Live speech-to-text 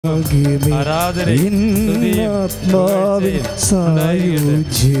ആത്മാവിൻ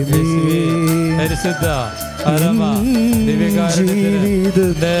സായുജ്യമേ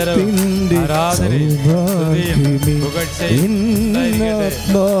ജീവിതത്തിൻ്റെ സൗഭാഗ്യമേ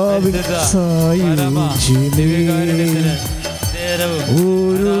ആത്മാവിൻ സായുജ്യമേ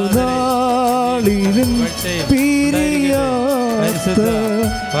ഒരു നാളിലും പിരിയാത്ത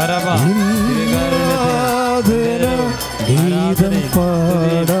ഗീതം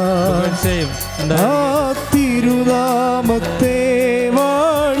പാടാൻ ആ തിരുനാമത്തെ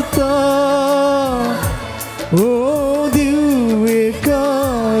വാഴ്ത്താം. ഓ ദിവ്യകാരുണ്യ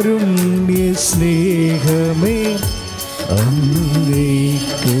സ്നേഹമേ അങ്ങേക്കൊരായിരം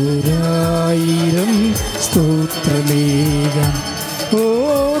സ്തോത്രമേകാം. ഓ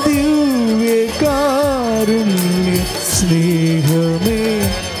ദിവ്യകാരുണ്യ സ്നേഹമേ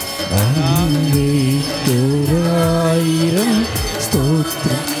അങ്ങേക്കൊരായിരം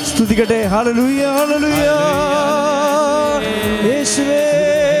സ്തോത്രം. സ്തുതിക്കട്ടെ. ഹല്ലേലൂയ ഹല്ലേലൂയ യേശുവേ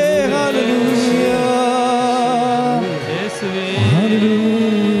ഹല്ലേലൂയ യേശുവേ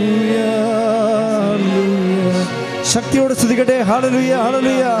ഹല്ലേലൂയ ഹല്ലേലൂയ. ശക്തിയോടെ സ്തുതിക്കട്ടെ. ഹല്ലേലൂയ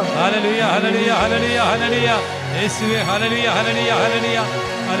ഹല്ലേലൂയ ഹല്ലേലൂയ ഹല്ലേലൂയ ഹല്ലേലൂയ ഹല്ലേലൂയ യേശുവേ ഹല്ലേലൂയ ഹല്ലേലൂയ ഹല്ലേലൂയ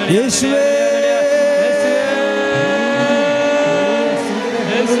യേശുവേ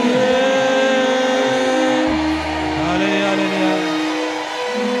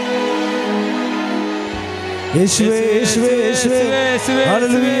യേശുവേ യേശുവേ യേശുവേ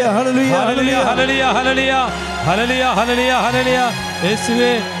ഹല്ലേലൂയ ഹല്ലേലൂയ ഹല്ലേലൂയ ഹല്ലേലൂയ ഹല്ലേലൂയ ഹല്ലേലൂയ ഹല്ലേലൂയ ഹല്ലേലൂയ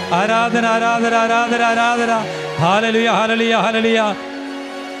യേശുവേ ആരാധന ആരാധന ആരാധന ആരാധന ഹല്ലേലൂയ ഹല്ലേലൂയ ഹല്ലേലൂയ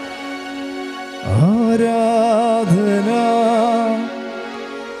ആരാധന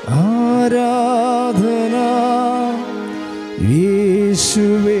ആരാധന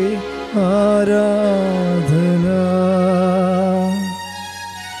യേശുവേ ആരാധന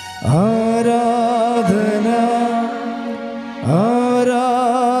ആരാധന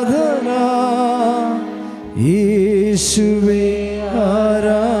ആരാധന യേശുവേ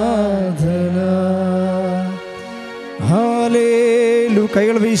ആരാധന. ഹല്ലേലൂയ.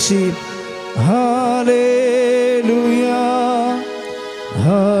 കൈകൾ വീശി ഹല്ലേലൂയ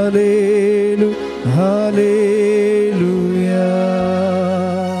ഹല്ലേലൂയ ഹല്ലേലൂയ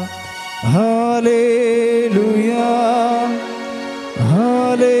ഹല്ലേലൂയ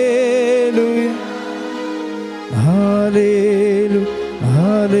ഹല്ലേലൂയ ഹല്ലേലൂയ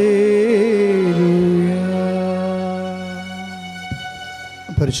ഹല്ലേലൂയ.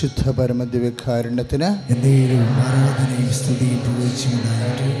 പരിശുദ്ധ പരമദിവ്യകാരുണ്യത്തിന് ആരാധനയും സ്തുതിയും പുകഴ്ചയും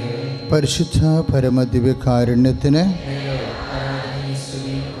ഉണ്ടാകട്ടെ. പരിശുദ്ധ പരമദിവ്യകാരുണ്യത്തിന്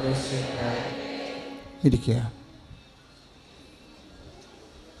ഇരിക്കുക.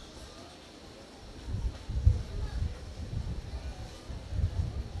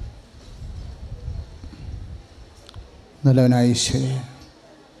 നല്ലവനായ ഈശോയെ,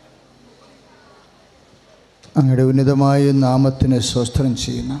 അങ്ങയുടെ ഉന്നതമായ നാമത്തിന് സ്തോത്രം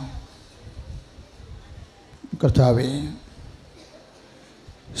ചെയ്യുന്നു. കർത്താവേ,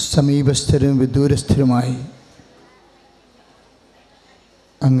 സമീപസ്ഥരും വിദൂരസ്ഥരുമായി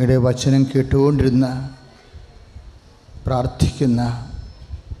അങ്ങയുടെ വചനം കേട്ടുകൊണ്ടിരുന്ന പ്രാർത്ഥിക്കുന്ന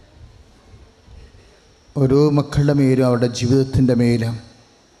ഓരോ മക്കളുടെ മേലും അവരുടെ ജീവിതത്തിൻ്റെ മേലും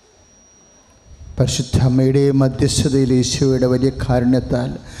പരിശുദ്ധ അമ്മയുടെ മധ്യസ്ഥതയിൽ ഈശോയുടെ വലിയ കാരുണ്യത്താൽ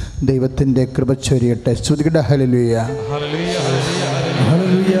ദൈവത്തിൻ്റെ കൃപ ചൊരിയട്ടെ. സ്തുതിക്കട്ടെ. ഹല്ലേലൂയ ഹല്ലേലൂയ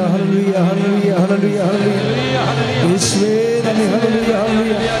ഹല്ലേലൂയ ഹല്ലേലൂയ ഹല്ലേലൂയ ഹല്ലേലൂയ യേശുവേ നന്ദി. ഹല്ലേലൂയ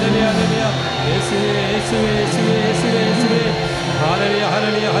ഹല്ലേലൂയ യേശുവേ യേശുവേ യേശുവേ യേശുവേ യേശുവേ ഹല്ലേലൂയ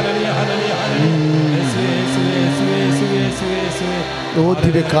ഹല്ലേലൂയ ഹല്ലേലൂയ ഹല്ലേലൂയ യേശുവേ യേശുവേ യേശുവേ യേശുവേ യേശുവേ യേശുവേ. ഓ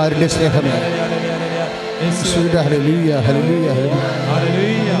ദിവ്യകാരുണ്യ സ്നേഹമേ, ഹല്ലേലൂയ ഹല്ലേലൂയ ഹല്ലേലൂയ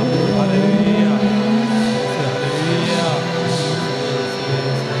ഹല്ലേലൂയ ഹല്ലേലൂയ.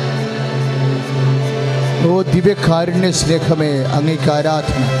 ഓ ദിവ്യകാരുണ്യ സ്നേഹമേ, അങ്ങേക്ക്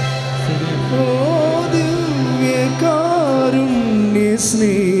ആരാധന. ഓ ദിവ്യകാരുണ്യ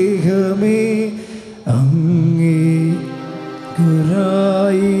സ്നേഹമേ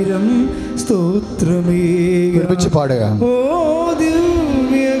അങ്ങേക്കൊരായിരം സ്തോത്രമേകാം. ഒരുമിച്ച് പാടുക. ഓ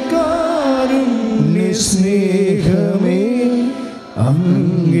ദിവ്യകാരുണ്യ സ്നേഹമേ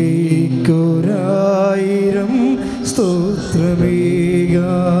അങ്ങേക്കൊരായിരം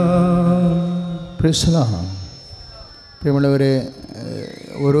സ്തോത്രമേകാം. പ്രിയമുള്ളവരെ,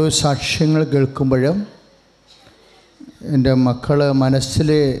 ഓരോ സാക്ഷ്യങ്ങൾ കേൾക്കുമ്പോഴും എൻ്റെ മക്കൾ മനസ്സിൽ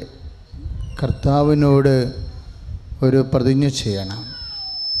കർത്താവിനോട് ഒരു പ്രതിജ്ഞ ചെയ്യണം.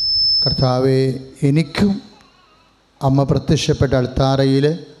 കർത്താവെ, എനിക്കും അമ്മ പ്രത്യക്ഷപ്പെട്ട അൾത്താരയിൽ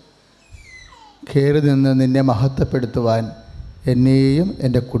കയറി നിന്ന് നിന്നെ മഹത്വപ്പെടുത്തുവാൻ എന്നെയും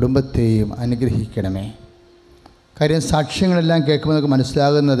എൻ്റെ കുടുംബത്തെയും അനുഗ്രഹിക്കണമേ. കാര്യം സാക്ഷ്യങ്ങളെല്ലാം കേൾക്കുമ്പോൾ നമുക്ക്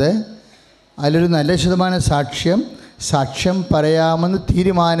മനസ്സിലാകുന്നത് അതിലൊരു നല്ല ശതമാനം സാക്ഷ്യം പറയാമെന്ന്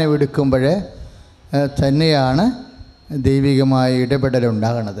തീരുമാനമെടുക്കുമ്പോൾ തന്നെയാണ് ദൈവികമായ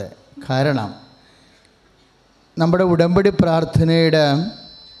ഇടപെടലുണ്ടാകുന്നത്. കാരണം നമ്മുടെ ഉടമ്പടി പ്രാർത്ഥനയുടെ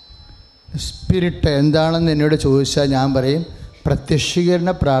സ്പിരിറ്റ് എന്താണെന്ന് എന്നോട് ചോദിച്ചാൽ ഞാൻ പറയും പ്രത്യക്ഷീകരണ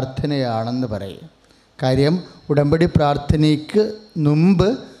പ്രാർത്ഥനയാണെന്ന് പറയും. കാര്യം ഉടമ്പടി പ്രാർത്ഥനയ്ക്ക് മുമ്പ്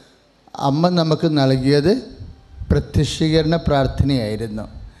അമ്മ നമുക്ക് നൽകിയത് പ്രത്യക്ഷീകരണ പ്രാർത്ഥനയായിരുന്നു.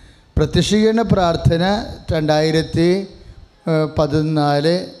 പ്രത്യക്ഷീകരണ പ്രാർത്ഥന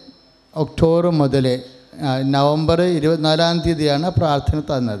 2014 ഒക്ടോബർ മുതൽ നവംബർ 24 തീയതിയാണ് പ്രാർത്ഥന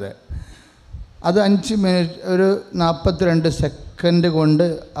തന്നത്. അത് 5 മിനിറ്റ് ഒരു 42 സെക്കൻഡ് കൊണ്ട്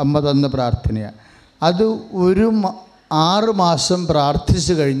അമ്മ തന്ന പ്രാർത്ഥനയാണ്. അത് 6 മാസം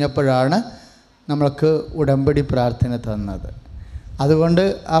പ്രാർത്ഥിച്ചു കഴിഞ്ഞപ്പോഴാണ് നമ്മൾക്ക് ഉടമ്പടി പ്രാർത്ഥന തന്നത്. അതുകൊണ്ട്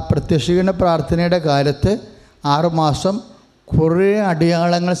ആ പ്രത്യക്ഷീകരണ പ്രാർത്ഥനയുടെ കാലത്ത് 6 മാസം കുറേ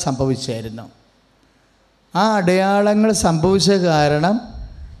അടയാളങ്ങൾ സംഭവിച്ചായിരുന്നു. ആ അടയാളങ്ങൾ സംഭവിച്ച കാരണം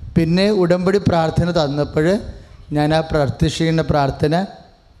പിന്നെ ഉടമ്പടി പ്രാർത്ഥന തന്നപ്പോൾ ഞാൻ ആ പ്രത്യക്ഷീകരണ പ്രാർത്ഥന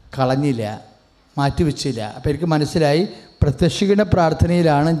കളഞ്ഞില്ല, മാറ്റിവെച്ചില്ല. അപ്പോൾ എനിക്ക് മനസ്സിലായി പ്രത്യക്ഷീകരണ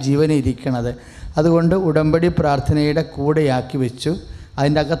പ്രാർത്ഥനയിലാണ് ജീവനെ ഇരിക്കുന്നത്. അതുകൊണ്ട് ഉടമ്പടി പ്രാർത്ഥനയുടെ കൂടെയാക്കി വെച്ചു,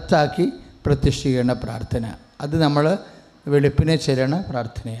 അതിൻ്റെ അകത്താക്കി പ്രത്യക്ഷീകരണ പ്രാർത്ഥന. അത് നമ്മൾ വെളുപ്പിനെ ചെല്ലണ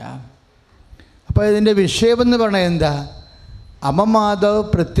പ്രാർത്ഥനയാണ്. അപ്പോൾ ഇതിൻ്റെ വിഷയമെന്ന് പറഞ്ഞാൽ എന്താ? അമ്മ മാതാവ്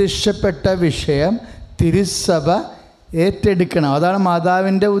പ്രത്യക്ഷപ്പെട്ട വിഷയം തിരുസഭ ഏറ്റെടുക്കണം. അതാണ്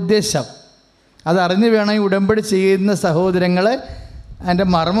മാതാവിൻ്റെ ഉദ്ദേശം. അതറിഞ്ഞ് വേണം ഈ ഉടമ്പടി ചെയ്യുന്ന സഹോദരങ്ങൾ അതിൻ്റെ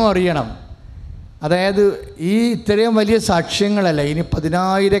മർമ്മം അറിയണം. അതായത് ഈ ഇത്രയും വലിയ സാക്ഷ്യങ്ങളല്ല, ഇനി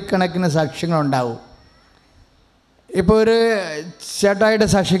 10,000-കണക്കിന് സാക്ഷ്യങ്ങളുണ്ടാവും. ഇപ്പോൾ ഒരു ചേട്ടായിയുടെ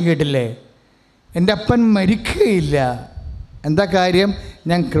സാക്ഷ്യം കേട്ടില്ലേ? എൻ്റെ അപ്പൻ മരിക്കുകയില്ല. എന്താ കാര്യം?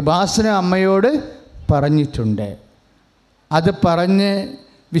 ഞാൻ കൃപാസനം അമ്മയോട് പറഞ്ഞിട്ടുണ്ട്. അത് പറഞ്ഞ്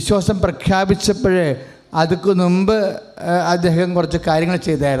വിശ്വാസം പ്രഖ്യാപിച്ചപ്പോഴേ അതിക്ക് മുമ്പ് അദ്ദേഹം കുറച്ച് കാര്യങ്ങൾ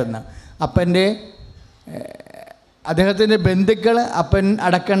ചെയ്തായിരുന്നു. അദ്ദേഹത്തിൻ്റെ ബന്ധുക്കൾ അപ്പൻ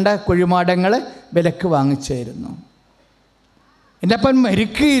അടക്കേണ്ട കുഴിമാടങ്ങൾ വിലക്ക് വാങ്ങിച്ചായിരുന്നു. എൻ്റെ അപ്പൻ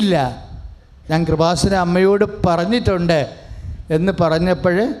മരിക്കുകയില്ല, ഞാൻ കൃപാസന അമ്മയോട് പറഞ്ഞിട്ടുണ്ട് എന്ന്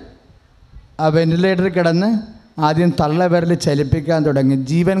പറഞ്ഞപ്പോൾ ആ വെന്റിലേറ്ററിൽ കിടന്ന് ആദ്യം തള്ളവിരൽ ചലിപ്പിക്കാൻ തുടങ്ങി.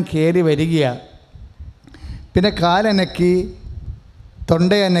 ജീവൻ കയറി വരികയാണ്. പിന്നെ കാലനക്കി,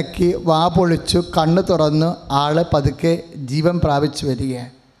 തൊണ്ടയനക്കി, വാ പൊളിച്ചു, കണ്ണ് തുറന്നു, ആൾ പതുക്കെ ജീവൻ പ്രാപിച്ചു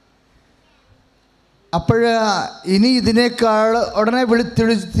വരികയാണ്. അപ്പോൾ ഇനി ഇതിനേക്കാൾ ഉടനെ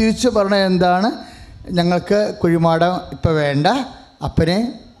തിരിച്ചു പറഞ്ഞ എന്താണ്? ഞങ്ങൾക്ക് കുഴിമാടം ഇപ്പോൾ വേണ്ട, അപ്പനെ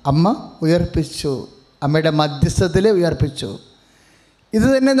അമ്മ ഉയർപ്പിച്ചു, അമ്മയുടെ മധ്യസ്ഥത്തിൽ ഉയർപ്പിച്ചു. ഇത്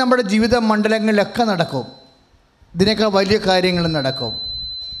തന്നെ നമ്മുടെ ജീവിത മണ്ഡലങ്ങളിലൊക്കെ നടക്കും. ഇതിനേക്കാൾ വലിയ കാര്യങ്ങൾ നടക്കും.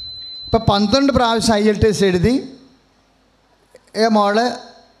 ഇപ്പോൾ 12 പ്രാവശ്യം IELTS എഴുതി മോള്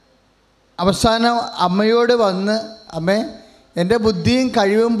അവസാനം അമ്മയോട് വന്ന്, അമ്മേ എൻ്റെ ബുദ്ധിയും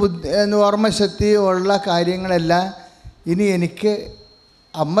കഴിവും ഓർമ്മശക്തിയും ഉള്ള കാര്യങ്ങളെല്ലാം ഇനി എനിക്ക്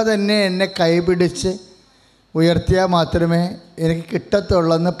അമ്മ തന്നെ എന്നെ കൈപിടിച്ച് ഉയർത്തിയാൽ മാത്രമേ എനിക്ക്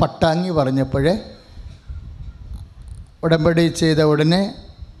കിട്ടത്തുള്ളെന്ന് പട്ടാങ്ങി പറഞ്ഞപ്പോഴേ ഉടമ്പടി ചെയ്ത ഉടനെ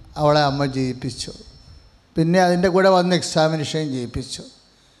അവളെ അമ്മ ജയിപ്പിച്ചു. പിന്നെ അതിൻ്റെ കൂടെ വന്ന് എക്സാമിനേഷൻ ജയിപ്പിച്ചു.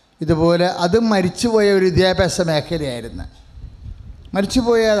 ഇതുപോലെ അത് മരിച്ചുപോയ ഒരു വിദ്യാഭ്യാസ മേഖലയായിരുന്നു.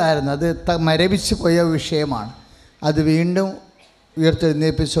 മരിച്ചുപോയതായിരുന്നു, അത് മരവിച്ചു പോയ വിഷയമാണ്. അത് വീണ്ടും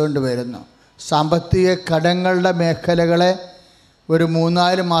ഉയർത്തെഴുന്നേൽപ്പിച്ചുകൊണ്ട് വരുന്നു. സാമ്പത്തിക കടങ്ങളുടെ മേഖലകളെ ഒരു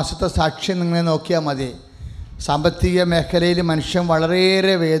 3-4 മാസത്തെ സാക്ഷ്യം നിങ്ങൾ നോക്കിയാൽ മതി. സാമ്പത്തിക മേഖലയിൽ മനുഷ്യൻ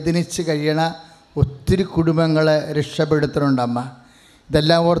വളരെയേറെ വേദനിച്ച് കഴിയണ ഒത്തിരി കുടുംബങ്ങളെ രക്ഷപ്പെടുത്തുന്നുണ്ട് അമ്മ.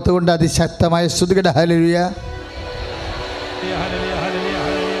 ഇതെല്ലാം ഓർത്തുകൊണ്ട് അതിശക്തമായ സ്തുതിയുടെ ഹല്ലേലൂയ.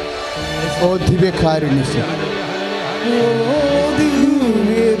 ഓ ദിവ്യകാരുണ്യ,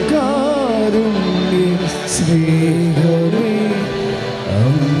 സ്നേഹമേ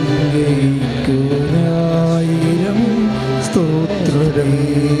അങ്ങേയ്ക്കൊരായിരം സ്തോത്രം.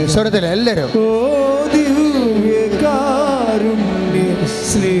 സ്വരത്തിൽ എല്ലാവരും ഓ ദിവ്യകാരുണ്യ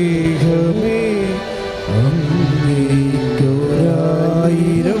സ്നേഹമേ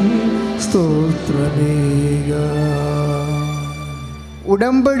അങ്ങേയ്ക്കൊരായിരം സ്തോത്രമേക.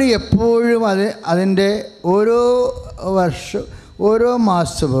 ഉടമ്പടി എപ്പോഴും അതിൻ്റെ ഓരോ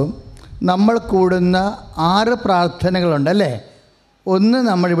മാസവും നമ്മൾ കൂടുന്ന 6 പ്രാർത്ഥനകളുണ്ടല്ലേ. ഒന്ന്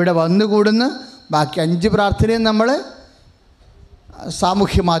നമ്മളിവിടെ വന്നു കൂടുന്നു, ബാക്കി 5 പ്രാർത്ഥനയും നമ്മൾ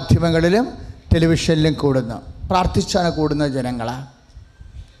സാമൂഹ്യ മാധ്യമങ്ങളിലും ടെലിവിഷനിലും കൂടുന്നു. പ്രാർത്ഥിച്ചാണ് കൂടുന്ന ജനങ്ങളാണ്.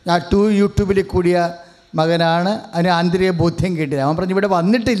 ഞാൻ യൂട്യൂബിൽ കൂടിയ മകനാണ്. അതിന് ആന്തരിക ബോധ്യം കിട്ടിയത്. അവൻ പറഞ്ഞു ഇവിടെ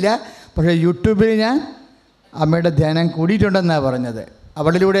വന്നിട്ടില്ല, പക്ഷേ യൂട്യൂബിൽ ഞാൻ അമ്മയുടെ ധ്യാനം കൂടിയിട്ടുണ്ടെന്നാണ് പറഞ്ഞത്.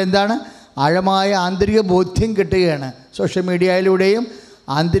 അവളിലൂടെ എന്താണ് ആഴമായ ആന്തരിക ബോധ്യം കിട്ടുകയാണ്. സോഷ്യൽ മീഡിയയിലൂടെയും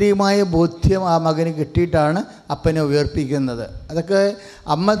ആന്തരികമായ ബോധ്യം ആ മകന് കിട്ടിയിട്ടാണ് അപ്പനെ ഉയർപ്പിക്കുന്നത്. അതൊക്കെ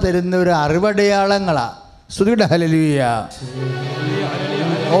അമ്മ തരുന്ന ഒരു അറിവടയാളങ്ങളാണ്. സ്തുതിയുടെ ഹല്ലേലൂയ.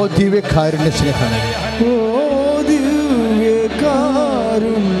 ഓ ദിവ്യകാരുണ്യ സ്നേഹം, ഓ ദിവ്യകാരുണ്യ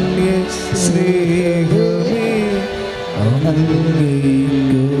സ്നേഹമേ,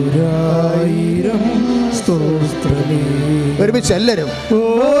 അങ്ങേക്കൊരായിരം സ്തോത്രമേ. ഒരുമിച്ച് എല്ലാവരും ഓ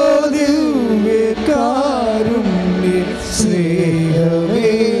ദിവ്യകാരുണ്യ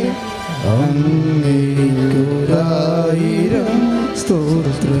സ്നേഹമേ, അങ്ങേക്കൊരായിരം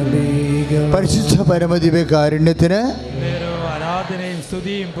സ്തോത്രമേ. പരിശുദ്ധ പരമദിവ്യകാരുണ്യത്തിന്.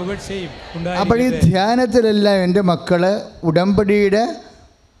 അപ്പോൾ ഈ ധ്യാനത്തിലെല്ലാം എൻ്റെ മക്കള് ഉടമ്പടിയുടെ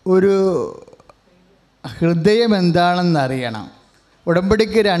ഒരു ഹൃദയം എന്താണെന്നറിയണം.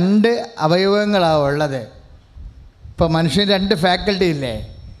 ഉടമ്പടിക്ക് 2 അവയവങ്ങളാണ് ഉള്ളത്. ഇപ്പോൾ മനുഷ്യന് 2 ഫാക്കൽറ്റി ഇല്ലേ,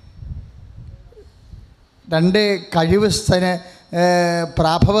 2 കഴിവ്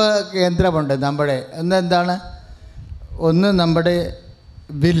പ്രാഭവ കേന്ദ്രമുണ്ട് നമ്മുടെ. എന്താണ്? ഒന്ന് നമ്മുടെ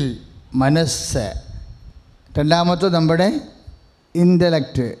വിൽ, മനസ്സ്. രണ്ടാമത്തെ നമ്മുടെ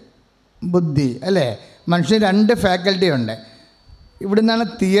ഇൻ്റലക്റ്റ്, ബുദ്ധി, അല്ലേ? മനുഷ്യന് 2 ഫാക്കൽറ്റി ഉണ്ട്. ഇവിടെ നിന്നാണ്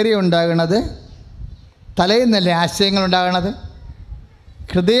തിയറി ഉണ്ടാകുന്നത്, തലയിൽ നിന്നല്ലേ ആശയങ്ങൾ ഉണ്ടാകുന്നത്,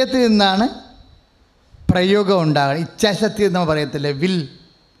 ഹൃദയത്തിൽ നിന്നാണ് പ്രയോഗം ഉണ്ടാകുന്നത്. ഇച്ഛാശക്തി എന്ന് പറയത്തില്ലേ, വിൽ.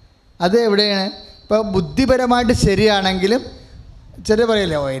 അത് എവിടെയാണ്? ഇപ്പോൾ ബുദ്ധിപരമായിട്ട് ശരിയാണെങ്കിലും ചില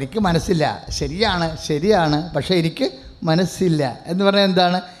പറയല്ലേ, ഓ എനിക്ക് മനസ്സില്ല, ശരിയാണ് പക്ഷേ എനിക്ക് മനസ്സില്ല എന്ന് പറഞ്ഞാൽ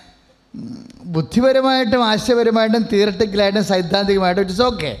എന്താണ്? ബുദ്ധിപരമായിട്ടും ആശയപരമായിട്ടും തിയററ്റിക്കലായിട്ടും സൈദ്ധാന്തികമായിട്ടും ഇറ്റ്സ്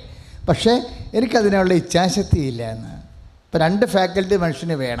ഓക്കെ, പക്ഷേ എനിക്കതിനുള്ള ഇച്ഛാശക്തി ഇല്ല എന്ന്. ഇപ്പോൾ 2 ഫാക്കൽറ്റി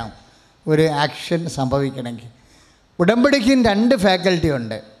മനുഷ്യന് വേണം ഒരു ആക്ഷൻ സംഭവിക്കണമെങ്കിൽ. ഉടമ്പടിക്കും 2 ഫാക്കൽറ്റി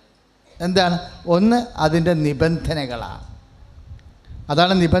ഉണ്ട്. എന്താണ്? ഒന്ന് അതിൻ്റെ നിബന്ധനകളാണ്.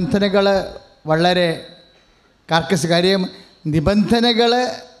 അതാണ് നിബന്ധനകൾ വളരെ കാർക്കസ്. കാര്യം നിബന്ധനകൾ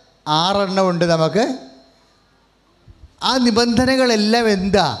 6 എണ്ണം ഉണ്ട് നമുക്ക്. ആ നിബന്ധനകളെല്ലാം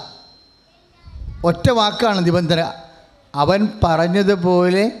എന്താ? ഒറ്റ വാക്കാണ് നിബന്ധന. അവൻ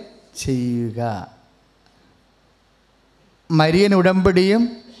പറഞ്ഞതുപോലെ ചെയ്യുക. മരിയൻ ഉടമ്പടിയും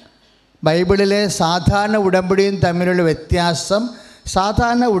ബൈബിളിലെ സാധാരണ ഉടമ്പടിയും തമ്മിലുള്ള വ്യത്യാസം,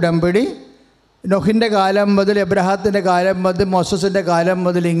 സാധാരണ ഉടമ്പടി നോഹിൻ്റെ കാലം മുതൽ, എബ്രഹാത്തിൻ്റെ കാലം മുതൽ, മോസസിൻ്റെ കാലം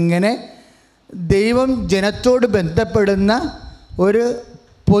മുതൽ ഇങ്ങനെ ദൈവം ജനത്തോട് ബന്ധപ്പെടുന്ന ഒരു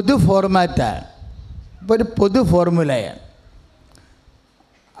പൊതു ഫോർമാറ്റാണ്, ഇപ്പോൾ ഒരു പൊതു ഫോർമുലയാണ്.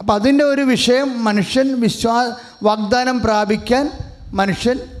 അപ്പം അതിൻ്റെ ഒരു വിഷയം മനുഷ്യൻ വാഗ്ദാനം പ്രാപിക്കാൻ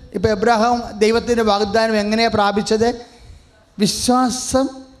മനുഷ്യൻ, ഇപ്പോൾ എബ്രഹാം ദൈവത്തിൻ്റെ വാഗ്ദാനം എങ്ങനെയാണ് പ്രാപിച്ചത്? വിശ്വാസം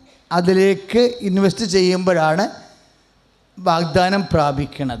അതിലേക്ക് ഇൻവെസ്റ്റ് ചെയ്യുമ്പോഴാണ് വാഗ്ദാനം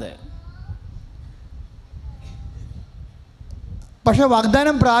പ്രാപിക്കുന്നത്. പക്ഷേ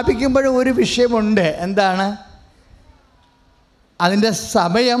വാഗ്ദാനം പ്രാപിക്കുമ്പോഴും ഒരു വിഷയമുണ്ട്. എന്താണ്? അതിൻ്റെ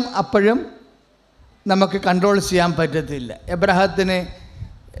സമയം അപ്പോഴും നമുക്ക് കൺട്രോൾ ചെയ്യാൻ പറ്റത്തില്ല. എബ്രഹാത്തിന്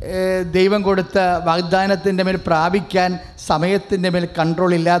ദൈവം കൊടുത്ത വാഗ്ദാനത്തിൻ്റെ മേൽ പ്രാപിക്കാൻ സമയത്തിൻ്റെ മേൽ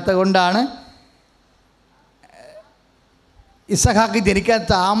കൺട്രോൾ ഇല്ലാത്തത് കൊണ്ടാണ് ഇസഹാക്ക് ജനിക്കാൻ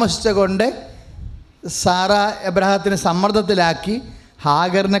താമസിച്ചുകൊണ്ട് സാറ എബ്രഹാത്തിനെ സമ്മർദ്ദത്തിലാക്കി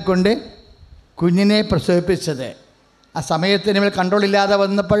ഹാഗറിനെ കൊണ്ട് കുഞ്ഞിനെ പ്രസവിപ്പിച്ചത്. ആ സമയത്തിന് മേൽ കൺട്രോൾ ഇല്ലാതെ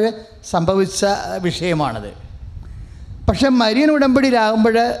വന്നപ്പോൾ സംഭവിച്ച വിഷയമാണത്. പക്ഷെ മരിയൻ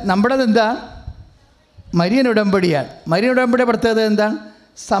ഉടമ്പടിയിലാകുമ്പോൾ നമ്മുടേത് എന്താ? മരിയൻ ഉടമ്പടിയാണ്. മരിയൻ ഉടമ്പടി പ്രത്യേകത എന്താണ്?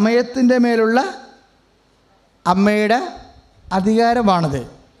 സമയത്തിൻ്റെ മേലുള്ള അമ്മയുടെ അധികാരമാണത്.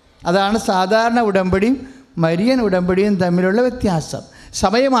 അതാണ് സാധാരണ ഉടമ്പടിയും മരിയൻ ഉടമ്പടിയും തമ്മിലുള്ള വ്യത്യാസം.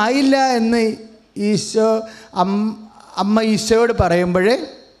 സമയമായില്ല എന്ന് അമ്മ ഈശോയോട് പറയുമ്പോൾ,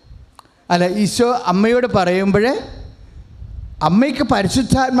 ഈശോ അമ്മയോട് പറയുമ്പോൾ അമ്മയ്ക്ക്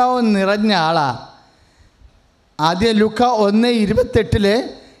പരിശുദ്ധാത്മാവ് നിറഞ്ഞ ആളാണ്. ആദ്യം ലൂക്ക 1:28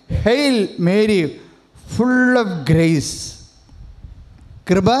 hail Mary full of grace,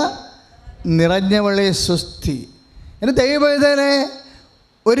 കൃപ നിറഞ്ഞവളെ സ്വസ്തി. എൻ്റെ ദൈവവേദനെ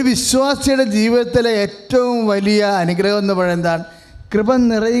ഒരു വിശ്വാസിയുടെ ജീവിതത്തിലെ ഏറ്റവും വലിയ അനുഗ്രഹം എന്ന് പറയുന്നത് എന്താണ്? കൃപ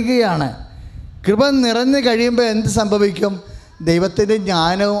നിറയുകയാണ്. കൃപ നിറഞ്ഞു കഴിയുമ്പോൾ എന്ത് സംഭവിക്കും? ദൈവത്തിൻ്റെ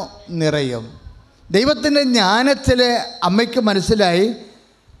ജ്ഞാനവും നിറയും. ദൈവത്തിൻ്റെ ജ്ഞാനത്തിൽ അമ്മയ്ക്ക് മനസ്സിലായി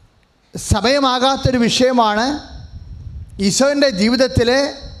സമയമാകാത്തൊരു വിഷയമാണ് ഈശോൻ്റെ ജീവിതത്തിലെ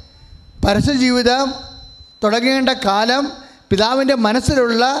പരസ്യജീവിതം തുടങ്ങേണ്ട കാലം, പിതാവിൻ്റെ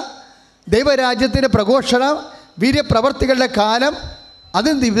മനസ്സിലുള്ള ദൈവരാജ്യത്തിൻ്റെ പ്രഘോഷണം, വീര്യപ്രവർത്തികളുടെ കാലം, അത്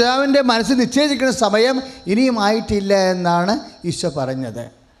പിതാവിൻ്റെ മനസ്സിൽ നിശ്ചയിച്ചിരിക്കുന്ന സമയം ഇനിയും ആയിട്ടില്ല എന്നാണ് ഈശോ പറഞ്ഞത്.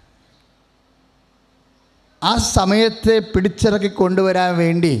 ആ സമയത്തെ പിടിച്ചിറക്കി കൊണ്ടുവരാൻ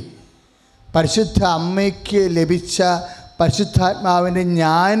വേണ്ടി പരിശുദ്ധ അമ്മയ്ക്ക് ലഭിച്ച പരിശുദ്ധാത്മാവിൻ്റെ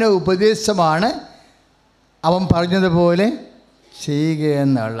ജ്ഞാന ഉപദേശമാണ് അവൻ പറഞ്ഞതുപോലെ ചെയ്യുക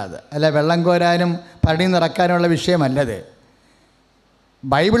എന്നുള്ളത്. അല്ല വെള്ളം കോരാനും പണി നിറക്കാനുമുള്ള വിഷയമല്ലത്.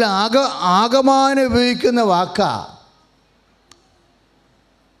 ബൈബിൾ ആകമാനം ഉപയോഗിക്കുന്ന വാക്കാണ്.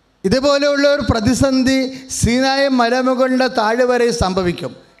 ഇതുപോലെയുള്ള ഒരു പ്രതിസന്ധി സീനായി മലമുകളുടെ താഴ്വരെ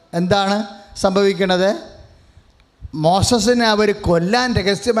സംഭവിക്കും. എന്താണ് സംഭവിക്കുന്നത്? മോസസിനെ അവർ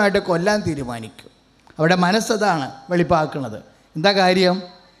രഹസ്യമായിട്ട് കൊല്ലാൻ തീരുമാനിക്കും. അവരുടെ മനസ്സതാണ് വെളിപ്പാക്കുന്നത്. എന്താ കാര്യം?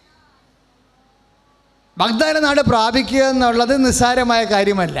 വാഗ്ദാന നാട് പ്രാപിക്കുക എന്നുള്ളത് നിസ്സാരമായ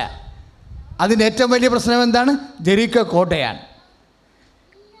കാര്യമല്ല. അതിൻ്റെ ഏറ്റവും വലിയ പ്രശ്നം എന്താണ്? ജെറിക്കോ കോട്ടയാണ്.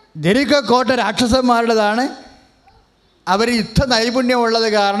 ജെറിക്കോ കോട്ട രാക്ഷസന്മാരുടേതാണ്. അവർ യുദ്ധ നൈപുണ്യമുള്ളത്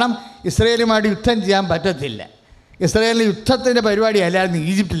കാരണം ഇസ്രയേലുമായിട്ട് യുദ്ധം ചെയ്യാൻ പറ്റത്തില്ല. ഇസ്രയേലിന് യുദ്ധത്തിൻ്റെ പരിപാടിയല്ലായിരുന്നു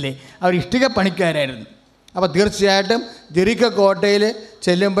ഈജിപ്തിലെ. അവർ ഇഷ്ടിക പണിക്കാരായിരുന്നു. അപ്പോൾ തീർച്ചയായിട്ടും ജെറിക്കോ കോട്ടയിൽ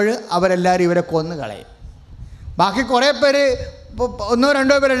ചെല്ലുമ്പോൾ അവരെല്ലാവരും ഇവരെ കൊന്നു കളയും. ബാക്കി കുറേ പേര്,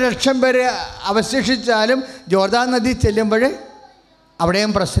 100-200 പേര്, 1,00,000 പേര് അവശേഷിച്ചാലും ജോർദാൻ നദി ചെല്ലുമ്പോൾ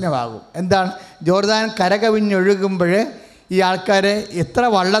അവിടെയും പ്രശ്നമാകും. എന്താണ്? ജോർദാൻ കരകവിഞ്ഞൊഴുകുമ്പോൾ ഈ ആൾക്കാരെ എത്ര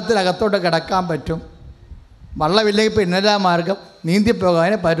വള്ളത്തിനകത്തോട്ട് കിടക്കാൻ പറ്റും? വള്ളമില്ലെങ്കിൽ ഇപ്പോൾ ഇന്നലാ മാർഗം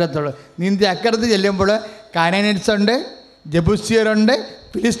നീന്തിപ്പോകാനേ പറ്റത്തുള്ളൂ. നീന്തി അക്കരത്ത് ചെല്ലുമ്പോൾ കാനാനിയൻസ് ഉണ്ട്, ജബൂസിയരുണ്ട്,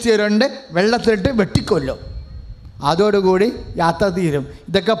 ഫിലിസ്തീയരുണ്ട്. വെള്ളത്തിലിട്ട് വെട്ടിക്കൊല്ലും. അതോടുകൂടി യാത്ര തീരും.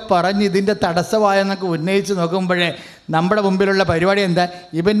 ഇതൊക്കെ പറഞ്ഞ് ഇതിൻ്റെ തടസ്സമായെന്നൊക്കെ ഉന്നയിച്ച് നോക്കുമ്പോഴേ നമ്മുടെ മുമ്പിലുള്ള പരിപാടി എന്താ?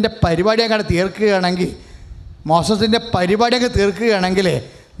 ഇവൻ്റെ പരിപാടിയൊക്കെ തീർക്കുകയാണെങ്കിൽ, മോസസിൻ്റെ പരിപാടിയൊക്കെ തീർക്കുകയാണെങ്കിൽ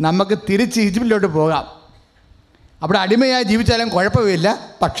നമുക്ക് തിരിച്ച് ഈജിപ്തിലോട്ട് പോകാം. അവിടെ അടിമയായി ജീവിച്ചാലും കുഴപ്പമില്ല,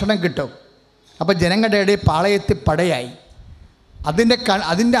 ഭക്ഷണം കിട്ടും. അപ്പോൾ ജനങ്ങളുടെ ഇടയിൽ പാളയത്തിൽ പടയായി.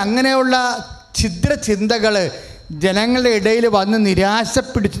 അതിൻ്റെ അങ്ങനെയുള്ള ഛിദ്ര ചിന്തകൾ ജനങ്ങളുടെ ഇടയിൽ വന്ന്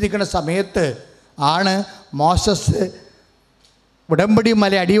നിരാശപ്പിടിച്ചിരിക്കുന്ന സമയത്ത് ആണ് മോസസ് ഉടമ്പടി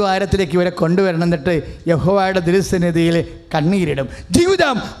മല അടിവാരത്തിലേക്ക് ഇവരെ കൊണ്ടുവരണം. എന്നിട്ട് യഹോവയുടെ തിരുസന്നിധിയിൽ കണ്ണീരിടും.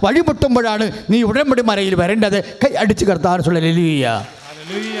 ജീവിതം വഴിമുട്ടുമ്പോഴാണ് നീ ഉടമ്പടി മലയിൽ വരേണ്ടത്. കൈ അടിച്ച് കർത്താവിനെ ചൊല്ലി ഹല്ലേലൂയ.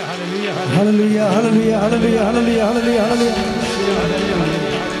 ഹല്ലേലൂയ ഹല്ലേലൂയ ഹല്ലേലൂയ ഹല്ലേലൂയ ഹല്ലേലൂയ.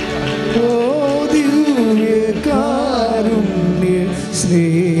 ഓ ദിവ്യകാരുണ്യ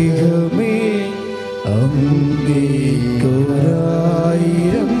സ്നേഹമേ, അങ്ങേക്കൊരായിരം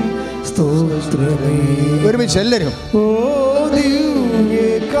സ്തോത്രമേ. ഒരുമിച്ച് എല്ലാവരും. ഓ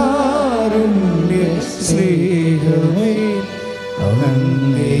ദിവ്യകാരുണ്യ സ്നേഹമേ,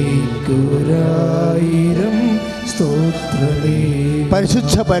 അങ്ങേക്കൊരായിരം സ്തോത്രമേ.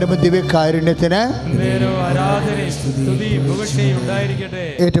 പരിശുദ്ധ പരമദിവ്യകാരുണ്യത്തിന്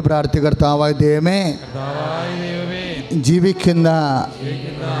ഏറ്റു പ്രാർത്ഥി. കർത്താവായ ദൈവമേ, ജീവിക്കുന്ന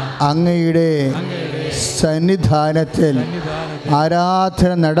അങ്ങയുടെ സന്നിധാനത്തിൽ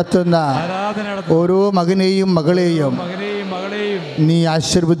ആരാധന നടത്തുന്ന ഓരോ മകനെയും മകളെയും നീ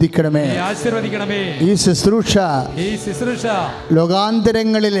ആശീർവദിക്കണമേ. ഈ ശുശ്രൂഷ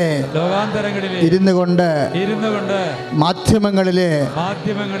ലോകാന്തരങ്ങളിലെ ഇരുന്നു കൊണ്ട് മാധ്യമങ്ങളിലെ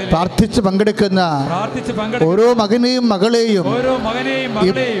പ്രാർത്ഥിച്ച് പങ്കെടുക്കുന്ന ഓരോ മകനെയും മകളെയും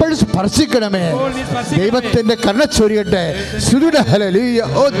ഇപ്പോൾ സ്പർശിക്കണമേ. ദൈവത്തിന്റെ കരുണ ചൊരിയട്ടെ. ഹല്ലേലൂയ.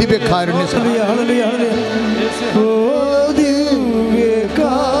 ഓ ദിവ്യകാരുണ്യ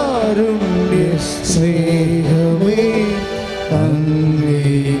സ്നേഹമേ,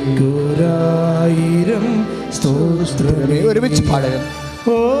 അങ്ങേക്കൊരായിരം സ്തോത്രമേ. ഒരുമിച്ച് പാടുക.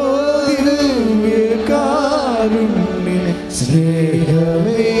 ഓ ദിവ്യകാരുണ്യ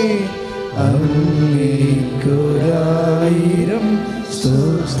സ്നേഹമേ, അങ്ങേക്കൊരായിരം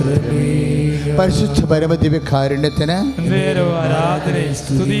സ്തോത്രമേ. പരിശുദ്ധ പരമദിവ്യകാരുണ്യത്തിന്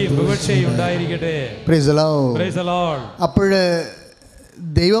അപ്പോൾ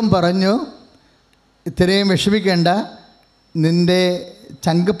ദൈവം പറഞ്ഞു, ഇത്രയും വിഷമിക്കേണ്ട, നിൻ്റെ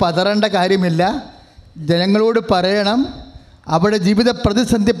ചങ്ക് പതറേണ്ട കാര്യമില്ല. ജനങ്ങളോട് പറയണം, അവരുടെ ജീവിത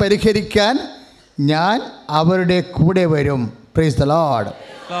പ്രതിസന്ധി പരിഹരിക്കാൻ ഞാൻ അവരുടെ കൂടെ വരും. Praise the Lord.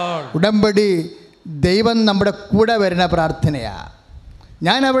 ഉടമ്പടി ദൈവം നമ്മുടെ കൂടെ വരുന്ന പ്രാർത്ഥനയാണ്.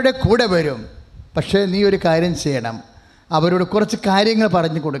 ഞാൻ അവരുടെ കൂടെ വരും. പക്ഷേ നീ ഒരു കാര്യം ചെയ്യണം, അവരോട് കുറച്ച് കാര്യങ്ങൾ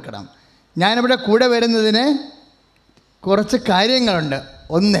പറഞ്ഞു കൊടുക്കണം. ഞാനവിടെ കൂടെ വരുന്നതിന് കുറച്ച് കാര്യങ്ങളുണ്ട്.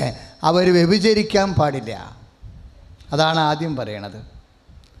 ഒന്ന്, അവർ വ്യഭിചരിക്കാൻ പാടില്ല. അതാണ് ആദ്യം പറയണത്.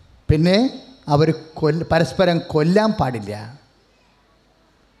 പിന്നെ അവർ പരസ്പരം കൊല്ലാൻ പാടില്ല.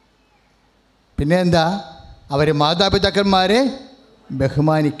 പിന്നെ എന്താ? അവർ മാതാപിതാക്കന്മാരെ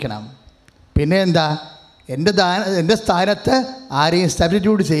ബഹുമാനിക്കണം. പിന്നെ എന്താ? എൻ്റെ സ്ഥാനത്ത് ആരെയും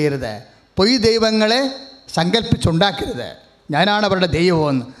സബ്സ്റ്റിറ്റ്യൂട്ട് ചെയ്യരുത്. പൊയ് ദൈവങ്ങളെ സങ്കല്പിച്ചുണ്ടാക്കരുത്. ഞാനാണ് അവരുടെ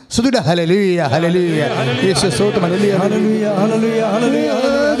ദൈവമെന്ന്. സുദുര ഹല്ലേലൂയ ഹല്ലേലൂയ. യേശു സ്തോത്രം. ഹല്ലേലൂയ ഹല്ലേലൂയ ഹല്ലേലൂയ ഹല്ലേലൂയ.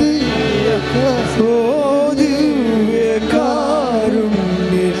 ഓ ദിവ്യകാരുണ്യ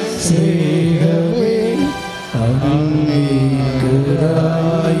സ്നേഹമേ,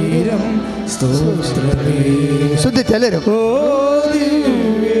 സ്തോത്രമേ. ശ്രദ്ധിച്ചെല്ലാവരും. ഓ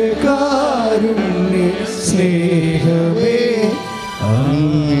ദിവ്യകാരുണ്യ സ്നേഹമേ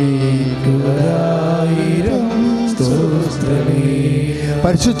അങ്ങേക്കൊരായിരം സ്തോത്രമേ.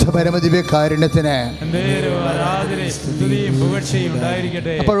 പരിശുദ്ധ പരമദിവ്യകാരുണ്യത്തിന്.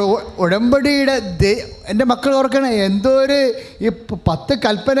 അപ്പോൾ ഉടമ്പടിയുടെ എൻ്റെ മക്കൾ ഓർക്കണേ, എന്തോ ഒരു ഈ 10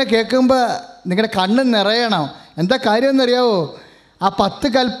 കൽപ്പന കേൾക്കുമ്പോൾ നിങ്ങളുടെ കണ്ണ് നിറയണം. എന്താ കാര്യം എന്നറിയാവോ? ആ 10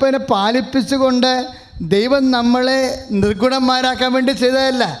 കൽപ്പന പാലിപ്പിച്ചുകൊണ്ട് ദൈവം നമ്മളെ നിർഗുണന്മാരാക്കാൻ വേണ്ടി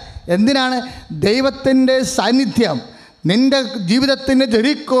ചെയ്തതല്ല. എന്തിനാണ്? ദൈവത്തിൻ്റെ സാന്നിധ്യം നിൻ്റെ ജീവിതത്തിൻ്റെ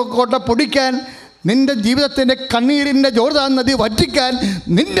ജെറിക്കോട്ട പൊടിക്കാൻ, നിൻ്റെ ജീവിതത്തിൻ്റെ കണ്ണീരിൻ്റെ ജോർദാൻ നദി വറ്റിക്കാൻ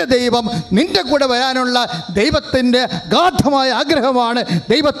നിൻ്റെ ദൈവം നിൻ്റെ കൂടെ വരാനുള്ള ദൈവത്തിൻ്റെ ഗാഠമായ ആഗ്രഹമാണ്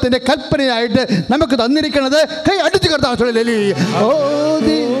ദൈവത്തിൻ്റെ കൽപ്പനയായിട്ട് നമുക്ക് തന്നിരിക്കുന്നത്. കൈ അടിച്ചു കിടത്താൻ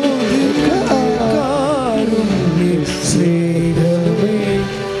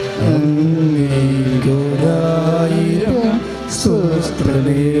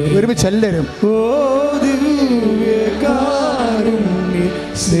ഒരുമിച്ച് എല്ലാവരും. ഓ ദിവ്യകാരുണ്യ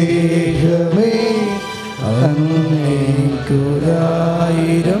സ്നേഹമേ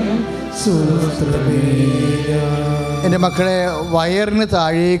അങ്ങേക്കൊരായിരം സ്തോത്രമേ. എൻ്റെ മക്കളെ, വയറിന്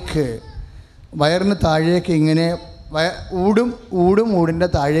താഴേക്ക് ഇങ്ങനെ ഊടിൻ്റെ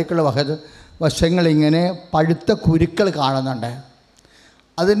താഴേക്കുള്ള വശങ്ങൾ ഇങ്ങനെ പഴുത്ത കുരുക്കൾ കാണുന്നുണ്ട്.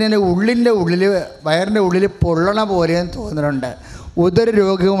 അതിന് ഉള്ളിൻ്റെ ഉള്ളിൽ, വയറിൻ്റെ ഉള്ളിൽ പൊള്ളണ പോലെയും തോന്നുന്നുണ്ട്. ഉദര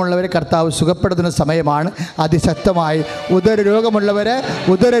രോഗമുള്ളവരെ കർത്താവ് സുഖപ്പെടുത്തുന്ന സമയമാണ്. അതിശക്തമായി ഉദര രോഗമുള്ളവരെ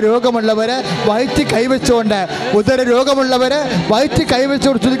വയറ്റി കൈവച്ചുകൊണ്ട്, ഉദര രോഗമുള്ളവരെ വയറ്റി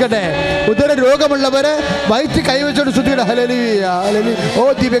കൈവച്ചുകൊണ്ട് ശ്രദ്ധിക്കട്ടെ. ഉദര രോഗമുള്ളവരെ വയറ്റി കൈവച്ചുകൊണ്ട് ശ്രദ്ധിക്കട്ടെ. Hallelujah, hallelujah. ഓ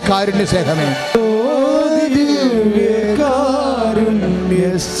ദിവ്യകാരുണ്യ സ്നേഹമേ, ഓ ദിവ്യകാരുണ്യ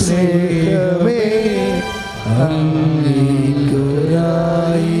സ്നേഹമേ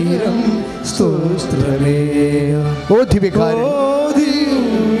അങ്ങേക്കൊരായിരം സ്തോത്രമേ. ഓ ദിവ്യകാരുണ്യ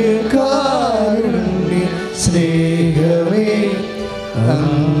സ്നേഹമേ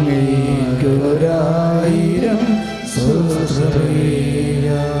അങ്ങേക്കൊരായിരം സ്തോത്രമേ.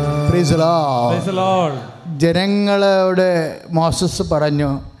 Price the Lord. ജനങ്ങളോട് മോസസ് പറഞ്ഞു,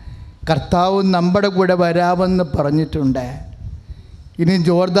 കർത്താവ് നമ്മുടെ കൂടെ വരാമെന്ന് പറഞ്ഞിട്ടുണ്ട്. ഇനി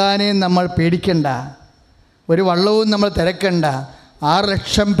ജോർദാനെ നമ്മൾ പേടിക്കണ്ട, ഒരു വള്ളവും നമ്മൾ തിരക്കണ്ട. 6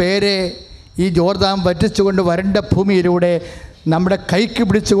 ലക്ഷം പേരെ ഈ ജോർദാൻ വറ്റിച്ചുകൊണ്ട് വരണ്ട ഭൂമിയിലൂടെ നമ്മുടെ കൈക്ക്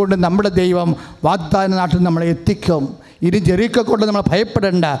പിടിച്ചുകൊണ്ട് നമ്മുടെ ദൈവം വാഗ്ദാന നാട്ടിൽ നമ്മളെ എത്തിക്കും. ഇനി ജെറിക്കോ കൊണ്ട് നമ്മൾ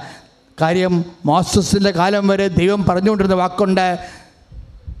ഭയപ്പെടേണ്ട കാര്യം. മോസസിൻ്റെ കാലം വരെ ദൈവം പറഞ്ഞുകൊണ്ടിരുന്ന വാക്കുണ്ട്,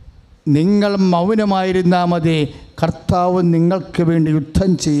 നിങ്ങൾ മൗനമായിരുന്നാൽ മതി, കർത്താവ് നിങ്ങൾക്ക് വേണ്ടി യുദ്ധം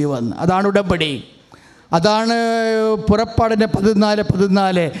ചെയ്യുമെന്ന്. അതാണ് ഉടമ്പടി. അതാണ് പുറപ്പാടിൻ്റെ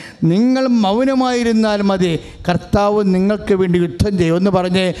 14:14. നിങ്ങൾ മൗനമായിരുന്നാൽ മതി, കർത്താവ് നിങ്ങൾക്ക് വേണ്ടി യുദ്ധം ചെയ്യും എന്ന്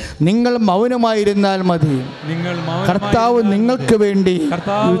പറഞ്ഞ്. നിങ്ങൾ മൗനമായിരുന്നാൽ മതി, കർത്താവ് നിങ്ങൾക്ക് വേണ്ടി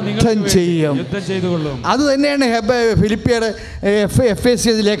യുദ്ധം ചെയ്യും. അത് തന്നെയാണ് ഫിലിപ്പിയർ FAC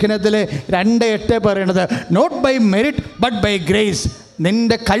ലേഖനത്തിൽ 2:8 പറയണത്. Not by merit but by grace.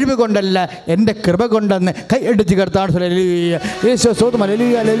 നിന്റെ കഴിവ് കൊണ്ടല്ല, എൻ്റെ കൃപ കൊണ്ടെന്ന് കൈ അടിച്ച് കർത്താവ്.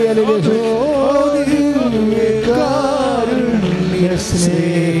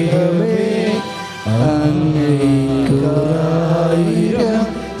 സ്നേഹമേ അങ്ങേക്കൊരായിരം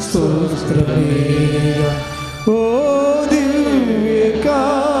സ്തോത്രമേ. ഓ ദിവ്യകാരുണ്യ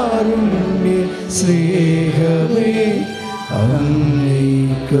സ്നേഹമേ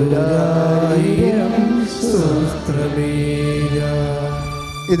അങ്ങേക്കൊരായിരം സ്തോത്രമേ.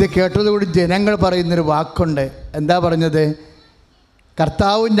 ഇത് കേട്ടതുകൂടി ജനങ്ങൾ പറയുന്നൊരു വാക്കുണ്ട്. എന്താ പറഞ്ഞത്?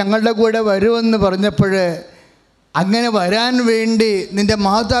 കർത്താവ് ഞങ്ങളുടെ കൂടെ വരുമെന്ന് പറഞ്ഞപ്പോൾ, അങ്ങനെ വരാൻ വേണ്ടി നിൻ്റെ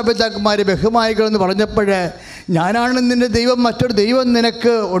മാതാപിതാക്കന്മാർ ബഹുമായികളെന്ന് പറഞ്ഞപ്പോൾ, ഞാനാണ് നിൻ്റെ ദൈവം, മറ്റൊരു ദൈവം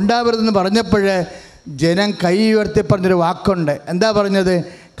നിനക്ക് ഉണ്ടാവരുതെന്ന് പറഞ്ഞപ്പോൾ, ജനം കൈ ഉയർത്തി പറഞ്ഞൊരു വാക്കുണ്ട്. എന്താ പറഞ്ഞത്?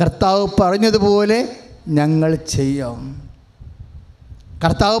 കർത്താവ് പറഞ്ഞതുപോലെ ഞങ്ങൾ ചെയ്യും.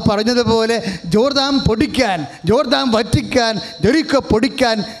 കർത്താവ് പറഞ്ഞതുപോലെ ജോർദാൻ പൊടിക്കാൻ, ജോർദാൻ വറ്റിക്കാൻ, ജെറിക്കോ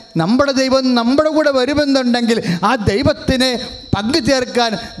പൊടിക്കാൻ നമ്മുടെ ദൈവം നമ്മുടെ കൂടെ വരുമെന്നുണ്ടെങ്കിൽ ആ ദൈവത്തിനെ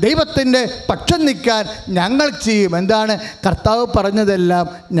പങ്കുചേർക്കാൻ, ദൈവത്തിൻ്റെ പക്ഷം നിൽക്കാൻ ഞങ്ങൾ ചെയ്യും. എന്താണ്? കർത്താവ് പറഞ്ഞതെല്ലാം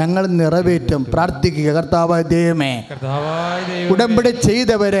ഞങ്ങൾ നിറവേറ്റും. പ്രാർത്ഥിക്കുക. കർത്താവായ ദൈവമേ, ഉടമ്പടി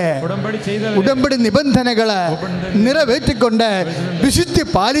ചെയ്തവരെ, ഉടമ്പടി നിബന്ധനകള് നിറവേറ്റിക്കൊണ്ട് വിശുദ്ധി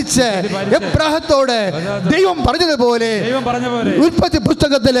പാലിച്ച് എബ്രാഹത്തോട് ദൈവം പറഞ്ഞതുപോലെ ഉൽപ്പത്തി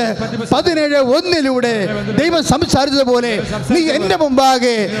പുസ്തകത്തില് 17:1 ദൈവം സംസാരിച്ചതുപോലെ നീ എൻ്റെ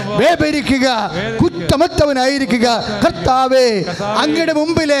മുമ്പാകെ വേപരിക്കുക, കുറ്റമറ്റവനായിരിക്കുക. കർത്താവേ, അങ്ങയുടെ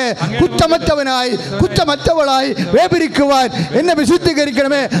മുമ്പില് കുറ്റമറ്റവളായി വേപരിക്കുവാൻ എന്നെ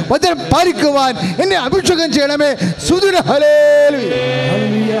വിശുദ്ധീകരിക്കണമേ, വചനം പാലിക്കുവാൻ എന്നെ അഭിഷേകം ചെയ്യണമേ. സുദുര ഹല്ലേലൂയ.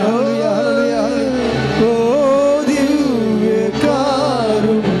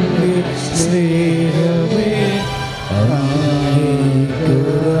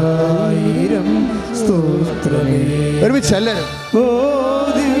 ചിലരും ഓ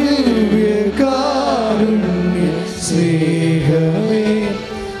ദിവ്യകാരുണ്യ സ്നേഹമേ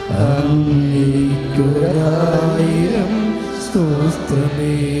അങ്ങേക്കൊരായിരം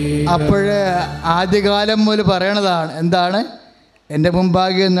സ്തോത്രമേ. അപ്പോഴേ ആദ്യകാലം മുതൽ പറയണതാണ് എന്താണ്? എൻ്റെ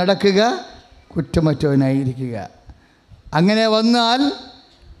മുമ്പാകെ നടക്കുക, കുറ്റമറ്റവനായിരിക്കുക. അങ്ങനെ വന്നാൽ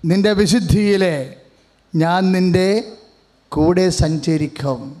നിൻ്റെ വിശുദ്ധിയിലെ ഞാൻ നിൻ്റെ കൂടെ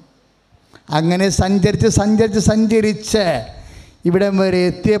സഞ്ചരിക്കും. അങ്ങനെ സഞ്ചരിച്ച് ഇവിടം വരെ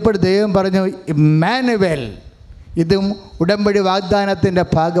എത്തിയപ്പോൾ ദൈവം പറഞ്ഞു, ഇമ്മാനുവേൽ. ഇതും ഉടമ്പടി വാഗ്ദാനത്തിൻ്റെ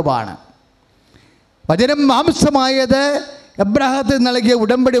ഭാഗമാണ്. വചനം മാംസമായത് എബ്രാഹത്തിന് നൽകിയ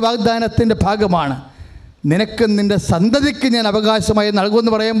ഉടമ്പടി വാഗ്ദാനത്തിൻ്റെ ഭാഗമാണ്. നിനക്ക് നിൻ്റെ സന്തതിക്ക് ഞാൻ അവകാശമായി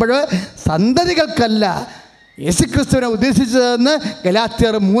നൽകുമെന്ന് പറയുമ്പോൾ സന്തതികൾക്കല്ല, യേശുക്രിസ്തുവിനെ ഉദ്ദേശിച്ചതെന്ന്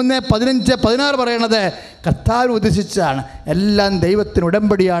ഗലാത്യർ 3:15-16 പറയണത് കർത്താവിനെ ഉദ്ദേശിച്ചാണ്. എല്ലാം ദൈവത്തിന്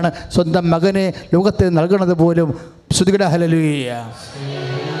ഉടമ്പടിയാണ്. സ്വന്തം മകനെ ലോകത്തിന് നൽകണത് പോലും. ശ്രുതികട ഹല്ലേലൂയ,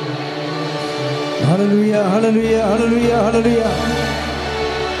 ഹല്ലേലൂയ, ഹല്ലേലൂയ, ഹല്ലേലൂയ, ഹല്ലേലൂയ.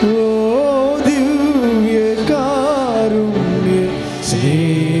 ഓ ദിവ്യകാരുണ്യ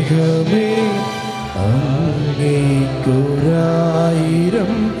സ്നേഹമേ അങ്ങേക്കൊരായിരം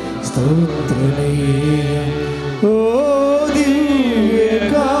സ്തോത്രമേ. ഓ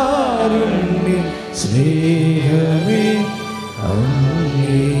ദിവ്യകാരുണ്യ സ്നേഹമേ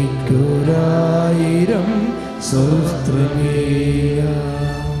അങ്ങേക്കൊരായിരം സ്തോത്രമേ.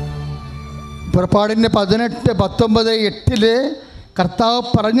 പുറപ്പാടിൻ്റെ 18-19-8 കർത്താവ്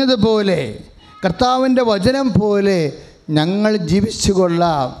പറഞ്ഞതുപോലെ, കർത്താവിൻ്റെ വചനം പോലെ ഞങ്ങൾ ജീവിച്ചു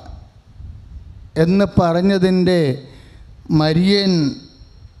കൊള്ളാം എന്ന് പറഞ്ഞതിൻ്റെ മരിയൻ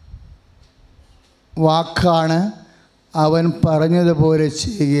വാക്കാണ് അവൻ പറഞ്ഞതുപോലെ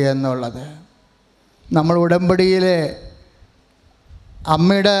ചെയ്യുക എന്നുള്ളത്. നമ്മൾ ഉടമ്പടിയിലെ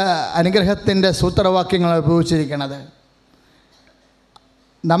അമ്മയുടെ അനുഗ്രഹത്തിൻ്റെ സൂത്രവാക്യങ്ങൾ ഉപയോഗിച്ചിരിക്കുന്നത്.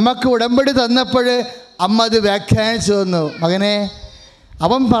 നമുക്ക് ഉടമ്പടി തന്നപ്പോൾ അമ്മ അത് വ്യാഖ്യാനിച്ചു തന്നു. മകനെ,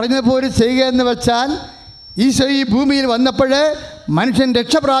 അവൻ പറഞ്ഞതുപോലെ ചെയ്യുക എന്ന് വെച്ചാൽ ഈശോ ഈ ഭൂമിയിൽ വന്നപ്പോൾ മനുഷ്യൻ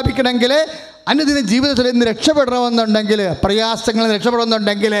രക്ഷ പ്രാപിക്കണമെങ്കിൽ, അനുദിന ജീവിതത്തിൽ നിന്ന് രക്ഷപ്പെടണമെന്നുണ്ടെങ്കിൽ, പ്രയാസങ്ങളിൽ നിന്ന്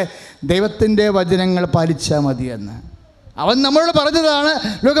രക്ഷപ്പെടണമെന്നുണ്ടെങ്കിൽ ദൈവത്തിൻ്റെ വചനങ്ങൾ പാലിച്ചാൽ മതിയെന്ന് അവൻ നമ്മളോട് പറഞ്ഞതാണ്.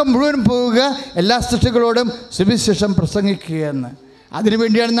 ലോകം മുഴുവൻ പോവുക, എല്ലാ സൃഷ്ടികളോടും സുവിശേഷം പ്രസംഗിക്കുകയെന്ന്.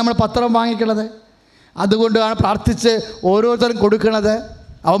 അതിനുവേണ്ടിയാണ് നമ്മൾ പത്രം വാങ്ങിക്കണത്. അതുകൊണ്ടാണ് പ്രാർത്ഥിച്ച് ഓരോരുത്തരും കൊടുക്കണത്.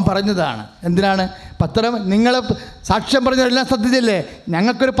 അവൻ പറഞ്ഞതാണ്. എന്തിനാണ് പത്രം? നിങ്ങൾ സാക്ഷ്യം പറഞ്ഞതെല്ലാം ശ്രദ്ധിച്ചില്ലേ?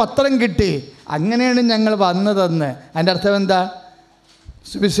 ഞങ്ങൾക്കൊരു പത്രം കിട്ടി, അങ്ങനെയാണ് ഞങ്ങൾ വന്നതെന്ന്. അതിൻ്റെ അർത്ഥം എന്താ?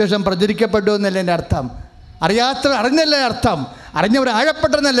 സുവിശേഷം പ്രചരിക്കപ്പെട്ടു എന്നല്ലേ എൻ്റെ അർത്ഥം. അറിഞ്ഞല്ലേ അർത്ഥം, അറിഞ്ഞവർ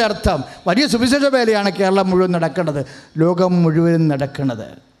ആഴപ്പെട്ടെന്നല്ലേ അർത്ഥം. വലിയ സുവിശേഷ വേലയാണ് കേരളം മുഴുവൻ നടക്കുന്നത്, ലോകം മുഴുവൻ നടക്കുന്നത്.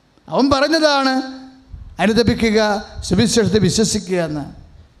 അവൻ പറഞ്ഞതാണ് അനുദപിക്കുക, സുവിശേഷത്തെ വിശ്വസിക്കുക എന്ന്.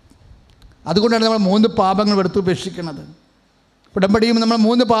 അതുകൊണ്ടാണ് നമ്മൾ 3 പാപങ്ങൾ വെറുത്തുപേക്ഷിക്കുന്നത്. ഉടമ്പടിയും നമ്മൾ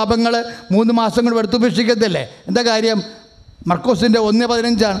 3 പാപങ്ങൾ 3 മാസം കൊണ്ട് വെറുത്തുപേക്ഷിക്കത്തില്ലേ? എന്താ കാര്യം? മർക്കോസിൻ്റെ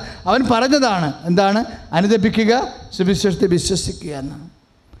 1:15 അവൻ പറഞ്ഞതാണ്. എന്താണ്? അനുദപിക്കുക, സുവിശേഷത്തെ വിശ്വസിക്കുക എന്നാണ്.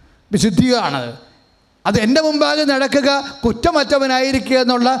 വിശുദ്ധിയാണത്. അത് എൻ്റെ മുമ്പാകെ നടക്കുക, കുറ്റമറ്റവനായിരിക്കുക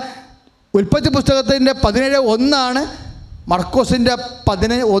എന്നുള്ള ഉൽപ്പത്തി പുസ്തകത്തിൻ്റെ 17:1 മർക്കോസിൻ്റെ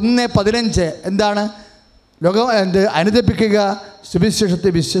 1:15 എന്താണ്? അനുദപിക്കുക, സുവിശേഷത്തെ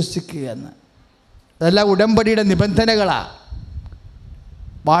വിശ്വസിക്കുക എന്ന്. അതെല്ലാം ഉടമ്പടിയുടെ നിബന്ധനകളാണ്.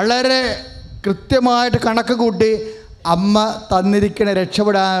 വളരെ കൃത്യമായിട്ട് കണക്ക് കൂട്ടി അമ്മ തന്നിരിക്കുന്ന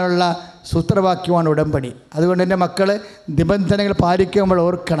രക്ഷപ്പെടാനുള്ള സൂത്രവാക്യമാണ് ഉടമ്പടി. അതുകൊണ്ട് എൻ്റെ മക്കൾ നിബന്ധനകൾ പാലിക്കുമ്പോൾ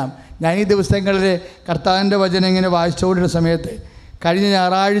ഓർക്കണം. ഞാൻ ഈ ദിവസങ്ങളിൽ കർത്താവിൻ്റെ വചനം ഇങ്ങനെ വായിച്ചുകൊണ്ടിരുന്ന സമയത്ത് കഴിഞ്ഞ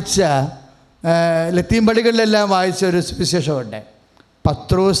ഞായറാഴ്ച ലത്തീൻ പള്ളികളിലെല്ലാം വായിച്ച ഒരു സുവിശേഷമുണ്ട്.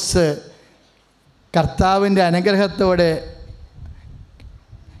 പത്രോസ് കർത്താവിൻ്റെ അനുഗ്രഹത്തോടെ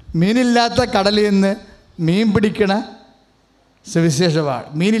മീനില്ലാത്ത കടലിൽ നിന്ന് മീൻ പിടിക്കണ സുവിശേഷമാണ്.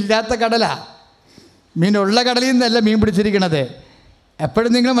 മീനില്ലാത്ത കടലാണ്, മീനുള്ള കടലിൽ നിന്നല്ല മീൻ പിടിച്ചിരിക്കണത്.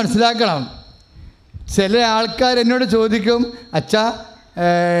 എപ്പോഴും നിങ്ങൾ മനസ്സിലാക്കണം. ചില ആൾക്കാർ എന്നോട് ചോദിക്കും, അച്ഛാ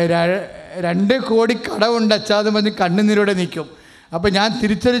 2 കോടി കടമുണ്ട് അച്ഛാ എന്ന് പറഞ്ഞ് കണ്ണുനീരോടെ നിൽക്കും. അപ്പോൾ ഞാൻ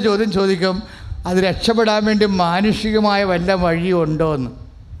തിരിച്ചൊരു ചോദ്യം ചോദിക്കും, അത് രക്ഷപ്പെടാൻ വേണ്ടി മാനുഷികമായ വല്ല വഴിയുണ്ടോ എന്ന്.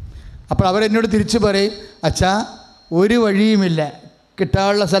 അപ്പോൾ അവരെന്നോട് തിരിച്ചു പറയും, അച്ഛാ ഒരു വഴിയുമില്ല,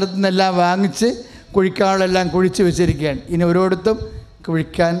 കിട്ടാനുള്ള സ്ഥലത്തു നിന്നെല്ലാം വാങ്ങിച്ച് കുഴിക്കാനുള്ളെല്ലാം കുഴിച്ച് വെച്ചിരിക്കുകയാണ്. ഇനി ഓരോരുത്തും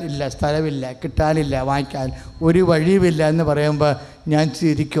കുഴിക്കാൻ ഇല്ല, സ്ഥലമില്ല, കിട്ടാനില്ല, വാങ്ങിക്കാൻ ഒരു വഴിയുമില്ല എന്ന് പറയുമ്പോൾ ഞാൻ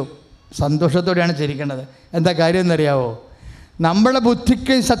ചിരിക്കും. സന്തോഷത്തോടെയാണ് ചിരിക്കേണ്ടത്. എന്താ കാര്യം എന്നറിയാവോ? നമ്മളെ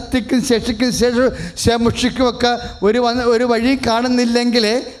ബുദ്ധിക്കും ശക്തിക്കും ശേഷിക്കും ശേഷിക്കുമൊക്കെ ഒരു വഴി കാണുന്നില്ലെങ്കിൽ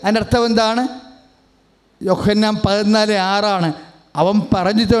അതിൻ്റെ അർത്ഥം എന്താണ്? യോഹന്നാൻ 14:6 അവൻ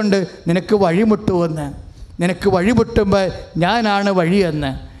പറഞ്ഞിട്ടുണ്ട്, നിനക്ക് വഴിമുട്ടുമെന്ന്. നിനക്ക് വഴിമുട്ടുമ്പോൾ ഞാനാണ്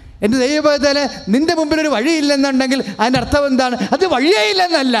വഴിയെന്ന്. എൻ്റെ ദൈവത്തിലെ നിൻ്റെ മുമ്പിൽ ഒരു വഴിയില്ലെന്നുണ്ടെങ്കിൽ അതിൻ്റെ അർത്ഥം എന്താണ്? അത് വഴിയേ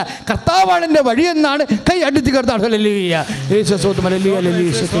ഇല്ലെന്നല്ല, കർത്താവാണ് എൻ്റെ വഴിയെന്നാണ്. കൈ അടിച്ച് കർത്താവ് ഹല്ലേലൂയ യേശുവേ സ്തോത്രം ഹല്ലേലൂയ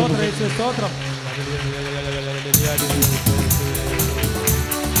ഹല്ലേലൂയ സ്തോത്രം.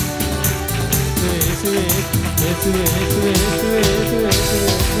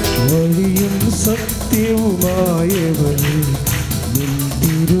 വഴിയും സത്യവുമായവനേ നിൻ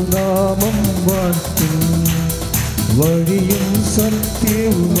തിരുനാമം വാഴ്ത്തും. വഴിയും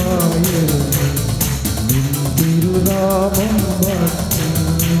സത്യവുമായവനേ നിൻ തിരുനാമം വാഴ്ത്തും.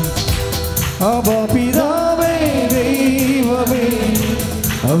 അബാ പിതാവേ ദൈവമേ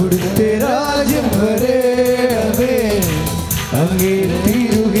അവിടുത്തെ രാജ്യം വരേണമേ. അങ്ങേ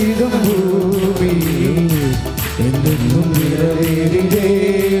തിരുഹിതം ഭൂമിയിൽ എന്നും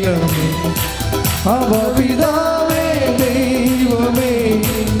നിറവേറിടേണമേ. അബാ പിതാവേ ദൈവമേ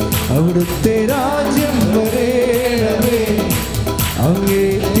അവിടുത്തെ രാജ്യം വരേണമേ. അങ്ങേ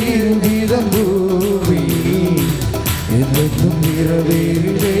തിരുഹിതം ഭൂമിയിൽ എന്നും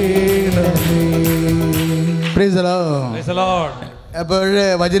നിറവേറിടേണമേ. Price the Lord. അപ്പോൾ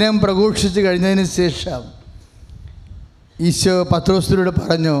വചനം പ്രഘോഷിച്ച് കഴിഞ്ഞതിന് ശേഷം ഈശോ പത്രോസിനോട്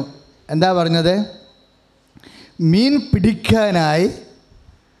പറഞ്ഞു, എന്താ പറഞ്ഞത്? മീൻ പിടിക്കാനായി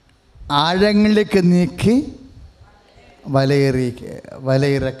ആഴങ്ങളിലേക്ക് നീക്കി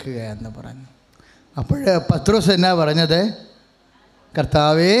വലയിറക്കുക എന്ന് പറഞ്ഞു. അപ്പോൾ പത്രോസ് എന്നാ പറഞ്ഞത്?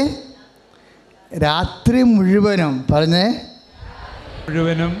 കർത്താവേ, രാത്രി മുഴുവനും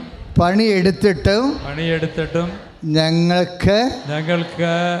പണിയെടുത്തിട്ടും ഞങ്ങൾക്ക്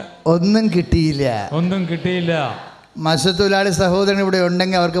ഒന്നും കിട്ടിയില്ല. മത്സ്യത്തൊഴിലാളി സഹോദരൻ ഇവിടെ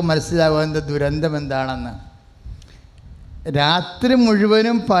ഉണ്ടെങ്കിൽ അവർക്ക് മനസ്സിലാവുന്ന ദുരന്തം എന്താണെന്ന്. രാത്രി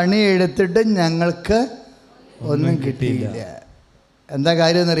മുഴുവനും പണിയെടുത്തിട്ട് ഞങ്ങൾക്ക് ഒന്നും കിട്ടിയില്ല. എന്താ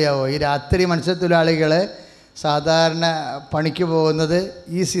കാര്യം എന്നറിയാവോ? ഈ രാത്രി മത്സ്യത്തൊഴിലാളികൾ സാധാരണ പണിക്ക് പോകുന്നത്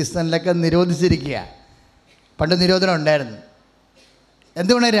ഈ സീസണിലൊക്കെ നിരോധിച്ചിരിക്കുക. പണ്ട് നിരോധനം ഉണ്ടായിരുന്നു.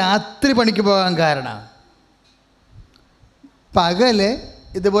 എന്തുകൊണ്ടാണ് രാത്രി പണിക്ക് പോകാൻ കാരണം? പകല്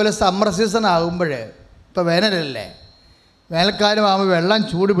ഇതുപോലെ സമ്മർ സീസൺ ആകുമ്പോൾ, ഇപ്പോൾ വേനലല്ലേ, വേനൽക്കാലം ആകുമ്പോൾ വെള്ളം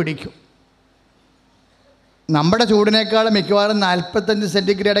ചൂട് പിടിക്കും. നമ്മുടെ ചൂടിനേക്കാളും മിക്കവാറും 45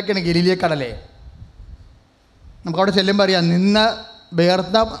 സെൻറ്റിഗ്രേഡൊക്കെയാണ് ഗലീലിയ കടലേ. നമുക്കവിടെ ചെല്ലുമ്പോൾ അറിയാം, നിന്ന്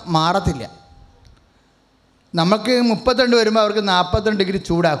വേർത്ത മാറത്തില്ല. നമുക്ക് 32 വരുമ്പോൾ അവർക്ക് 42 ഡിഗ്രി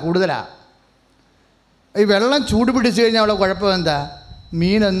ചൂടാണ്, കൂടുതലാണ്. ഈ വെള്ളം ചൂട് പിടിച്ച് കഴിഞ്ഞാൽ അവിടെ കുഴപ്പം എന്താ?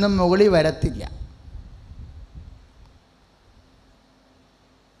 മീനൊന്നും മുകളിൽ വരത്തില്ല.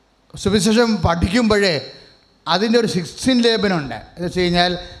 സുവിശേഷം പഠിക്കുമ്പോഴേ അതിൻ്റെ ഒരു 16 ലേബനുണ്ട്. എന്ന് വെച്ച്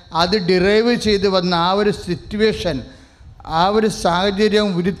കഴിഞ്ഞാൽ അത് ഡിറൈവ് ചെയ്ത് വന്ന ആ ഒരു സിറ്റുവേഷൻ, ആ ഒരു സാഹചര്യം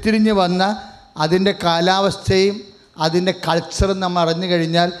ഉരുത്തിരിഞ്ഞ് വന്ന അതിൻ്റെ കാലാവസ്ഥയും അതിൻ്റെ കൾച്ചറും നമ്മൾ അറിഞ്ഞു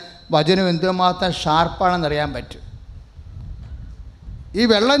കഴിഞ്ഞാൽ വചനം എന്തുമാത്രം ഷാർപ്പാണെന്നറിയാൻ പറ്റും. ഈ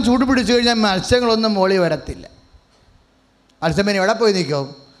വെള്ളം ചൂട് പിടിച്ചു കഴിഞ്ഞാൽ മത്സ്യങ്ങളൊന്നും മുകളിൽ വരത്തില്ല. മത്സ്യമീൻ എവിടെ പോയി നിൽക്കും?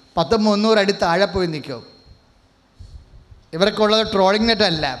 100-300 അടി താഴെ പോയി നിൽക്കും. ഇവർക്കുള്ളത് ട്രോളിംഗ്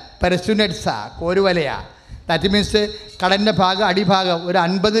നെറ്റല്ല, പെരസ്യൂ നെറ്റ്സാണ്, കോരുവലയാണ്. ദാറ്റ് മീൻസ് കടലിൻ്റെ ഭാഗം അടിഭാഗം ഒരു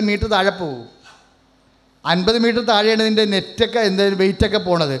 50 മീറ്റർ താഴെ പോകും. 50 മീറ്റർ താഴെയാണ് ഇതിൻ്റെ നെറ്റൊക്കെ എന്തെങ്കിലും വെയിറ്റൊക്കെ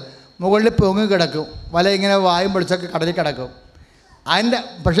പോണത്. മുകളിൽ പൊങ്ങി കിടക്കും, വല ഇങ്ങനെ വായും പൊളിച്ചൊക്കെ കടലിൽ കിടക്കും. അതിൻ്റെ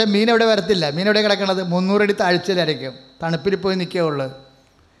പക്ഷേ മീൻ എവിടെ വരത്തില്ല. മീൻ എവിടെ കിടക്കണത്? 300 അടി താഴ്ചയിലായിരിക്കും, തണുപ്പിൽ പോയി നിൽക്കുകയുള്ളൂ.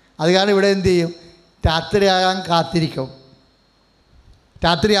 അത് കാരണം ഇവിടെ എന്ത് ചെയ്യും? രാത്രിയാകാൻ കാത്തിരിക്കും.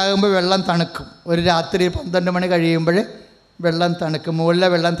 രാത്രിയാകുമ്പോൾ വെള്ളം തണുക്കും. ഒരു രാത്രി 12 മണി കഴിയുമ്പോൾ വെള്ളം തണുക്കും, മുകളിലെ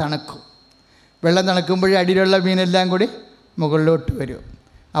വെള്ളം തണുക്കും. വെള്ളം തണുക്കുമ്പോഴേ അടിയിലുള്ള മീനെല്ലാം കൂടി മുകളിലോട്ട് വരും.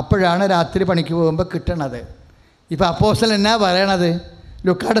 അപ്പോഴാണ് രാത്രി പണിക്ക് പോകുമ്പോൾ കിട്ടണത്. ഇപ്പോൾ അപ്പോസ്തലൻ എന്നാ പറയണത്?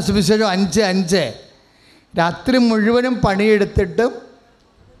 ലൂക്കായുടെ സുവിശേഷം 5:5 രാത്രി മുഴുവനും പണിയെടുത്തിട്ടും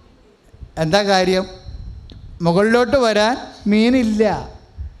എന്താ കാര്യം? മുകളിലോട്ട് വരാൻ മീനില്ല.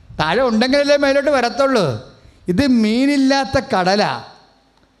 താഴെ ഉണ്ടെങ്കിലല്ലേ മേലോട്ട് വരത്തുള്ളൂ. ഇത് മീനില്ലാത്ത കടലാണ്.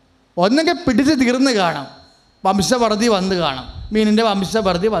 ഒന്നെങ്കിൽ പിടിച്ച് തീർന്ന് കാണും, വംശവർദ്ധി വന്ന് കാണും, മീനിൻ്റെ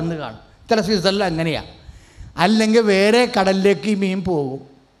വംശവർദ്ധി വന്ന് കാണും. ചില സീസണിൽ അങ്ങനെയാണ്. അല്ലെങ്കിൽ വേറെ കടലിലേക്ക് ഈ മീൻ പോകും.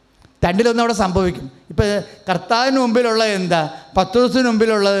 രണ്ടിലൊന്നും അവിടെ സംഭവിക്കും. ഇപ്പോൾ കർത്താവിന് മുമ്പിലുള്ള എന്താ? പത്രോസിന്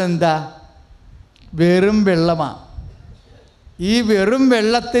മുമ്പിലുള്ളത് എന്താ? വെറും വെള്ളമാണ്. ഈ വെറും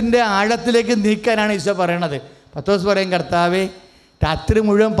വെള്ളത്തിൻ്റെ ആഴത്തിലേക്ക് നീക്കാനാണ് ഈശോ പറയണത്. പത്രോസ് പറയും, കർത്താവേ, രാത്രി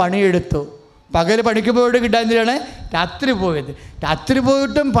മുഴുവൻ പണിയെടുത്തു, പകൽ പണിക്ക് പോയിട്ട് കിട്ടാൻ രാത്രി പോയത്. രാത്രി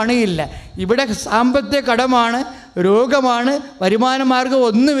പോയിട്ടും പണിയില്ല. ഇവിടെ സാമ്പത്തിക കടമാണ്, രോഗമാണ്, വരുമാന മാർഗം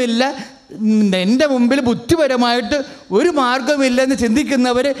ഒന്നുമില്ല, എൻ്റെ മുമ്പിൽ ബുദ്ധിപരമായിട്ട് ഒരു മാർഗമില്ലെന്ന്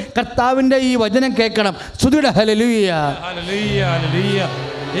ചിന്തിക്കുന്നവർ കർത്താവിൻ്റെ ഈ വചനം കേൾക്കണം. സ്തുതിയുടെ ഹല്ലേലൂയ.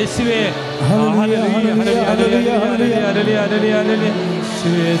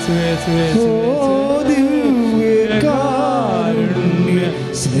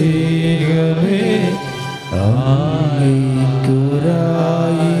 സ്നേഹമേ അങ്ങേക്കൊരായിരം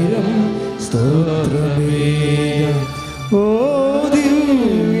സ്തോത്രമേകാം. ഓ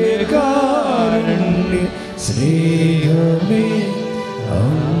ദിവ്യകാരുണ്യ സ്നേഹമേ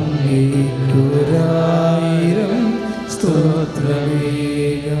അങ്ങേക്കൊരായിരം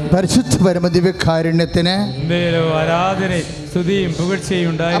സ്തോത്രമേകാം. പരിശുദ്ധ പരമദിവ്യകാരുണ്യത്തിന് ആരാധനയും സ്തുതിയും പുകഴ്ചയും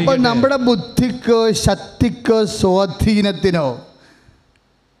അപ്പോൾ ഉണ്ടായിരിക്കട്ടെ. നമ്മുടെ ബുദ്ധിക്കോ ശക്തിക്കോ സ്വാധീനത്തിനോ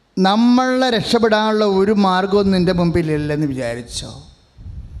നമ്മളെ രക്ഷപ്പെടാനുള്ള ഒരു മാർഗവും നിൻ്റെ മുമ്പിലില്ലെന്ന് വിചാരിച്ചോ?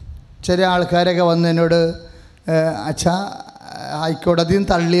 ചില ആൾക്കാരൊക്കെ വന്ന് എന്നോട് അച്ഛാ ഹൈക്കോടതിയും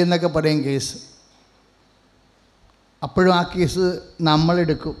തള്ളിയെന്നൊക്കെ പറയും കേസ്. അപ്പോഴും ആ കേസ്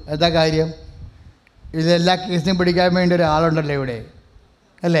നമ്മളെടുക്കും. എന്താ കാര്യം? ഇതെല്ലാ കേസിനും പിടിക്കാൻ വേണ്ടി ഒരാളുണ്ടല്ലോ ഇവിടെ,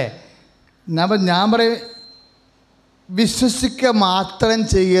 അല്ലേ? ഞാൻ പറയും വിശ്വസിക്കുക മാത്രം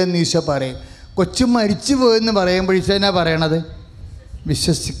ചെയ്യുമെന്ന് ഈശോ പറയും. കൊച്ചു മരിച്ചു പോയെന്ന് പറയുമ്പോൾ ഈശോ എന്നാ പറയണത്?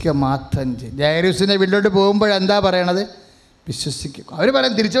 വിശ്വസിക്കുക മാത്രം ചെയ്യും. ജയരൂസിനെ വീട്ടിലോട്ട് പോകുമ്പോഴെന്താ പറയണത്? വിശ്വസിക്കുക. അവർ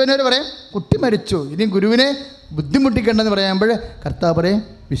പറയാം, തിരിച്ചവനവർ പറയാം കുട്ടി മരിച്ചു, ഇനി ഗുരുവിനെ ബുദ്ധിമുട്ടിക്കേണ്ടെന്ന് പറയുമ്പോൾ കർത്താവ് പറയും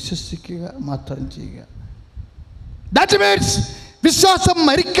വിശ്വസിക്കുക മാത്രം ചെയ്യുക. ദാറ്റ് മീൻസ് വിശ്വാസം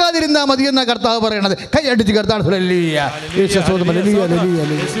മരിക്കാതിരുന്നാൽ മതി എന്ന കർത്താവ് പറയണത്. കൈ അടിച്ച് കർത്താവ്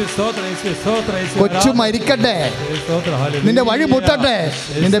കൊച്ചു മരിക്കട്ടെ, നിന്റെ വഴി മുട്ടട്ടെ,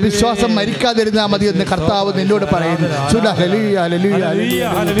 നിന്റെ വിശ്വാസം മരിക്കാതിരുന്നാൽ മതി എന്ന് കർത്താവ് നിന്നോട് പറയുന്നു.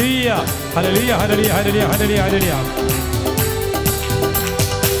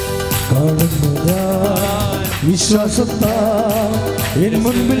 വിശ്വാസത്താൽ എൻ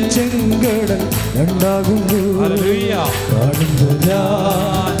മുൻപിൽ ചെങ്കടൽ രണ്ടാകുന്നു. കാണുന്നു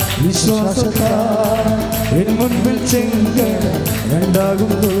ഞാൻ വിശ്വാസത്താൽ എൻ മുൻപിൽ ചെങ്കടൽ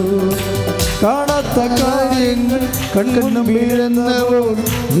രണ്ടാകുന്നു. കാണാത്ത കാര്യങ്ങൾ കണ്ണും വീഴുന്നവർ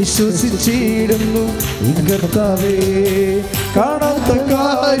വിശ്വസിച്ചിടുന്നു കർത്താവേ. കാണാത്ത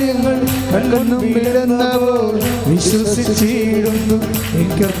കാര്യങ്ങൾ കണ്ണും വീഴുന്നവർ വിശ്വസിച്ചിടുന്നു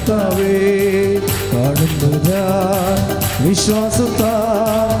കർത്താവേ. കാണുന്നു ഞാൻ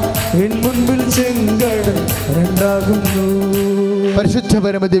വിശ്വാസത്താൽ എൻ മുൻപിൽ ചെങ്കടൽ രണ്ടാകുന്നു. പരിശുദ്ധ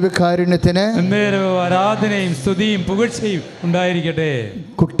പരമദിവ്യകാരുണ്യത്തിന് ആരാധനയും സ്തുതിയും പുകഴ്ചയും ഉണ്ടായിരിക്കട്ടെ.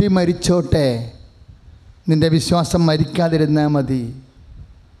 കുട്ടി മരിച്ചോട്ടെ, നിന്റെ വിശ്വാസം മരിക്കാതിരുന്നാൽ മതി.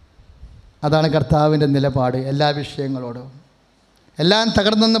 അതാണ് കർത്താവിൻ്റെ നിലപാട് എല്ലാ വിഷയങ്ങളോടും. എല്ലാം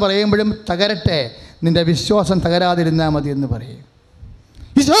തകർന്നെന്ന് പറയുമ്പോഴും തകരട്ടെ, നിന്റെ വിശ്വാസം തകരാതിരുന്നാൽ മതി എന്ന് പറയും.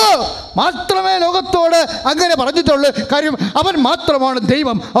 ഈശോ മാത്രമേ ലോകത്തോട് അങ്ങനെ പറഞ്ഞിട്ടുള്ളൂ. കാര്യം അവൻ മാത്രമാണ്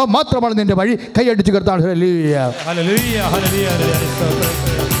ദൈവം, അവൻ മാത്രമാണ് നിന്റെ വഴി. കൈയടിച്ച് കർത്താവ്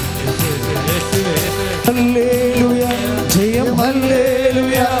ജയം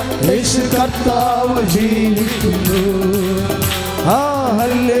ഹല്ലേലൂയ, യേശു കർത്താവ് ജീവിക്കുന്നു.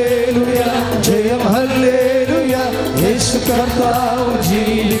 ഹല്ലേലൂയ ജയം ഹല്ലേലൂയ, യേശു കർത്താവ്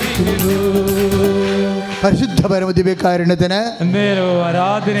ജീവിക്കുന്നു. പരിശുദ്ധ പരമദിവ്യകാരുണ്യത്തിന്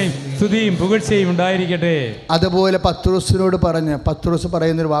ആരാധനയും സ്തുതിയും പുകഴ്ചയും ഉണ്ടായിരിക്കട്ടെ. അതുപോലെ പത്രോസിനോട് പറഞ്ഞ്, പത്രോസ്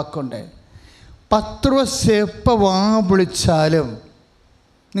പറയുന്നൊരു വാക്കുണ്ട്. പത്രോസ് എപ്പോൾ വാ വിളിച്ചാലും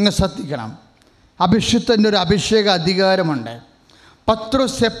നിങ്ങൾ ശ്രദ്ധിക്കണം, അഭിഷിക്തൻ്റെ ഒരു അഭിഷേക അധികാരമുണ്ട്.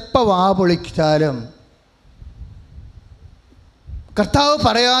 പത്രോസ് എപ്പോൾ വാ വിളിച്ചാലും കർത്താവ്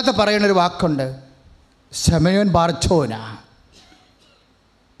പറയാതെ പറയുന്നൊരു വാക്കുണ്ട്, ശമയോൻ ബാർച്ചോന,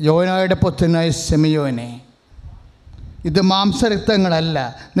 യോനായുടെ പുത്രനായ ശമയോനെ. ഇത് മാംസരക്തങ്ങളല്ല,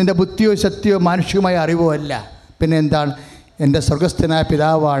 നിൻ്റെ ബുദ്ധിയോ ശക്തിയോ മാനുഷികമായ അറിവോ അല്ല. പിന്നെ എന്താണ്? എൻ്റെ സ്വർഗസ്ഥനായ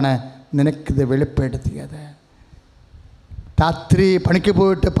പിതാവാണ് നിനക്കിത് വെളിപ്പെടുത്തിയത്. രാത്രി പണിക്ക്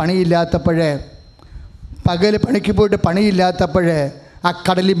പോയിട്ട് പണിയില്ലാത്തപ്പോഴേ, പകൽ പണിക്ക് പോയിട്ട് പണിയില്ലാത്തപ്പോഴേ, ആ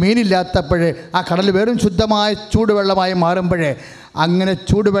കടലിൽ മീനില്ലാത്തപ്പോഴേ, ആ കടൽ വെറും ശുദ്ധമായ ചൂടുവെള്ളമായി മാറുമ്പോഴേ, അങ്ങനെ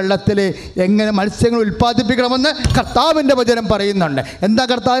ചൂടുവെള്ളത്തിൽ എങ്ങനെ മത്സ്യങ്ങൾ ഉൽപ്പാദിപ്പിക്കണമെന്ന് കർത്താവിൻ്റെ വചനം പറയുന്നുണ്ട്. എന്താ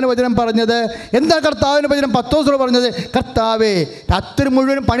കർത്താവിൻ്റെ വചനം പറഞ്ഞത്? എന്താ കർത്താവിൻ്റെ വചനം പത്രോസിനോട് പറഞ്ഞത്? കർത്താവേ, രാത്രി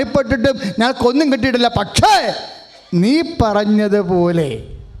മുഴുവൻ പണിപ്പെട്ടിട്ടും ഞങ്ങൾക്കൊന്നും കിട്ടിയിട്ടില്ല, പക്ഷേ നീ പറഞ്ഞതുപോലെ,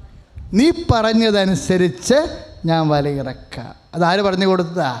 നീ പറഞ്ഞതനുസരിച്ച് ഞാൻ വലയിറക്കാം. അതാര് പറഞ്ഞു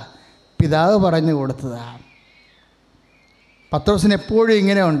കൊടുത്തതാ? പിതാവ് പറഞ്ഞു കൊടുത്തതാ. പത്രോസിന് എപ്പോഴും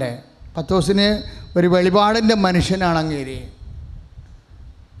ഇങ്ങനെ ഉണ്ട്. പത്രോസിന് ഒരു വെളിപാടിൻ്റെ മനുഷ്യനാണ് അങ്ങേര്.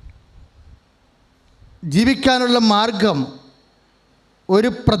 ജീവിക്കാനുള്ള മാർഗം, ഒരു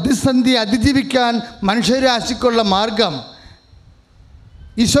പ്രതിസന്ധി അതിജീവിക്കാൻ മനുഷ്യരാശിക്കുള്ള മാർഗം,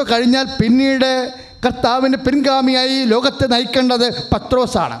 ഈശോ കഴിഞ്ഞാൽ പിന്നീട് കർത്താവിൻ്റെ പിൻഗാമിയായി ലോകത്തെ നയിക്കേണ്ടത്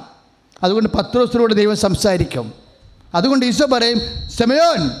പത്രോസാണ്. അതുകൊണ്ട് പത്രോസിലൂടെ ദൈവം സംസാരിക്കും. അതുകൊണ്ട് ഈശോ പറയും,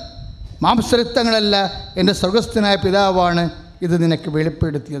 ശമയോൻ, മാംസരക്തങ്ങളല്ല, എൻ്റെ സ്വർഗസ്ഥനായ പിതാവാണ് ഇത് നിനക്ക്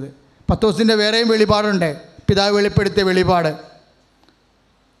വെളിപ്പെടുത്തിയത്. പത്രോസിൻ്റെ വേറെയും വെളിപാടുണ്ട്, പിതാവ് വെളിപ്പെടുത്തിയ വെളിപാട്.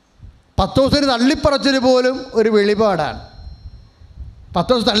 പത്രോസിന് തള്ളിപ്പറച്ചത് പോലും ഒരു വെളിപാടാണ്.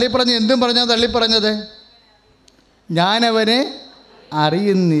 പത്രോസ് തള്ളിപ്പറഞ്ഞ് എന്തും പറഞ്ഞാൽ തള്ളിപ്പറഞ്ഞത്? ഞാനവനെ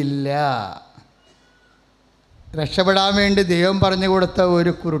അറിയുന്നില്ല. രക്ഷപ്പെടാൻ വേണ്ടി ദൈവം പറഞ്ഞു കൊടുത്ത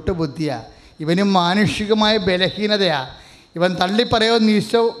ഒരു കുരുട്ട് ബുദ്ധിയാണ്. ഇവനും മാനുഷികമായ ബലഹീനതയാണ്. ഇവൻ തള്ളിപ്പറയുമെന്ന്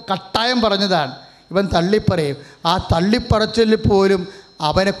ഈശോ കട്ടായം പറഞ്ഞതാണ്. ഇവൻ തള്ളിപ്പറയും. ആ തള്ളിപ്പറച്ചിൽ പോലും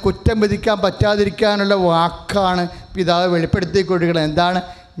അവനെ കുറ്റം വിധിക്കാൻ പറ്റാതിരിക്കാനുള്ള വാക്കാണ് പിതാവ് വെളിപ്പെടുത്തി കൊടുക്കുന്നത്. എന്താണ്?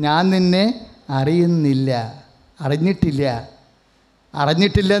 ഞാൻ നിന്നെ അറിയുന്നില്ല,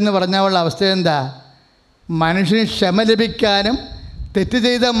 അറിഞ്ഞിട്ടില്ല എന്ന് പറഞ്ഞാലുള്ള അവസ്ഥ എന്താ? മനുഷ്യന് ക്ഷമ ലഭിക്കാനും തെറ്റ്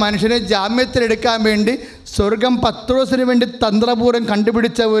ചെയ്ത മനുഷ്യനെ ജാമ്യത്തിലെടുക്കാൻ വേണ്ടി സ്വർഗം പത്രോസിന് വേണ്ടി തന്ത്രപൂർവ്വം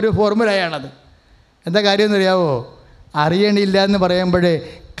കണ്ടുപിടിച്ച ഒരു ഫോർമുലയാണത്. എന്താ കാര്യം എന്നറിയാവോ? അറിയണില്ല എന്ന് പറയുമ്പോഴേ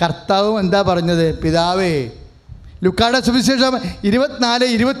കർത്താവും എന്താ പറഞ്ഞത്? പിതാവേ, ലൂക്കായുടെ സുവിശേഷം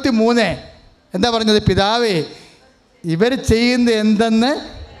 24:23 എന്താ പറഞ്ഞത്? പിതാവേ, ഇവർ ചെയ്യുന്നത് എന്തെന്ന്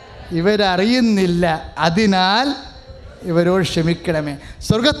ഇവരറിയുന്നില്ല, അതിനാൽ ഇവരോട് ക്ഷമിക്കണമേ.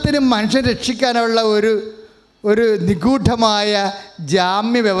 സ്വർഗത്തിനും മനുഷ്യനെ രക്ഷിക്കാനുള്ള ഒരു നിഗൂഢമായ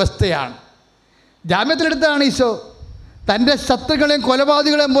ജാമ്യ വ്യവസ്ഥയാണ്. ജാമ്യത്തിലെടുത്താണ് ഈശോ. തൻ്റെ ശത്രുക്കളെയും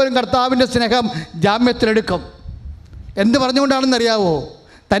കൊലപാതകളെയും പോലും കർത്താവിൻ്റെ സ്നേഹം ജാമ്യത്തിലെടുക്കും. എന്ത് പറഞ്ഞുകൊണ്ടാണെന്നറിയാവോ?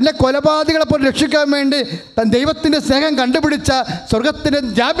 തന്നെ കൊലപാതകളെ പോലും രക്ഷിക്കാൻ വേണ്ടി ദൈവത്തിൻ്റെ സ്നേഹം കണ്ടുപിടിച്ച സ്വർഗത്തിൻ്റെ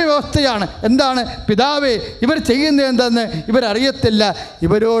ജാമ്യ വ്യവസ്ഥയാണ്. എന്താണ്? പിതാവേ, ഇവർ ചെയ്യുന്നത് എന്തെന്ന് ഇവരറിയത്തില്ല,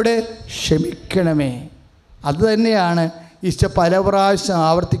 ഇവരോട് ക്ഷമിക്കണമേ. അതുതന്നെയാണ് ഈശോ പല പ്രാവശ്യം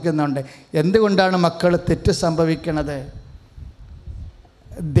ആവർത്തിക്കുന്നുണ്ട്. എന്തുകൊണ്ടാണ് മക്കൾ തെറ്റ് സംഭവിക്കണത്?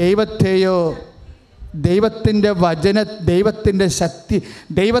 ദൈവത്തെയോ ദൈവത്തിൻ്റെ ശക്തി,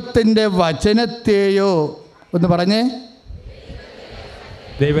 ദൈവത്തിൻ്റെ വചനത്തെയോ ഒന്ന് പറഞ്ഞേ,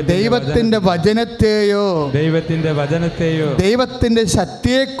 ദൈവത്തിൻ്റെ വചനത്തെയോ ദൈവത്തിൻ്റെ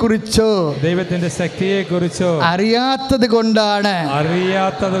ശക്തിയെക്കുറിച്ചോ അറിയാത്തത് കൊണ്ടാണ്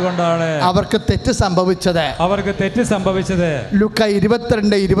അവർക്ക് തെറ്റ് സംഭവിച്ചത്. ലൂക്ക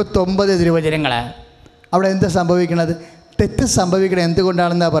 22-29 തിരുവചനങ്ങള്. അവിടെ എന്താ സംഭവിക്കണത്? തെറ്റ് സംഭവിക്കണത്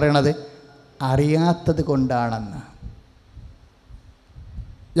എന്തുകൊണ്ടാണെന്നാണ് പറയണത്? അറിയാത്തത് കൊണ്ടാണെന്ന്.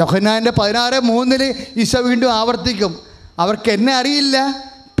 യോഹന്നാൻ്റെ 16:3 ഈശോ വീണ്ടും ആവർത്തിക്കും, അവർക്ക് എന്നെ അറിയില്ല,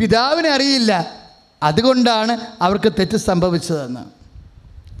 പിതാവിനെ അറിയില്ല, അതുകൊണ്ടാണ് അവർക്ക് തെറ്റ് സംഭവിച്ചതെന്ന്.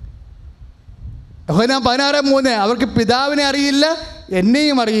 യോഹന്നാൻ 16:3 അവർക്ക് പിതാവിനെ അറിയില്ല,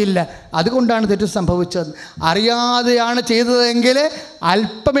 എന്നെയും അറിയില്ല, അതുകൊണ്ടാണ് തെറ്റ് സംഭവിച്ചത്. അറിയാതെയാണ് ചെയ്തതെങ്കിൽ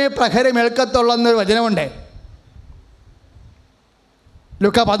അല്പമേ പ്രഹരമേൽക്കത്തുള്ളൂ എന്നൊരു വചനമുണ്ട്.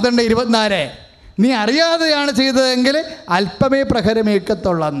 ലൂക്ക 12:24 നീ അറിയാതെയാണ് ചെയ്തതെങ്കിൽ അല്പമേ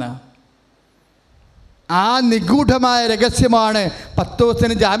പ്രഹരമേൽക്കത്തുള്ളെന്ന്. ആ നിഗൂഢമായ രഹസ്യമാണ്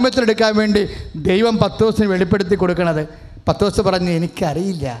പത്രോസിന് ജാമ്യത്തിലെടുക്കാൻ വേണ്ടി ദൈവം പത്രോസിന് വെളിപ്പെടുത്തി കൊടുക്കുന്നത്. പത്രോസ് പറഞ്ഞു,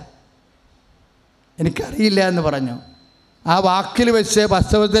 എനിക്കറിയില്ല എന്ന് പറഞ്ഞു. ആ വാക്കിൽ വെച്ച്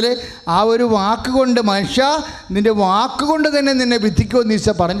വാസ്തവത്തിൽ ആ ഒരു വാക്കുകൊണ്ട് മനുഷ്യ നിൻ്റെ വാക്കുകൊണ്ട് തന്നെ നിന്നെ വിധിക്കുമെന്ന്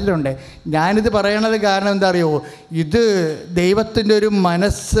ഈശോ പറഞ്ഞിട്ടുണ്ട്. ഞാനിത് പറയണത് കാരണം എന്താ അറിയുമോ? ഇത് ദൈവത്തിൻ്റെ ഒരു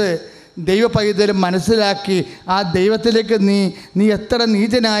മനസ്സ് ദൈവ പൈതലും മനസ്സിലാക്കി ആ ദൈവത്തിലേക്ക് നീ എത്ര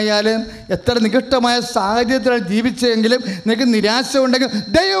നീചനായാലും എത്ര നികഷ്ടമായ സാഹചര്യത്തിലാണ് ജീവിച്ചെങ്കിലും നിനക്ക് നിരാശ ഉണ്ടെങ്കിൽ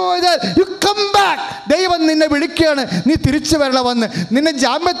ദൈവം നിന്നെ വിളിക്കുകയാണ്, നീ തിരിച്ചു വരണമെന്ന്. നിന്നെ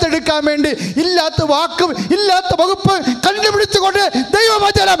ജാമ്യത്തെടുക്കാൻ വേണ്ടി ഇല്ലാത്ത വാക്കും ഇല്ലാത്ത വകുപ്പ് കണ്ടുപിടിച്ചുകൊണ്ട്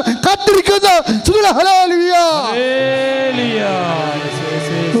ദൈവവചനം കാത്തിരിക്കുന്നു.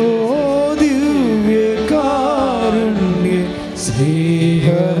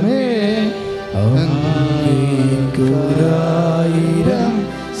 സ്നേഹമേ അങ്ങേക്കൊരായിരം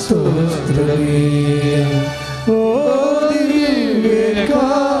സ്തോത്രമേ. ഓ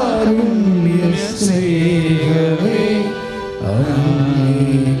ദിവ്യകാരുണ്യ സ്നേഹമേ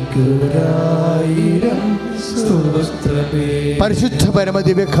അങ്ങേക്കൊരായിരം സ്തോത്രമേ. പരിശുദ്ധ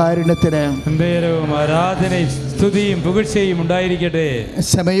പരമദിവ്യകാരുണ്യത്തിന് ആരാധനയും സ്തുതിയും പുകഴ്ചയും ഉണ്ടായിരിക്കട്ടെ.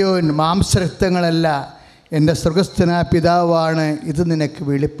 ശമയോൻ മാംസരക്തങ്ങളല്ല, എൻ്റെ സ്വർഗസ്ഥനായ പിതാവാണ് ഇത് നിനക്ക്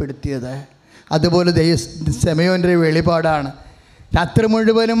വെളിപ്പെടുത്തിയത്. അതുപോലെ ശമയോൻ്റെ വെളിപാടാണ്. രാത്രി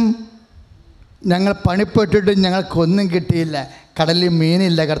മുഴുവനും ഞങ്ങൾ പണിപ്പെട്ടിട്ടും ഞങ്ങൾക്കൊന്നും കിട്ടിയില്ല. കടലിൽ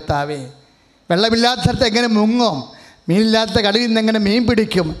മീനില്ല കർത്താവേ, വെള്ളമില്ലാത്തടത്ത് എങ്ങനെ മുങ്ങും, മീനില്ലാത്ത കടലിൽ നിന്ന് എങ്ങനെ മീൻ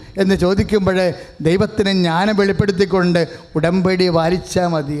പിടിക്കും എന്ന് ചോദിക്കുമ്പോൾ ദൈവത്തിന് ജ്ഞാനം വെളിപ്പെടുത്തിക്കൊണ്ട് ഉടമ്പടി പാലിച്ചാൽ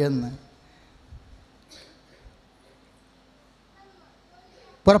മതിയെന്ന്.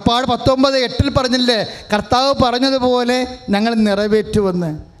 പുറപ്പാട് 19:8 പറഞ്ഞില്ലേ, കർത്താവ് പറഞ്ഞതുപോലെ ഞങ്ങൾ നിറവേറ്റുമെന്ന്.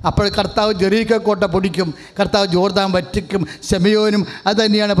 അപ്പോൾ കർത്താവ് ജെറീക്കോ കോട്ട പൊടിക്കും, കർത്താവ് ജോർദാൻ വറ്റിക്കും. ശമയോനും അത്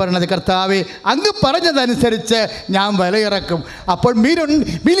തന്നെയാണ് പറയുന്നത്, കർത്താവെ അങ്ങ് പറഞ്ഞതനുസരിച്ച് ഞാൻ വിലയിറക്കും. അപ്പോൾ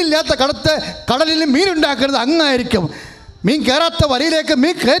മീനില്ലാത്ത കടലിൽ മീനുണ്ടാക്കുന്നത് അങ്ങായിരിക്കും, മീൻ കയറാത്ത വരയിലേക്ക്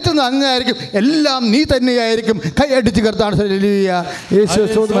മീൻ കയറ്റുന്നത് അങ്ങായിരിക്കും, എല്ലാം നീ തന്നെയായിരിക്കും. കൈയടിച്ച് കർത്താവ് കാരുണ്യ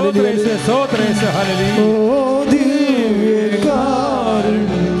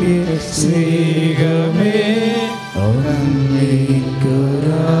സ്നേഹമേ അങ്ങേക്കൊരായിരം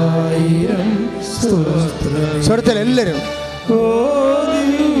സ്തോത്രം. സ്വരത്തിൽ എല്ലാവരും ഓ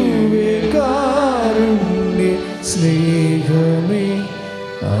ദിവ്യകാരുണ്യ സ്നേഹമേ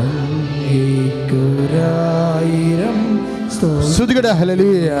അങ്ങേക്കൊരായിരം സ്തോത്രം. ശ്രുതികട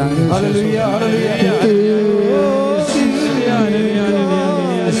ഹല്ലേലൂയ ഹല്ലേലൂയ ഹല്ലേലൂയ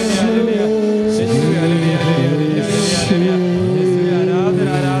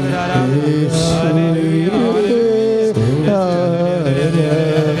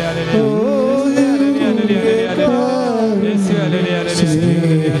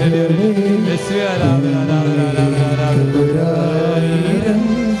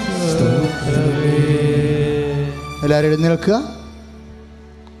എല്ലാവരും എഴുന്നേൽക്കുക.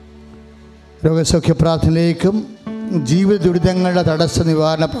 രോഗസൗഖ്യ പ്രാർത്ഥനയിലേക്കും ജീവിത ദുരിതങ്ങളുടെ തടസ്സ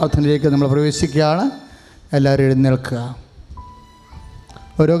നിവാരണ പ്രാർത്ഥനയിലേക്കും നമ്മൾ പ്രവേശിക്കുകയാണ്. എല്ലാവരും എഴുന്നേൽക്കുക.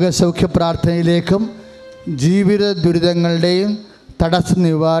 രോഗസൗഖ്യ പ്രാർത്ഥനയിലേക്കും ജീവിത ദുരിതങ്ങളുടെയും തടസ്സ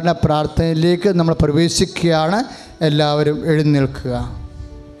നിവാരണ പ്രാർത്ഥനയിലേക്ക് നമ്മൾ പ്രവേശിക്കുകയാണ്. എല്ലാവരും എഴുന്നേൽക്കുക.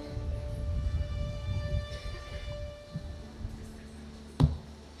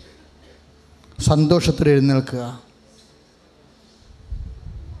 സന്തോഷത്തിൽ എഴുന്നേൽക്കുക.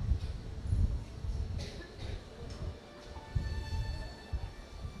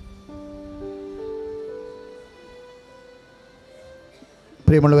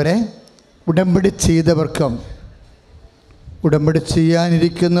 പ്രിയമുള്ളവരെ, ഉടമ്പടി ചെയ്തവർക്കും ഉടമ്പടി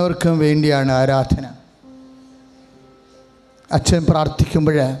ചെയ്യാനിരിക്കുന്നവർക്കും വേണ്ടിയാണ് ആരാധന. അച്ഛൻ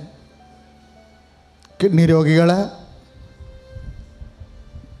പ്രാർത്ഥിക്കുമ്പോൾ കിഡ്നി രോഗികൾ,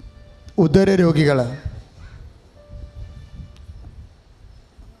 ഉദര രോഗികൾ,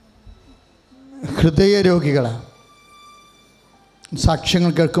 ഹൃദയ രോഗികൾ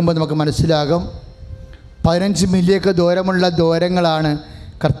സാക്ഷ്യങ്ങൾ കേൾക്കുമ്പോൾ നമുക്ക് മനസ്സിലാകും 15 മില്ലിയൊക്കെ ദൂരമുള്ള ദൂരങ്ങളാണ്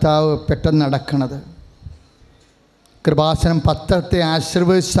കർത്താവ് പെട്ടെന്ന് നടക്കുന്നത്. കൃപാസനം പത്രത്തെ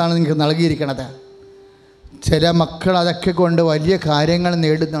ആശീർവദിച്ചാണ് നിങ്ങൾക്ക് നൽകിയിരിക്കുന്നത്. ചില മക്കൾ അതൊക്കെ കൊണ്ട് വലിയ കാര്യങ്ങൾ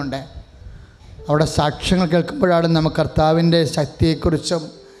നേടുന്നുണ്ട്. അവിടെ സാക്ഷ്യങ്ങൾ കേൾക്കുമ്പോഴാണ് നമുക്ക് കർത്താവിൻ്റെ ശക്തിയെക്കുറിച്ചും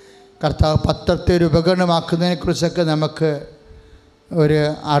കർത്താവ് പത്രത്തെ ഒരു ഉപകരണമാക്കുന്നതിനെക്കുറിച്ചൊക്കെ നമുക്ക് ഒരു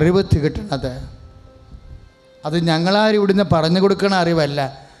അറിവ് കിട്ടുന്നത്. അത് ഞങ്ങളാരും ഇവിടുന്ന് പറഞ്ഞു കൊടുക്കുന്ന അറിവല്ല,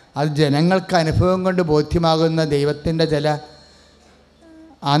 അത് ജനങ്ങൾക്ക് അനുഭവം കൊണ്ട് ബോധ്യമാകുന്ന ദൈവത്തിൻ്റെ ചില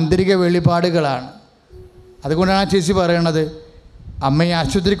ആന്തരിക വെളിപാടുകളാണ്. അതുകൊണ്ടാണ് ചേച്ചി പറയണത്, അമ്മയെ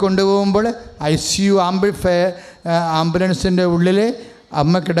ആശുപത്രി കൊണ്ടുപോകുമ്പോൾ ICU ആംബുലൻസിൻ്റെ ഉള്ളിൽ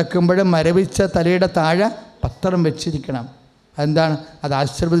അമ്മ കിടക്കുമ്പോൾ മരവിച്ച തലയുടെ താഴെ പത്രം വെച്ചിരിക്കണം. അതെന്താണ്? അത്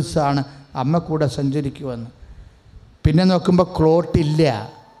ആശീർവദിച്ചാണ് അമ്മ കൂടെ സഞ്ചരിക്കുമെന്ന്. പിന്നെ നോക്കുമ്പോൾ ക്ലോട്ടില്ല.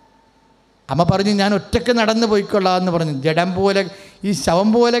 അമ്മ പറഞ്ഞു, ഞാൻ ഒറ്റയ്ക്ക് നടന്ന് പോയിക്കൊള്ളാം എന്ന് പറഞ്ഞു. ജഡം പോലെ ഈ ശവം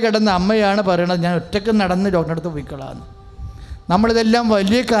പോലെ കിടന്ന അമ്മയാണ് പറയണത്, ഞാൻ ഒറ്റയ്ക്ക് നടന്ന് ഡോക്ടറെ അടുത്ത് പോയിക്കൊള്ളാമെന്ന്. നമ്മളിതെല്ലാം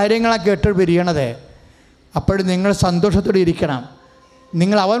വലിയ കാര്യങ്ങളാണ് കേട്ട് പിരിയണത്. അപ്പോഴും നിങ്ങൾ സന്തോഷത്തോടെ ഇരിക്കണം.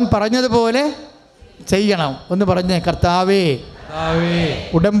 നിങ്ങൾ അവൻ പറഞ്ഞതുപോലെ ചെയ്യണം. ഒന്ന് പറഞ്ഞേ, കർത്താവേ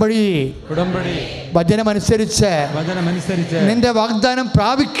ഉടമ്പടി വചനമനുസരിച്ച് നിന്റെ വാഗ്ദാനം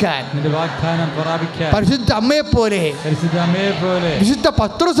പ്രാപിക്കാൻ പരിശുദ്ധ അമ്മയെ പോലെ വിശുദ്ധ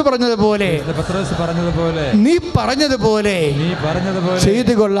പത്രോസ് പറഞ്ഞതുപോലെ നീ പറഞ്ഞതുപോലെ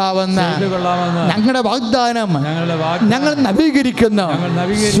ചെയ്തു കൊള്ളാവുന്ന ഞങ്ങളുടെ വാഗ്ദാനം ഞങ്ങൾ നവീകരിക്കുന്നു.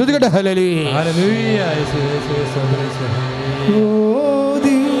 ശ്രുതികട ഹല്ലേലൂയ.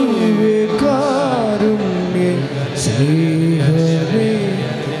 സ്നേഹമേ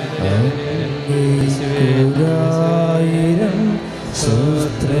അങ്ങേക്കൊരായിരം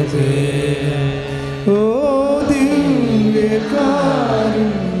സ്തോത്രമേ. ഓ ദിവ്യകാരുണ്യ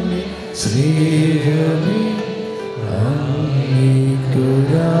സ്നേഹമേ അങ്ങേക്കൊരായിരം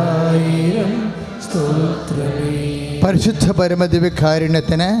സ്തോത്രമേ. പരിശുദ്ധ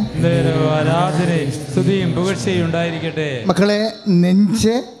പരമദിവ്യകാരുണ്യത്തിന് ആരാധനയും സ്തുതിയും പുകഴ്ചയും ഉണ്ടായിരിക്കട്ടെ. മക്കളെ,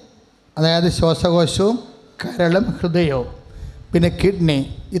 നെഞ്ച്, അതായത് ശ്വാസകോശവും കരളും ഹൃദയവും പിന്നെ കിഡ്നി,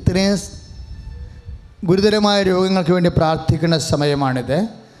 ഇത്രയും ഗുരുതരമായ രോഗങ്ങൾക്ക് വേണ്ടി പ്രാർത്ഥിക്കുന്ന സമയമാണിത്.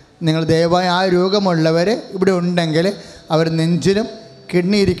 നിങ്ങൾ ദയവായി ആ രോഗമുള്ളവർ ഇവിടെ ഉണ്ടെങ്കിൽ അവർ നെഞ്ചിലും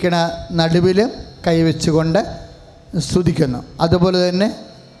കിഡ്നി ഇരിക്കണ നടുവിലും കൈവച്ചുകൊണ്ട് സ്തുതിക്കുന്നു. അതുപോലെ തന്നെ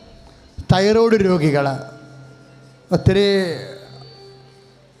തൈറോയ്ഡ് രോഗികൾ, ഒത്തിരി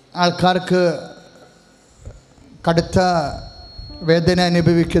ആൾക്കാർക്ക് കടുത്ത വേദന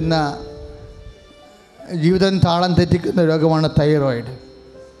അനുഭവിക്കുന്ന, ജീവിതം താളം തെറ്റിക്കുന്ന രോഗമാണ് തൈറോയിഡ്.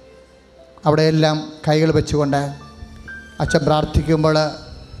 അവിടെയെല്ലാം കൈകൾ വെച്ചുകൊണ്ട് അച്ഛൻ പ്രാർത്ഥിക്കുമ്പോൾ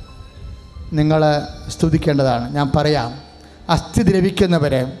നിങ്ങൾ സ്തുതിക്കേണ്ടതാണ്. ഞാൻ പറയാം, അസ്ഥി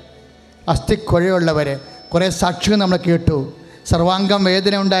ദ്രവിക്കുന്നവരെ, അസ്ഥിക്കുഴയുള്ളവർ, കുറേ സാക്ഷികൾ നമ്മൾ കേട്ടു. സർവാംഗം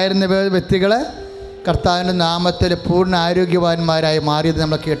വേദന ഉണ്ടായിരുന്ന വ്യക്തികൾ കർത്താവിൻ്റെ നാമത്തിൽ പൂർണ്ണ ആരോഗ്യവാന്മാരായി മാറിയത്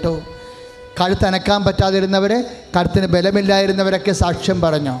നമ്മൾ കേട്ടു. കഴുത്തനക്കാൻ പറ്റാതിരുന്നവർ, കഴുത്തിന് ബലമില്ലായിരുന്നവരൊക്കെ സാക്ഷ്യം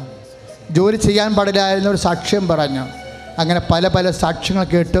പറഞ്ഞു. ജോലി ചെയ്യാൻ പാടില്ലായിരുന്നവർ സാക്ഷ്യം പറഞ്ഞു. അങ്ങനെ പല പല സാക്ഷ്യങ്ങൾ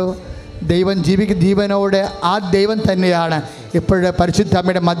കേട്ടു. ദൈവം ജീവനോടെ ആ ദൈവം തന്നെയാണ് ഇപ്പോഴേ പരിശുദ്ധ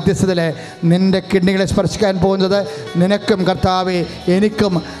അമ്മയുടെ മധ്യസ്ഥതയിൽ നിൻ്റെ കിഡ്നികളെ സ്പർശിക്കാൻ പോകുന്നത്. നിനക്കും കർത്താവേ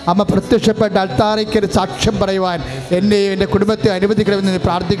എനിക്കും അമ്മ പ്രത്യക്ഷപ്പെട്ട അൾത്താരയ്ക്ക് ഒരു സാക്ഷ്യം പറയുവാൻ എന്നെയും എൻ്റെ കുടുംബത്തെ അനുവദിക്കണമെന്ന്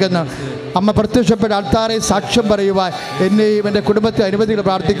പ്രാർത്ഥിക്കുന്നു. അമ്മ പ്രത്യക്ഷപ്പെട്ട അൾത്താരയെ സാക്ഷ്യം പറയുവാൻ എന്നെയും എൻ്റെ കുടുംബത്തെ അനുവദിക്കണം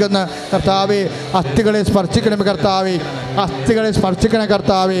പ്രാർത്ഥിക്കുന്നു. കർത്താവേ അസ്ഥികളെ സ്പർശിക്കണം കർത്താവേ, അസ്ഥികളെ സ്പർശിക്കണം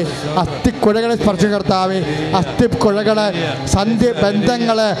കർത്താവേ, അസ്ഥിക്കുഴകളെ സ്പർശിക്കണം കർത്താവേ, അസ്ഥിക്കുഴകൾ,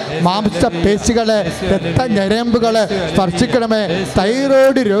 സന്ധിബന്ധങ്ങൾ, മാംസപേശികൾ, രക്തഞരമ്പുകൾ സ്പർശിക്കണമേ.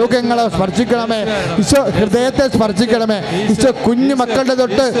 തൈറോയ്ഡ് രോഗങ്ങളെ സ്പർശിക്കണമേ. ഈശോ ഹൃദയത്തെ സ്പർശിക്കണമേ. ഈശോ കുഞ്ഞു മക്കളുടെ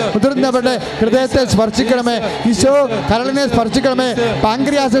തൊട്ട് മുതിർന്നവരുടെ ഹൃദയത്തെ സ്പർശിക്കണമേ. ഈശോ കരളിനെ സ്പർശിക്കണമേ.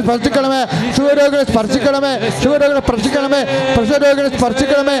 പാങ്ക്രിയാസിനെ സ്പർശിക്കണമേ. ഷുഗരോഗികളെ സ്പർശിക്കണമേ. ഷുഗരോഗികളെ സ്പർശിക്കണമേ. പ്രഷർ രോഗികളെ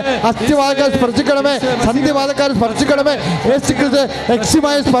സ്പർശിക്കണമേ. അസ്ഥിവാദക്കാരെ സ്പർശിക്കണമേ. സന്ധിവാദക്കാരെ സ്പർശിക്കണമേ.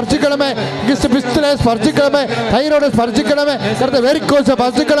 എക്സിമയെ സ്പർശിക്കണമേ. പിസ്തലെ സ്പർശിക്കണമേ. തൈറോയ്ഡ് സ്പർശിക്കണമേ. വെരിക്കോസ്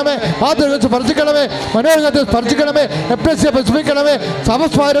സ്പർശിക്കണമേ. ആദ്യ സ്പർശിക്കണമേ. മനോരോഗത്തെ സ്പർശിക്കണമേ. എപ്ലസിയെ സ്പർശിക്കണമേ.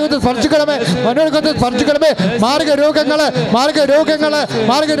 സമസ്വായ രോഗത്തെ സ്പർശിക്കണമേ. മനോരോഗത്തെ സ്പർശിക്കണമേ. മാർഗരോഗങ്ങള്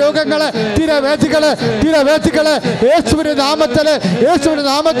തീരവേദികള് യേശുവിന്റെ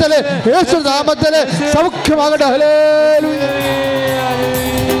നാമത്തില് സൗഖ്യമാകട്ടെ. ഹല്ലേലൂയ.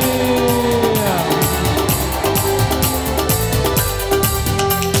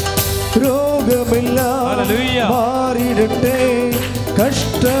 രോഗമില്ല മാറിയിടട്ടെ,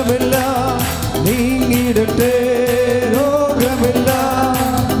 കഷ്ടമില്ല നീങ്ങിടട്ടെ. രോഗമില്ല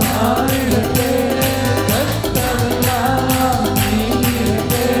മാറിയിടട്ടെ, കഷ്ടമില്ല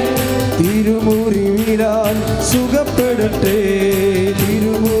നീങ്ങിടട്ടെ. തിരുമുറി വീരാൻ സുഖപ്പെടട്ടെ,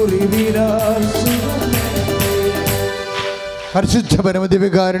 തിരുമുറി വീരാൻ പരിശുദ്ധ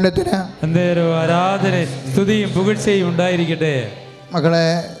പരമദിവ്യകാരുണ്യത്തിന് ആരാധന സ്തുതിയും പുകഴ്ചയും ഉണ്ടായിരിക്കട്ടെ. മക്കളെ,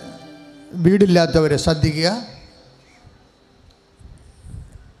 വീടില്ലാത്തവർ ശ്രദ്ധിക്കുക.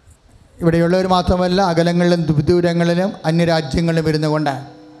 ഇവിടെയുള്ളവർ മാത്രമല്ല, അകലങ്ങളിലും ദൂരങ്ങളിലും അന്യരാജ്യങ്ങളിലും ഇരുന്നുകൊണ്ട്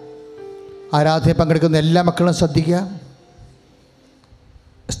ആരാധനയിൽ പങ്കെടുക്കുന്ന എല്ലാ മക്കളും ശ്രദ്ധിക്കുക.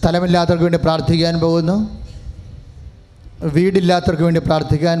 സ്ഥലമില്ലാത്തവർക്ക് വേണ്ടി പ്രാർത്ഥിക്കാൻ പോകുന്നു. വീടില്ലാത്തവർക്ക് വേണ്ടി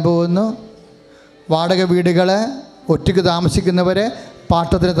പ്രാർത്ഥിക്കാൻ പോകുന്നു. വാടക വീടുകൾ, ഒറ്റയ്ക്ക് താമസിക്കുന്നവർ,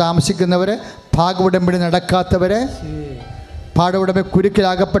 പാട്ടത്തിന് താമസിക്കുന്നവർ, ഭാഗവുടമ്പടി നടക്കാത്തവർ, പാടവുടമ്പടി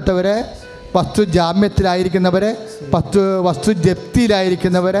കുരുക്കിലാകപ്പെട്ടവർ, വസ്തു ജാമ്യത്തിലായിരിക്കുന്നവർ, വസ്തു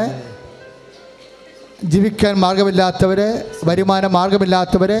ജപ്തിയിലായിരിക്കുന്നവർ, ജീവിക്കാൻ മാർഗമില്ലാത്തവർ, വരുമാന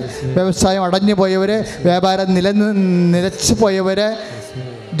മാർഗമില്ലാത്തവർ, വ്യവസായം അടഞ്ഞു പോയവർ, വ്യാപാരം നിലച്ചു പോയവർ,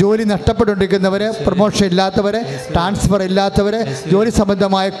 ജോലി നഷ്ടപ്പെട്ടുകൊണ്ടിരിക്കുന്നവർ, പ്രൊമോഷൻ ഇല്ലാത്തവർ, ട്രാൻസ്ഫർ ഇല്ലാത്തവർ, ജോലി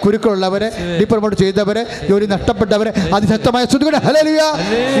സംബന്ധമായ കുരുക്കളുള്ളവർ, ഡിപ്രൊമോട്ട് ചെയ്തവർ, ജോലി നഷ്ടപ്പെട്ടവർ, അതിശക്തമായ സ്തുതികൾ. ഹല്ലേലൂയ.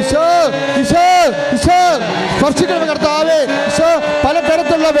 ഈശോ ഈശോ ഈശോ സ്പർശിക്കണമേ കർത്താവേ. ഈശോ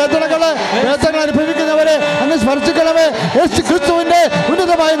പലതരത്തിലുള്ള വേദനകൾ അനുഭവിക്കുന്നവരെ അങ്ങ് സ്പർശിക്കണമേ. യേശു ക്രിസ്തുവിന്റെ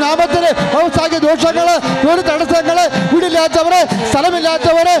ഉന്നതമായ നാമത്തിൽ വ്യവസായ ദോഷങ്ങൾ, ജോലി തടസ്സങ്ങൾ, വീടില്ലാത്തവര്,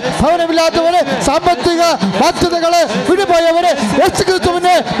 സ്ഥലമില്ലാത്തവര്, ഭവനമില്ലാത്തവര്, സാമ്പത്തിക ബാധ്യതകള്, വിടുപോയവര്, യേശു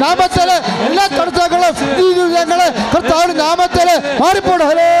ക്രിസ്തുവിന്റെ നാമത്തില് എല്ലാ തടസ്സങ്ങളും ജീവിതങ്ങള് കർത്താവിന്റെ നാമത്തില് മാറിപ്പോടും.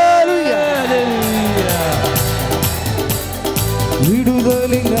 ഹല്ലേലൂയ.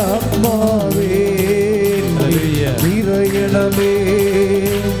 വിടുതലിൻ ആത്മാവേ നിറയണമേ,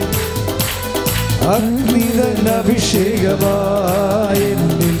 അഗ്നിതൻ അഭിഷേകമായി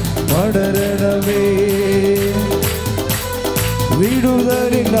എന്നിൽ പടരണമേ.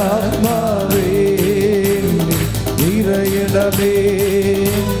 വിടുതലിൻ ആത്മാവേ നിറയണമേ,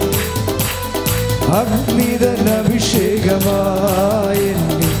 അഗ്നിതൻ അഭിഷേകമായി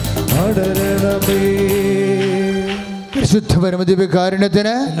എന്നിൽ പടരണമേ. പരിശുദ്ധ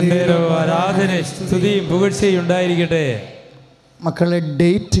പരമദിവ്യകാരുണ്യത്തിന് ആരാധന സ്തുതിയും പുകഴ്ചയും ഉണ്ടായിരിക്കട്ടെ. മക്കളെ,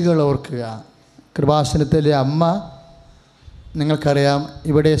 ഡേറ്റുകൾ ഓർക്കുക. കൃപാസനത്തിലെ അമ്മ, നിങ്ങൾക്കറിയാം,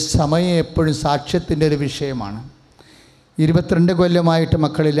 ഇവിടെ സമയം എപ്പോഴും സാക്ഷ്യത്തിൻ്റെ ഒരു വിഷയമാണ്. 22 കൊല്ലമായിട്ട്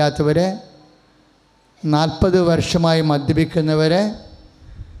മക്കളില്ലാത്തവരെ, 40 വർഷമായി മദ്യപിക്കുന്നവരെ,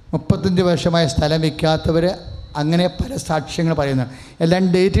 35 വർഷമായി സ്ഥലം വിൽക്കാത്തവർ, അങ്ങനെ പല സാക്ഷ്യങ്ങൾ പറയുന്നു. എല്ലാം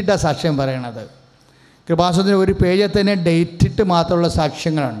ഡേറ്റിട്ടാണ് സാക്ഷ്യം പറയണത്. കൃപാസനത്തിന് ഒരു പേജിൽ തന്നെ ഡേറ്റിട്ട് മാത്രമുള്ള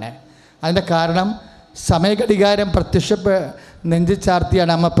സാക്ഷ്യങ്ങളുണ്ട്. അതിൻ്റെ കാരണം സമയഘടികാരം നെഞ്ചു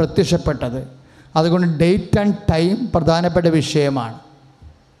ചാർത്തിയാണ് അമ്മ പ്രത്യക്ഷപ്പെട്ടത്. അതുകൊണ്ട് ഡേറ്റ് ആൻഡ് ടൈം പ്രധാനപ്പെട്ട വിഷയമാണ്.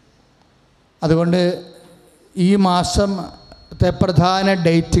 അതുകൊണ്ട് ഈ മാസത്തെ പ്രധാന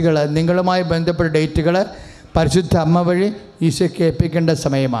ഡേറ്റുകൾ, നിങ്ങളുമായി ബന്ധപ്പെട്ട ഡേറ്റുകൾ പരിശുദ്ധ അമ്മ വഴി ഈശോയ്ക്ക് ഏൽപ്പിക്കേണ്ട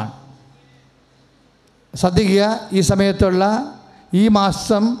സമയമാണ്. ശ്രദ്ധിക്കുക, ഈ സമയത്തുള്ള ഈ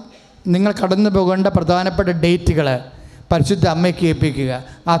മാസം നിങ്ങൾ കടന്നു പോകേണ്ട പ്രധാനപ്പെട്ട ഡേറ്റുകൾ പരിശുദ്ധ അമ്മയ്ക്ക് ഏൽപ്പിക്കുക.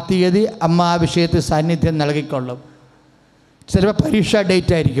 ആ തീയതി അമ്മ ആ വിഷയത്തിൽ സാന്നിധ്യം നൽകിക്കൊള്ളും. ചിലപ്പോൾ പരീക്ഷാ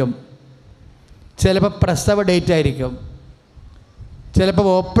ഡേറ്റ് ആയിരിക്കും, ചിലപ്പോൾ പ്രസവ ഡേറ്റ് ആയിരിക്കും, ചിലപ്പോൾ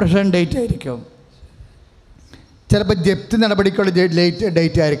ഓപ്പറേഷൻ ഡേറ്റ് ആയിരിക്കും, ചിലപ്പോൾ ജപ്തി നടപടിക്കുള്ള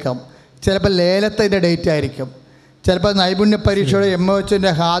ഡേറ്റ് ആയിരിക്കും, ചിലപ്പോൾ ലേലത്തിൻ്റെ ഡേറ്റ് ആയിരിക്കും, ചിലപ്പോൾ നൈപുണ്യ പരീക്ഷയുടെ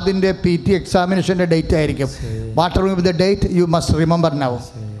MOHൻ്റെ ഹാദിൻ്റെ PT എക്സാമിനേഷൻ്റെ ഡേറ്റ് ആയിരിക്കും. What with the date you must remember now.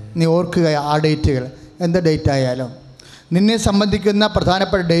 നീ ഓർക്കുക ആ ഡേറ്റുകൾ, എന്ത് ഡേറ്റ് ആയാലും നിന്നെ സംബന്ധിക്കുന്ന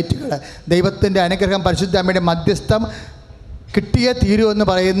പ്രധാനപ്പെട്ട ഡേറ്റുകൾ, ദൈവത്തിൻ്റെ അനുഗ്രഹം, പരിശുദ്ധ അമ്മയുടെ മധ്യസ്ഥം കിട്ടിയ തീരുമെന്ന്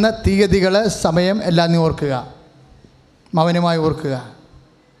പറയുന്ന തീയതികൾ, സമയം എല്ലാം നീ ഓർക്കുക, മൗനമായി ഓർക്കുക.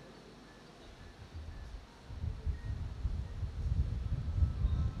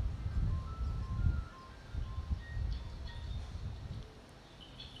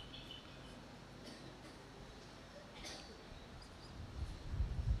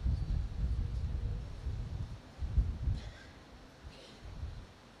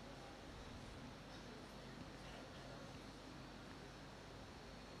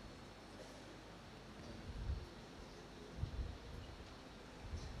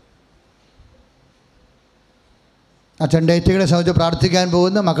 അച്ഛൻ ഡേറ്റുകളെ സംബന്ധിച്ച് പ്രാർത്ഥിക്കാൻ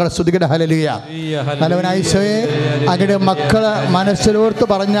പോകുന്നു. മക്കളെ സ്തുതിക്കട്ടെ. ഹല്ലേലൂയ. നല്ലവനായ ഈശോയെ, അങ്ങയുടെ മക്കൾ മനസ്സിലോർത്ത്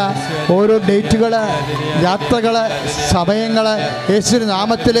പറഞ്ഞ ഓരോ ഡേറ്റുകൾ, യാത്രകൾ, സമയങ്ങൾ യേശുവിൻ്റെ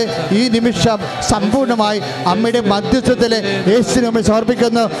നാമത്തിൽ ഈ നിമിഷം സമ്പൂർണ്ണമായി അമ്മയുടെ മധ്യസ്ഥത്തിൽ യേശുവിന് നമ്മൾ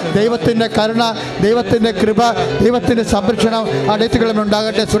സമർപ്പിക്കുന്നു. ദൈവത്തിൻ്റെ കരുണ, ദൈവത്തിൻ്റെ കൃപ, ദൈവത്തിൻ്റെ സംരക്ഷണം ആ ഡേറ്റുകളിൽ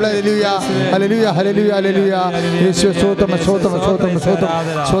ഉണ്ടാകട്ടെ. ഹല്ലേലൂയ, ഹല്ലേലൂയ, ഹല്ലേലൂയ, ഹല്ലേലൂയ. യേശു സ്തോത്രം, സ്തോത്രം, സ്തോത്രം, സ്തോത്രം,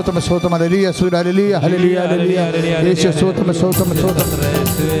 സ്തോത്രം, സ്തോത്രം. ഹല്ലേലൂയ, ഹല്ലേലൂയ, ഹല്ലേലൂയ, ഹല്ലേലൂയ. യേശു സ്തോത്രം, സ്തോത്രം, സ്തോത്രം.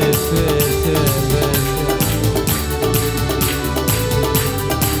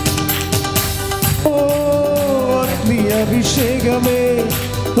 ഓ ആത്മീയാഭിഷേകമേ,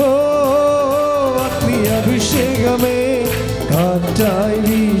 ഓ ആത്മീയാഭിഷേകമേ, കാറ്റായി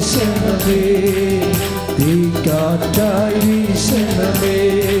വീശണമേ, തീ കാറ്റായി വീശണമേ.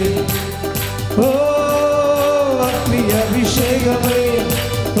 ഓ ആത്മീയാഭിഷേകമേ,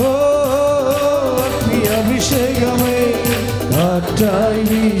 ഓ ആത്മീയാഭിഷേകമേ, കാറ്റായി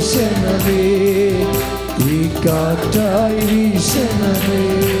വീശണമേ, തീ കാറ്റായി വീശണമേ.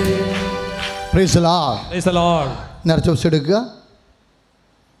 Praise the Lord. Praise the Lord. നേർച്ച വസ്തു എടുക്കുക.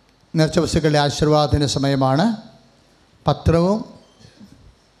 നേർച്ച വസ്തുക്കളുടെ ആശീർവാദത്തിൻ്റെ സമയമാണ്. പത്രവും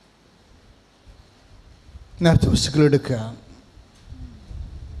നേർച്ച വസ്തുക്കളും എടുക്കുക.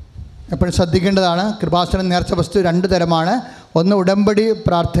 എപ്പോഴും ശ്രദ്ധിക്കേണ്ടതാണ്, കൃപാസനം നേർച്ച വസ്തു രണ്ട് തരമാണ്. ഒന്ന് ഉടമ്പടി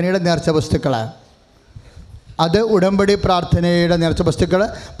പ്രാർത്ഥനയുടെ നേർച്ച വസ്തുക്കൾ. അത് ഉടമ്പടി പ്രാർത്ഥനയുടെ നേർച്ച വസ്തുക്കൾ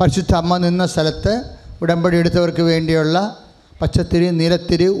പരിശുദ്ധ അമ്മ നിന്ന സ്ഥലത്ത് ഉടമ്പടി എടുത്തവർക്ക് വേണ്ടിയുള്ള പച്ചത്തിരി,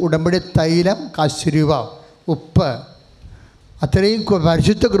 നീലത്തിരി, ഉടമ്പടി തൈലം, കാശുരൂപ, ഉപ്പ്, അത്രയും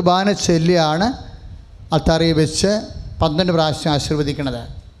പരിശുദ്ധ കുർബാന ചൊല്ലിയാണ് അത്താറിയിൽ വെച്ച് 12 പ്രാവശ്യം ആശീർവദിക്കുന്നത്.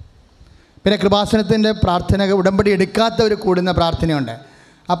 പിന്നെ കൃപാസനത്തിൻ്റെ പ്രാർത്ഥന, ഉടമ്പടി എടുക്കാത്തവർ കൂടുന്ന പ്രാർത്ഥനയുണ്ട്.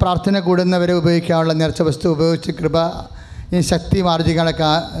 ആ പ്രാർത്ഥന കൂടുന്നവരെ ഉപയോഗിക്കാനുള്ള നേർച്ച വസ്തു ഉപയോഗിച്ച് കൃപ ഈ ശക്തി ആർജിക്കാനുള്ള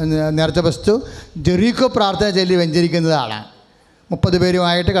നേർച്ച വസ്തു ജെറീക്കോ പ്രാർത്ഥന ചൊല്ലി വെഞ്ചരിക്കുന്നതാണ്. 30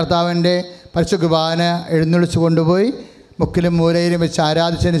 പേരുമായിട്ട് കർത്താവിൻ്റെ പരിശുദ്ധ കുർബാന എഴുന്നള്ളിച്ച് കൊണ്ടുപോയി മുക്കിലും മൂലയിലും വെച്ച്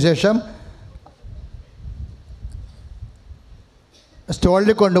ആരാധിച്ചതിന് ശേഷം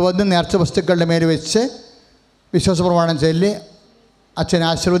സ്റ്റോളിൽ കൊണ്ടുവന്ന് നേർച്ച വസ്തുക്കളുടെ മേൽ വെച്ച് വിശ്വാസപ്രമാണം ചൊല്ലി അച്ഛൻ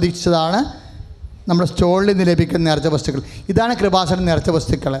ആശീർവദിച്ചതാണ് നമ്മുടെ സ്റ്റോളിൽ നിന്ന് ലഭിക്കുന്ന നേർച്ച വസ്തുക്കൾ. ഇതാണ് കൃപാസനം നേർച്ച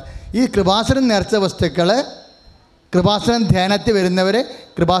വസ്തുക്കൾ. ഈ കൃപാസനം നേർച്ച വസ്തുക്കൾ കൃപാസനം ധ്യാനത്തിൽ വരുന്നവർ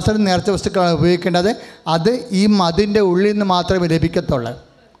കൃപാസനം നേർച്ച വസ്തുക്കളാണ് ഉപയോഗിക്കേണ്ടത്. അത് ഈ മതിൻ്റെ ഉള്ളിൽ നിന്ന് മാത്രമേ ലഭിക്കത്തുള്ളൂ.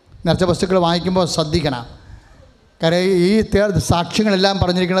 നേർച്ച വസ്തുക്കൾ വാങ്ങിക്കുമ്പോൾ ശ്രദ്ധിക്കണം. കാരണം ഈ സാക്ഷ്യങ്ങളെല്ലാം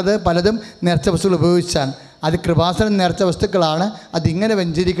പറഞ്ഞിരിക്കുന്നത് പലതും നേർച്ച വസ്തുക്കൾ ഉപയോഗിച്ചാണ്. അത് കൃപാസനം നേർച്ച വസ്തുക്കളാണ്, അതിങ്ങനെ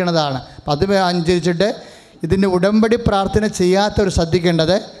വെഞ്ചരിക്കുന്നതാണ്. അപ്പം അത് അനുസരിച്ചിട്ട് ഇതിൻ്റെ ഉടമ്പടി പ്രാർത്ഥന ചെയ്യാത്തവർ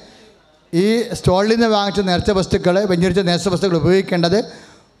ശ്രദ്ധിക്കേണ്ടത്, ഈ സ്റ്റോളിൽ നിന്ന് വാങ്ങിച്ച നേർച്ച വസ്തുക്കൾ, വെഞ്ചരിച്ച നേർച്ച വസ്തുക്കൾ ഉപയോഗിക്കേണ്ടത്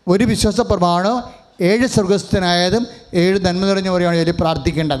ഒരു വിശ്വാസ പ്രമാണോ 7 സ്വർഗസ്ഥനായതും 7 നന്മ നിറഞ്ഞ പോലെയാണ് ഇതിൽ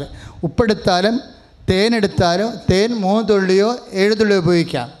പ്രാർത്ഥിക്കേണ്ടത്. ഉപ്പെടുത്താലും തേനെടുത്താലും തേൻ 3 തുള്ളിയോ 7 തുള്ളിയോ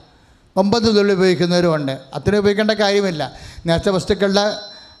ഉപയോഗിക്കാം. 9 തുള്ളി ഉപയോഗിക്കുന്നവരുമുണ്ട്. അത്ര ഉപയോഗിക്കേണ്ട കാര്യമില്ല. നേർച്ച വസ്തുക്കളുടെ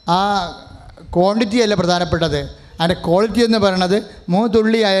ആ ക്വാണ്ടിറ്റി അല്ല പ്രധാനപ്പെട്ടത്, അതിൻ്റെ ക്വാളിറ്റി എന്ന് പറയുന്നത് 3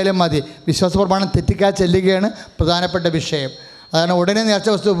 തുള്ളി ആയാലും മതി. വിശ്വാസ പ്രമാണം തെറ്റിക്കാതെ ചെല്ലുകയാണ് പ്രധാനപ്പെട്ട വിഷയം. അതാണ് ഉടനെ നേർച്ച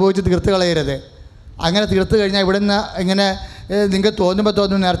വസ്തു ഉപയോഗിച്ച് തീർത്ത് കളയരുത്. അങ്ങനെ തീർത്ത് കഴിഞ്ഞാൽ ഇവിടെ നിന്ന് ഇങ്ങനെ നിങ്ങൾക്ക്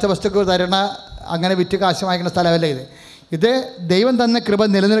തോന്നും നേർച്ച വസ്തുക്കൾ തരണ, അങ്ങനെ വിറ്റ് കാശ് വാങ്ങിക്കുന്ന സ്ഥലമല്ല ഇത്. ഇത് ദൈവം തന്ന കൃപ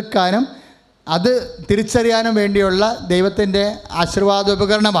നിലനിൽക്കാനും അത് തിരിച്ചറിയാനും വേണ്ടിയുള്ള ദൈവത്തിൻ്റെ ആശീർവാദ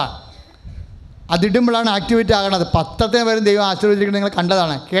ഉപകരണമാണ്. അതിടുമ്പോഴാണ് ആക്ടിവേറ്റ് ആകണത്. 10 വരെ ദൈവം ആശീർവദിക്കുന്നത് നിങ്ങൾ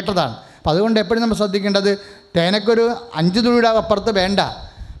കണ്ടതാണ്, കേട്ടതാണ്. അപ്പം അതുകൊണ്ട് എപ്പോഴും നമ്മൾ ശ്രദ്ധിക്കേണ്ടത് തേനക്കൊരു 5 തുള്ളിയുടെ അപ്പുറത്ത് വേണ്ട.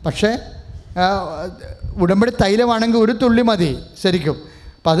 പക്ഷേ ഉടമ്പടി തൈലമാണെങ്കിൽ ഒരു തുള്ളി മതി ശരിക്കും.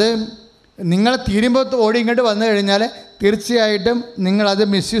 അപ്പം അത് നിങ്ങൾ തീരുമ്പോൾ ഓടി ഇങ്ങോട്ട് വന്നു കഴിഞ്ഞാൽ തീർച്ചയായിട്ടും നിങ്ങളത്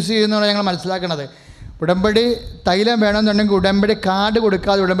മിസ്യൂസ് ചെയ്യുന്നതാണ് ഞങ്ങൾ മനസ്സിലാക്കണത്. ഉടമ്പടി തൈലം വേണമെന്നുണ്ടെങ്കിൽ ഉടമ്പടി കാർഡ്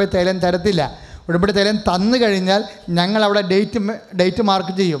കൊടുക്കാതെ ഉടമ്പടി തൈലം തരത്തില്ല. ഉടമ്പടി തൈലം തന്നു കഴിഞ്ഞാൽ ഞങ്ങളവിടെ ഡേറ്റ്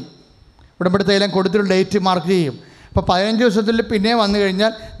മാർക്ക് ചെയ്യും. ഉടമ്പടി തൈലം കൊടുത്തിട്ടുള്ള ഡേറ്റ് മാർക്ക് ചെയ്യും. അപ്പോൾ 15 ദിവസത്തിൽ പിന്നെ വന്നു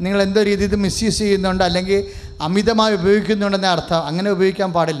കഴിഞ്ഞാൽ നിങ്ങൾ എന്തോ രീതിയിൽ ഇത് മിസ്യൂസ് ചെയ്യുന്നുണ്ട്, അല്ലെങ്കിൽ അമിതമായി ഉപയോഗിക്കുന്നുണ്ടെന്ന അർത്ഥം. അങ്ങനെ ഉപയോഗിക്കാൻ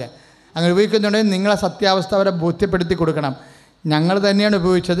പാടില്ല. അങ്ങനെ ഉപയോഗിക്കുന്നുണ്ടെങ്കിൽ നിങ്ങളെ സത്യാവസ്ഥ അവരെ ബോധ്യപ്പെടുത്തി കൊടുക്കണം. ഞങ്ങൾ തന്നെയാണ്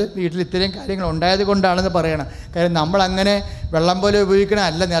ഉപയോഗിച്ചത്, വീട്ടിൽ ഇത്രയും കാര്യങ്ങൾ ഉണ്ടായത് കൊണ്ടാണെന്ന് പറയണം. കാര്യം നമ്മളങ്ങനെ വെള്ളം പോലെ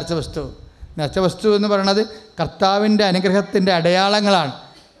ഉപയോഗിക്കണമല്ല നേർച്ച വസ്തു. നേർച്ച വസ്തു എന്ന് പറയുന്നത് കർത്താവിൻ്റെ അനുഗ്രഹത്തിൻ്റെ അടയാളങ്ങളാണ്.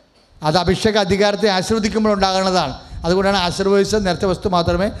 അത് അഭിഷേക അധികാരത്തെ ആശീർവദിക്കുമ്പോൾ ഉണ്ടാകുന്നതാണ്. അതുകൊണ്ടാണ് ആശീർവദിച്ച നേർച്ച വസ്തു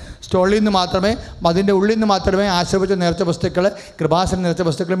മാത്രമേ, സ്റ്റോളിൽ നിന്ന് മാത്രമേ, അതിൻ്റെ ഉള്ളിൽ നിന്ന് മാത്രമേ ആശീർവദിച്ച നേർച്ച വസ്തുക്കൾ, കൃപാസന നേർച്ച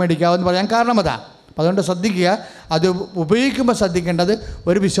വസ്തുക്കൾ മേടിക്കാമെന്ന് പറയാൻ കാരണം അതാണ്. അപ്പോൾ അതുകൊണ്ട് ശ്രദ്ധിക്കുക, അത് ഉപയോഗിക്കുമ്പോൾ ശ്രദ്ധിക്കേണ്ടത്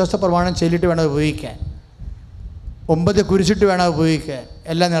ഒരു വിശ്വാസ പ്രമാണം ചൊല്ലിയിട്ട് വേണം ഉപയോഗിക്കാൻ. 9 കുരിശിട്ട് വേണം ഉപയോഗിക്കാൻ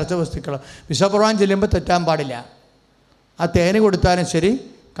എല്ലാ നേർച്ച വസ്തുക്കളും. വിശ്വാസ പ്രമാണം ചെല്ലുമ്പോൾ തെറ്റാൻ പാടില്ല. ആ തേന് കൊടുത്താലും ശരി,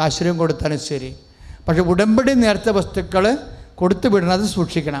 കാശുരം കൊടുത്താലും ശരി. പക്ഷേ ഉടമ്പടി നേർച്ച വസ്തുക്കൾ കൊടുത്തു വിടുന്നത്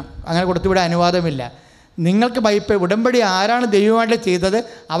സൂക്ഷിക്കണം. അങ്ങനെ കൊടുത്തുവിടാൻ അനുവാദമില്ല. നിങ്ങൾക്ക് ഉടമ്പടി ആരാണ് ദൈവമായിട്ട് ചെയ്തത്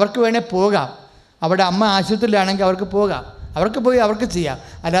അവർക്ക് വേണേൽ പോകാം. അവിടെ അമ്മ ആശുപത്രിയിലാണെങ്കിൽ അവർക്ക് പോകാം, അവർക്ക് പോയി അവർക്ക് ചെയ്യാം.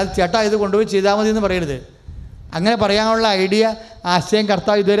 അല്ലാതെ ചേട്ടാ ഇത് കൊണ്ടുപോയി ചെയ്താൽ മതി എന്ന് പറയരുത്. അങ്ങനെ പറയാനുള്ള ഐഡിയ, ആശയം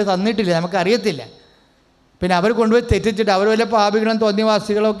കർത്താവ് ഇതുവരെ തന്നിട്ടില്ല, നമുക്കറിയത്തില്ല. പിന്നെ അവർ കൊണ്ടുപോയി തെറ്റിച്ചിട്ട് അവർ വല്ല പാപികളും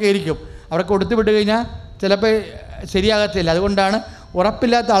തോന്നിയവാസികളൊക്കെ ആയിരിക്കും. അവിടെ കൊടുത്തു വിട്ട് കഴിഞ്ഞാൽ ചിലപ്പോൾ ശരിയാകത്തില്ല. അതുകൊണ്ടാണ്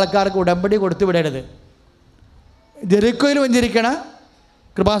ഉറപ്പില്ലാത്ത ആൾക്കാർക്ക് ഉടമ്പടി കൊടുത്തു വിടരുത്. ജെറിക്കോയിൽ വഞ്ചരിക്കണ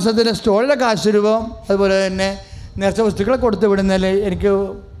കൃപാസനത്തിൻ്റെ സ്റ്റോളിലെ കാശ് രൂപം അതുപോലെ തന്നെ നേർച്ച വസ്തുക്കളെ കൊടുത്തു വിടുന്നതിൽ എനിക്ക്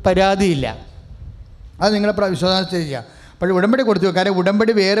പരാതിയില്ല. അത് നിങ്ങളെ വിശ്വാസം ചെയ്യുക. പക്ഷേ ഉടമ്പടി കൊടുത്തു വെക്കുക. കാരണം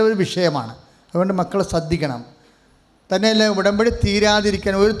ഉടമ്പടി വേറെ ഒരു വിഷയമാണ്. അതുകൊണ്ട് മക്കളെ ശ്രദ്ധിക്കണം. തന്നെയല്ല ഉടമ്പടി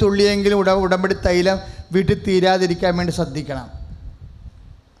തീരാതിരിക്കാൻ ഒരു തുള്ളിയെങ്കിലും ഉടമ്പടി തൈലം വീട്ടിൽ തീരാതിരിക്കാൻ വേണ്ടി ശ്രദ്ധിക്കണം.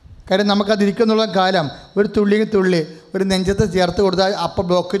 കാര്യം നമുക്കതിരിക്കുന്നുള്ള കാലം ഒരു തുള്ളി ഒരു നെഞ്ചത്ത് ചേർത്ത് കൊടുത്താൽ അപ്പം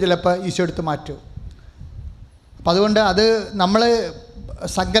ബ്ലോക്ക് ചിലപ്പോൾ ഈശോ എടുത്ത് മാറ്റും. അപ്പം അതുകൊണ്ട് അത് നമ്മൾ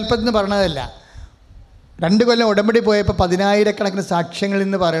സങ്കല്പത്തിന് പറയണതല്ല. 2 കൊല്ലം ഉടമ്പടി പോയപ്പോൾ 10,000 സാക്ഷ്യങ്ങളിൽ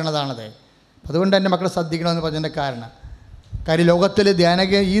നിന്ന് പറയണതാണത്. അതുകൊണ്ട് തന്നെ മക്കളെ ശ്രദ്ധിക്കണമെന്ന് പറഞ്ഞതിൻ്റെ കാര്യം ലോകത്തിൽ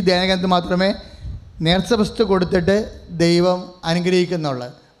ഈ ധ്യാനകേന്ദ്രത്തിൽ മാത്രമേ നേർച്ച വസ്തു കൊടുത്തിട്ട് ദൈവം അനുഗ്രഹിക്കുന്നുള്ളൂ.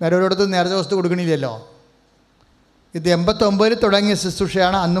 വേറെ ഒരിടത്തും നേർച്ച വസ്തു കൊടുക്കണില്ലല്ലോ. ഇത് 89 തുടങ്ങിയ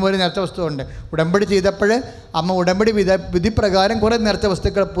ശുശ്രൂഷയാണ്. അന്ന് മുതൽ നേർച്ച വസ്തു ഉണ്ട്. ഉടമ്പടി ചെയ്തപ്പോൾ അമ്മ ഉടമ്പടി വിധിപ്രകാരം കുറേ നേർച്ച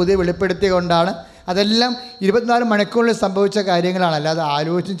വസ്തുക്കൾ പുതിയ വെളിപ്പെടുത്തിയതുകൊണ്ടാണ്. അതെല്ലാം 24 മണിക്കൂറിൽ സംഭവിച്ച കാര്യങ്ങളാണ്. അല്ലാതെ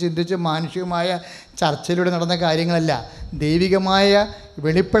ആലോചിച്ചും ചിന്തിച്ചും മാനുഷികമായ ചർച്ചയിലൂടെ നടന്ന കാര്യങ്ങളല്ല. ദൈവികമായ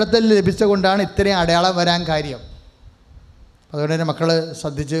വെളിപ്പെടുത്തൽ ലഭിച്ചുകൊണ്ടാണ് ഇത്രയും അടയാളം വരാൻ കാര്യം. അതുകൊണ്ട് തന്നെ മക്കൾ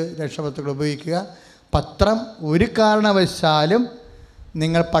ശ്രദ്ധിച്ച് രക്ഷാവസ്തുക്കൾ ഉപയോഗിക്കുക. പത്രം ഒരു കാരണവശാലും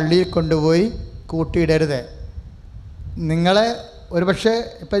നിങ്ങൾ പള്ളിയിൽ കൊണ്ടുപോയി കൂട്ടിയിടരുത്. നിങ്ങളെ ഒരുപക്ഷെ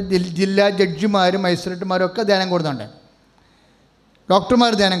ഇപ്പം ജില്ലാ ജഡ്ജിമാരും മജിസ്ട്രേറ്റുമാരും ഒക്കെ ധ്യാനം കൊടുക്കുന്നുണ്ട്,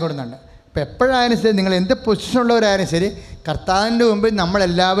 ഡോക്ടർമാർ ധ്യാനം കൊടുക്കുന്നുണ്ട്. ഇപ്പോൾ എപ്പോഴായാലും ശരി, നിങ്ങൾ എന്ത് പൊസിഷനുള്ളവരായാലും ശരി, കർത്താവിൻ്റെ മുമ്പിൽ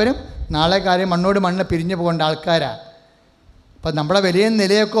നമ്മളെല്ലാവരും നാളെ കാര്യം മണ്ണോട് മണ്ണ് പിരിഞ്ഞു പോകേണ്ട ആൾക്കാരാണ്. അപ്പം നമ്മളെ വലിയ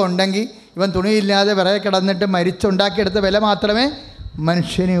നിലയൊക്കെ ഉണ്ടെങ്കിൽ ഇവൻ തുണിയില്ലാതെ വിറകെ കിടന്നിട്ട് മരിച്ചുണ്ടാക്കിയെടുത്ത വില മാത്രമേ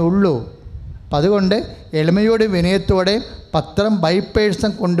മനുഷ്യനെ ഉള്ളൂ. അപ്പം അതുകൊണ്ട് എളിമയോടെ വിനയത്തോടെ പത്രം ബൈ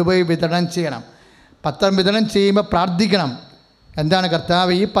പേഴ്സൺ കൊണ്ടുപോയി വിതരണം ചെയ്യണം. പത്രം വിതരണം ചെയ്യുമ്പോൾ പ്രാർത്ഥിക്കണം. എന്താണ്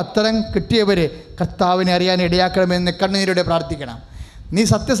കർത്താവ്, ഈ പത്രം കിട്ടിയവർ കർത്താവിനെ അറിയാൻ ഇടയാക്കണമെന്ന് കണ്ണീരോടെ പ്രാർത്ഥിക്കണം. നീ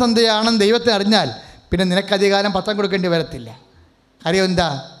സത്യസന്ധയാണെന്ന് ദൈവത്തെ അറിഞ്ഞാൽ പിന്നെ നിനക്ക് അധികാരം പത്രം കൊടുക്കേണ്ടി വരത്തില്ല. കാര്യം എന്താ,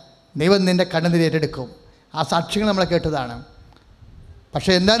 ദൈവം നിൻ്റെ കണ്ണുനീർ ഏറ്റെടുക്കും. ആ സാക്ഷ്യങ്ങൾ നമ്മളെ കേട്ടതാണ്.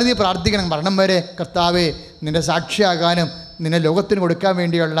 പക്ഷേ എന്തായാലും നീ പ്രാർത്ഥിക്കണം, മരണം വരെ കർത്താവേ നിൻ്റെ സാക്ഷിയാകാനും നിന്നെ ലോകത്തിന് കൊടുക്കാൻ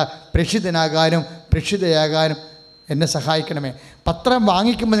വേണ്ടിയുള്ള പ്രേക്ഷിതനാകാനും പ്രേക്ഷിതയാകാനും എന്നെ സഹായിക്കണമേ. പത്രം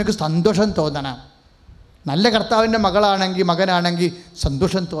വാങ്ങിക്കുമ്പോൾ നിനക്ക് സന്തോഷം തോന്നണം. നല്ല കർത്താവിൻ്റെ മകനാണെങ്കിൽ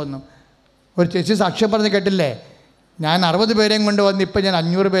സന്തോഷം തോന്നും. ഒരു ചേച്ചി സാക്ഷ്യം പറഞ്ഞ് കേട്ടില്ലേ, ഞാൻ 60 പേരെയും കൊണ്ട് വന്ന് ഇപ്പം ഞാൻ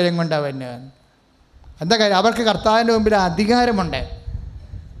 500 പേരെയും കൊണ്ടാണ് വരുന്നത്. എന്താ കാര്യം, അവർക്ക് കർത്താവിൻ്റെ മുമ്പിൽ അധികാരമുണ്ട്.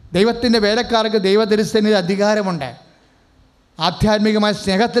 ദൈവത്തിൻ്റെ വേലക്കാർക്ക് ദൈവദരിസനിൽ അധികാരമുണ്ട്. ആധ്യാത്മികമായ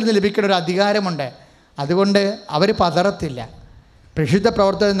സ്നേഹത്തിൽ നിന്ന് ലഭിക്കുന്ന ഒരു അധികാരമുണ്ട്. അതുകൊണ്ട് അവർ പതറത്തില്ല. പ്രേക്ഷിത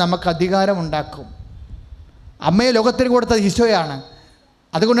പ്രവർത്തനം നമുക്ക് അധികാരമുണ്ടാക്കും. അമ്മയെ ലോകത്തിന് കൊടുത്തത് ഈശോയാണ്.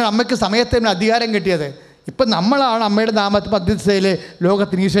 അതുകൊണ്ടാണ് അമ്മയ്ക്ക് സമയത്തിന് അധികാരം കിട്ടിയത്. ഇപ്പം നമ്മളാണ് അമ്മയുടെ മധ്യസ്ഥയിൽ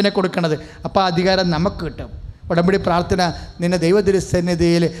ലോകത്തിന് ഈശോനെ കൊടുക്കുന്നത്. അപ്പോൾ ആ അധികാരം നമുക്ക് കിട്ടും. ഉടമ്പടി പ്രാർത്ഥന നിന്നെ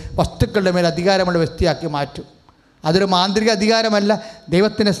ദൈവതിരുസന്നിധിയിൽ വസ്തുക്കളുടെ മേൽ അധികാരമുള്ള വ്യക്തിയാക്കി മാറ്റും. അതൊരു മാന്ത്രിക അധികാരമല്ല,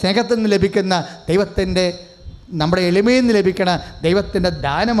 ദൈവത്തിൻ്റെ സ്നേഹത്തിൽ നിന്ന് ലഭിക്കുന്ന, നമ്മുടെ എളിമയിൽ നിന്ന് ലഭിക്കുന്ന ദൈവത്തിൻ്റെ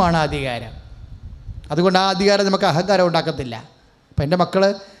ദാനമാണ് ആ അധികാരം. അതുകൊണ്ട് ആ അധികാരം നമുക്ക് അഹങ്കാരം ഉണ്ടാക്കത്തില്ല. അപ്പം എൻ്റെ മക്കൾ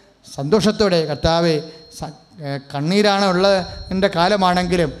സന്തോഷത്തോടെ, കർത്താവേ കണ്ണീരാണ് ഉള്ളതിൻ്റെ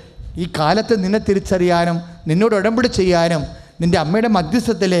കാലമാണെങ്കിലും ഈ കാലത്ത് നിന്നെ തിരിച്ചറിയാനും നിന്നോട് ഉടമ്പടി ചെയ്യാനും നിൻ്റെ അമ്മയുടെ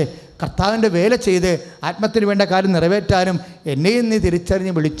മധ്യസ്ഥത്തിൽ കർത്താവിൻ്റെ വേല ചെയ്ത് ആത്മത്തിന് വേണ്ട കാര്യം നിറവേറ്റാനും എന്നെയും നീ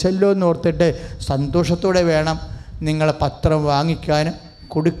തിരിച്ചറിഞ്ഞ് വിളിച്ചല്ലോ എന്ന് ഓർത്തിട്ട് സന്തോഷത്തോടെ വേണം നിങ്ങൾ പത്രം വാങ്ങിക്കാനും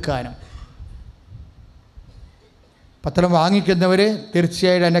കൊടുക്കാനും. പത്രം വാങ്ങിക്കുന്നവർ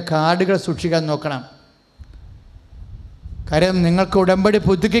തീർച്ചയായിട്ടും അതിൻ്റെ കാർഡുകൾ സൂക്ഷിക്കാൻ നോക്കണം. കാര്യം നിങ്ങൾക്ക് ഉടമ്പടി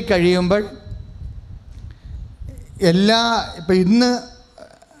പുതുക്കി കഴിയുമ്പോൾ ഇപ്പം ഇന്ന്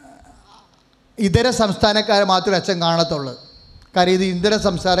ഇതര സംസ്ഥാനക്കാരെ മാത്രമേ അച്ഛൻ കാണത്തുള്ളൂ. കാര്യം ഇത് ഇതര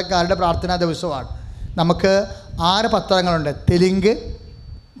സംസ്ഥാനക്കാരുടെ പ്രാർത്ഥനാ ദിവസമാണ്. നമുക്ക് 6 പത്രങ്ങളുണ്ട്: തെലുങ്ക്,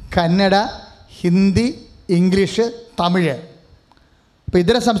 കന്നഡ, ഹിന്ദി, ഇംഗ്ലീഷ്, തമിഴ്. അപ്പോൾ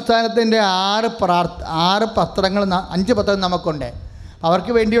ഇതര സംസ്ഥാനത്തിൻ്റെ 6 പത്രങ്ങൾ 5 പത്രങ്ങൾ നമുക്കുണ്ട്.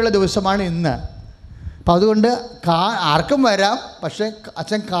 അവർക്ക് വേണ്ടിയുള്ള ദിവസമാണ് ഇന്ന്. അപ്പോൾ അതുകൊണ്ട് ആർക്കും വരാം, പക്ഷേ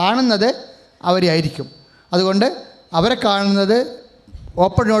അച്ഛൻ കാണുന്നത് അവരെ ആയിരിക്കും. അതുകൊണ്ട് അവരെ കാണുന്നത്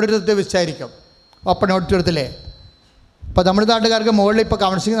ഓപ്പൺ ഓഡിറ്റോറിയത്തിൽ വെച്ചായിരിക്കും. ഓപ്പൺ ഓഡിറ്റോറിയത്തിലേ ഇപ്പോൾ തമിഴ്നാട്ടുകാർക്ക് മുകളിൽ ഇപ്പോൾ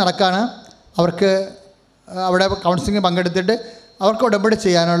കൗൺസിലിംഗ് നടക്കുകയാണ്. അവർക്ക് അവിടെ കൗൺസിലിംഗ് പങ്കെടുത്തിട്ട് അവർക്ക് ഉടമ്പടി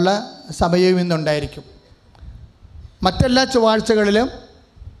ചെയ്യാനുള്ള സമയവും ഇന്നുണ്ടായിരിക്കും. മറ്റെല്ലാ ചൊവ്വാഴ്ചകളിലും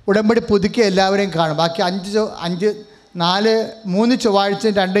ഉടമ്പടി പുതുക്കി എല്ലാവരെയും കാണും. ബാക്കി 3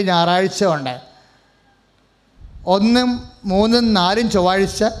 ചൊവ്വാഴ്ചയും 2 ഞായറാഴ്ച ഉണ്ട്. 1, 3, 4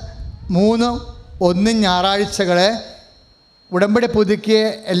 ചൊവ്വാഴ്ച, 3, 1 ഞായറാഴ്ചകളെ ഉടമ്പടി പുതുക്കി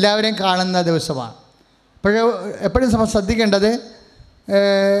എല്ലാവരെയും കാണുന്ന ദിവസമാണ്. എപ്പോഴും ശ്രദ്ധിക്കേണ്ടത്,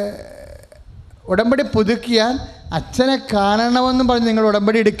 ഉടമ്പടി പുതുക്കിയാൽ അച്ഛനെ കാണണമെന്നും പറഞ്ഞ് നിങ്ങൾ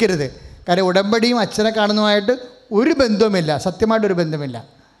ഉടമ്പടി എടുക്കരുത്. കാര്യം ഉടമ്പടിയും അച്ഛനെ കാണുന്നതുമായിട്ട് ഒരു ബന്ധവുമില്ല, സത്യമായിട്ടൊരു ബന്ധമില്ല.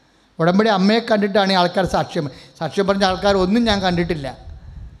 ഉടമ്പടി അമ്മയെ കണ്ടിട്ടാണ് ആൾക്കാർ സാക്ഷ്യം പറഞ്ഞ ആൾക്കാർ ഒന്നും ഞാൻ കണ്ടിട്ടില്ല.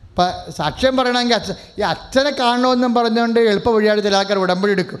 ഇപ്പം സാക്ഷ്യം പറയണമെങ്കിൽ അച്ഛനെ കാണണമെന്നും പറഞ്ഞുകൊണ്ട് എളുപ്പ വഴിയായിട്ട് ചില ആൾക്കാർ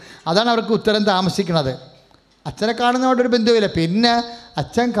ഉടമ്പടി എടുക്കും. അതാണ് അവർക്ക് ഉത്തരം താമസിക്കുന്നത്. അച്ഛനെ കാണുന്നതോടൊരു ബന്ധമില്ല. പിന്നെ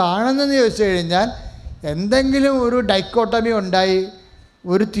അച്ഛൻ കാണുന്നതെന്ന് ചോദിച്ചു കഴിഞ്ഞാൽ എന്തെങ്കിലും ഒരു ഡൈക്കോട്ടമി ഉണ്ടായി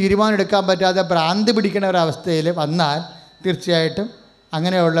ഒരു തീരുമാനം എടുക്കാൻ പറ്റാതെ ഭ്രാന്തി പിടിക്കുന്ന ഒരവസ്ഥയിൽ വന്നാൽ തീർച്ചയായിട്ടും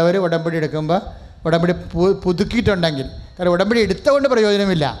അങ്ങനെയുള്ളവർ ഉടമ്പടി എടുക്കുമ്പോൾ ഉടമ്പടി പുതുക്കിയിട്ടുണ്ടെങ്കിൽ, കാരണം ഉടമ്പടി എടുത്തുകൊണ്ട്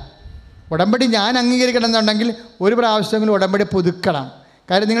പ്രയോജനമില്ല. ഉടമ്പടി ഞാൻ അംഗീകരിക്കണം എന്നുണ്ടെങ്കിൽ ഒരു പ്രാവശ്യമെങ്കിലും ഉടമ്പടി പുതുക്കണം.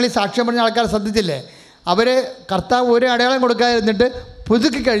 കാര്യം നിങ്ങൾ ഈ സാക്ഷ്യം പറഞ്ഞ ആൾക്കാർ ശ്രദ്ധിച്ചില്ലേ, അവർ കർത്താവ് ഒരു അടയാളം കൊടുക്കാതിരുന്നിട്ട്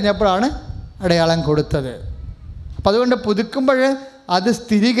പുതുക്കി കഴിഞ്ഞപ്പോഴാണ് അടയാളം കൊടുത്തത്. അപ്പം അതുകൊണ്ട് പുതുക്കുമ്പോൾ അത്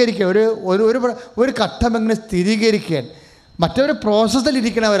സ്ഥിരീകരിക്കുക, ഒരു ഘട്ടമെങ്കിലും സ്ഥിരീകരിക്കാൻ മറ്റൊരു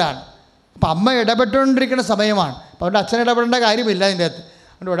പ്രോസസ്സിലിരിക്കുന്നവരാണ്. അപ്പം അമ്മ ഇടപെട്ടുകൊണ്ടിരിക്കുന്ന സമയമാണ്. അപ്പോൾ അവരുടെ അച്ഛൻ ഇടപെടേണ്ട കാര്യമില്ല അതിൻ്റെ അകത്ത്.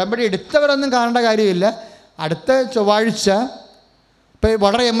 അതുകൊണ്ട് ഉടമ്പടി എടുത്തവരൊന്നും കാണേണ്ട കാര്യമില്ല. അടുത്ത ചൊവ്വാഴ്ച ഇപ്പോൾ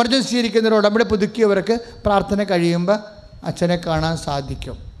വളരെ എമർജൻസി ഇരിക്കുന്നവർ ഉടമ്പടി പുതുക്കിയവർക്ക് പ്രാർത്ഥന കഴിയുമ്പോൾ അച്ഛനെ കാണാൻ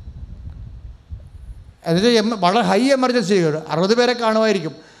സാധിക്കും. എന്നിട്ട് വളരെ ഹൈ എമർജൻസി 60 പേരെ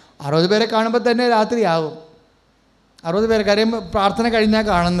കാണുമായിരിക്കും. 60 പേരെ കാണുമ്പോൾ തന്നെ രാത്രിയാകും. 60 പേരെ കാര്യം പ്രാർത്ഥന കഴിഞ്ഞാൽ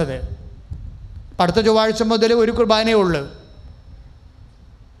കാണുന്നത്. അടുത്ത ചൊവ്വാഴ്ച മുതൽ ഒരു കുർബാനയേ ഉള്ളൂ.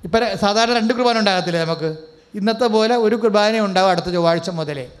 ഇപ്പം സാധാരണ 2 കുർബാന ഉണ്ടാകത്തില്ലേ നമുക്ക്? ഇന്നത്തെ പോലെ ഒരു കുർബാന ഉണ്ടാകും അടുത്ത ചൊവ്വാഴ്ച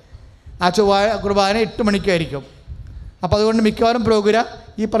മുതലേ. ആ കുർബാന 8 മണിക്കായിരിക്കും. അപ്പോൾ അതുകൊണ്ട് മിക്കവാറും പ്രോഗ്രാം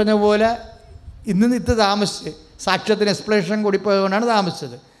ഈ പറഞ്ഞ പോലെ ഇന്ന് താമസിച്ച് സാക്ഷ്യത്തിന് എക്സ്പ്ലനേഷൻ കൂടി പോയതുകൊണ്ടാണ്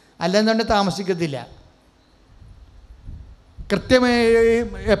താമസിച്ചത്. അല്ലെന്നുകൊണ്ട് താമസിക്കത്തില്ല. കൃത്യമായി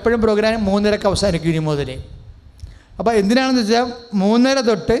എപ്പോഴും പ്രോഗ്രാം 3:30 അവസാനിക്കും ഇനി മുതലേ. അപ്പോൾ എന്തിനാണെന്ന് വെച്ചാൽ 3:30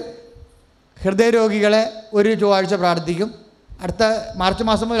 തൊട്ട് ഹൃദയരോഗികളെ ഒരു ചൊവ്വാഴ്ച പ്രാർത്ഥിക്കും. അടുത്ത മാർച്ച്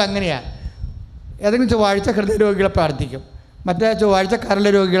മാസം മുതൽ അങ്ങനെയാണ്. ഏതെങ്കിലും ചൊവ്വാഴ്ച ഹൃദയരോഗികളെ പ്രാർത്ഥിക്കും, മറ്റേ ചൊവ്വാഴ്ച കരൾ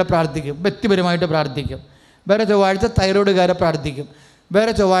രോഗികളെ പ്രാർത്ഥിക്കും, വ്യക്തിപരമായിട്ട് പ്രാർത്ഥിക്കും. വേറെ ചൊവ്വാഴ്ച തൈറോയ്ഡുകാരെ പ്രാർത്ഥിക്കും.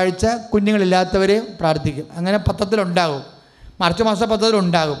 വേറെ ചൊവ്വാഴ്ച കുഞ്ഞുങ്ങളില്ലാത്തവരെയും പ്രാർത്ഥിക്കും. അങ്ങനെ പത്രത്തിലുണ്ടാകും, മാർച്ച് മാസം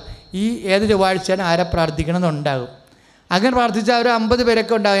പത്രത്തിലുണ്ടാകും ഈ ഏത് ചൊവ്വാഴ്ചയാണ് ആരെ പ്രാർത്ഥിക്കണം എന്നുണ്ടാകും. അങ്ങനെ പ്രാർത്ഥിച്ചാൽ ഒരു 50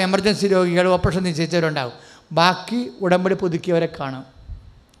 പേരൊക്കെ ഉണ്ടാകും. എമർജൻസി രോഗികൾ, ഓപ്പറേഷൻ നിശ്ചയിച്ചവരുണ്ടാകും. ബാക്കി ഉടമ്പടി പുതുക്കിയവരെ കാണും.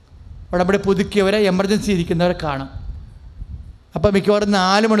 ഉടമ്പടി പുതുക്കിയവരെ എമർജൻസി ഇരിക്കുന്നവരെ കാണും. അപ്പോൾ മിക്കവാറും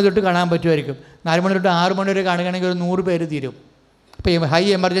 4 മണി തൊട്ട് കാണാൻ പറ്റുമായിരിക്കും. 4 മണി തൊട്ട് 6 മണി വരെ കാണുകയാണെങ്കിൽ ഒരു 100 പേര് തീരും. അപ്പോൾ ഈ ഹൈ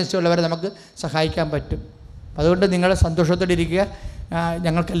എമർജൻസി ഉള്ളവരെ നമുക്ക് സഹായിക്കാൻ പറ്റും. അതുകൊണ്ട് നിങ്ങൾ സന്തോഷത്തോടെ ഇരിക്കുക.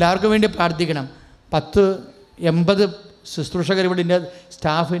 ഞങ്ങൾക്ക് എല്ലാവർക്കും വേണ്ടി പ്രാർത്ഥിക്കണം. 80 ശുശ്രൂഷകർ ഇവിടെ ഇതിൻ്റെ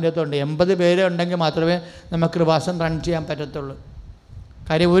സ്റ്റാഫിൻ്റെ അകത്തുണ്ട്. 80 പേര് ഉണ്ടെങ്കിൽ മാത്രമേ നമുക്ക് കൃപാസനം റൺ ചെയ്യാൻ പറ്റത്തുള്ളൂ.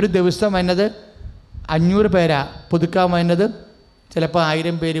 കാര്യം ഒരു ദിവസം വരുന്നത് 500 പേരാ, പുതുക്കാൻ വരുന്നത് ചിലപ്പോൾ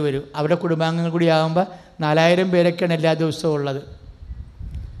 1000 പേര് വരും. അവരുടെ കുടുംബാംഗങ്ങൾ കൂടി ആകുമ്പോൾ 4000 പേരൊക്കെയാണ് എല്ലാ ദിവസവും ഉള്ളത്.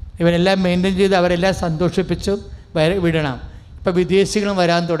 ഇവരെല്ലാം മെയിൻറ്റെയിൻ ചെയ്ത് അവരെല്ലാം സന്തോഷിപ്പിച്ചും വിടണം. ഇപ്പോൾ വിദേശികളും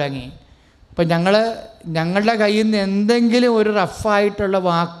വരാൻ തുടങ്ങി. അപ്പം ഞങ്ങളുടെ കയ്യിൽ നിന്ന് എന്തെങ്കിലും ഒരു റഫായിട്ടുള്ള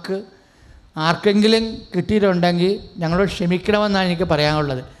വാക്ക് ആർക്കെങ്കിലും കിട്ടിയിട്ടുണ്ടെങ്കിൽ ഞങ്ങളോട് ക്ഷമിക്കണമെന്നാണ് എനിക്ക്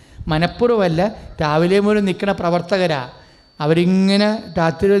പറയാനുള്ളത്. മനഃപൂർവ്വമല്ല, രാവിലെ മുതൽ നിൽക്കുന്ന പ്രവർത്തകരാണ്. അവരിങ്ങനെ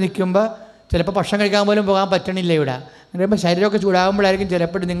രാത്രി നിൽക്കുമ്പോൾ ചിലപ്പോൾ ഭക്ഷണം കഴിക്കാൻ പോലും പോകാൻ പറ്റണില്ല ഇവിടെ. അങ്ങനെ ശരീരമൊക്കെ ചൂടാകുമ്പോഴായിരിക്കും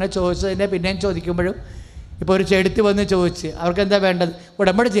ചിലപ്പോൾ നിങ്ങൾ ചോദിച്ചതിനെ പിന്നെയും ചോദിക്കുമ്പോഴും. ഇപ്പോൾ ഒരു ചെടുത്ത് വന്ന് ചോദിച്ച് അവർക്ക് എന്താ വേണ്ടത്,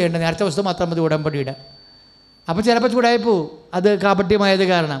 ഉടമ്പടി ചെയ്യേണ്ടത്, നേരത്തെ ദിവസം മാത്രം മതി ഉടമ്പടിയുടെ. അപ്പോൾ ചിലപ്പോൾ ചൂടായി പോവും, അത് കാപട്യമായത്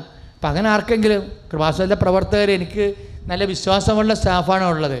കാരണം. അപ്പം അങ്ങനെ ആർക്കെങ്കിലും കൃപാസനത്തിലെ പ്രവർത്തകർ, എനിക്ക് നല്ല വിശ്വാസമുള്ള സ്റ്റാഫാണ്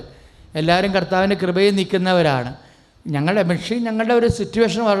ഉള്ളത്. എല്ലാവരും കർത്താവിൻ്റെ കൃപയിൽ നിൽക്കുന്നവരാണ്. ഞങ്ങളുടെ ഒരു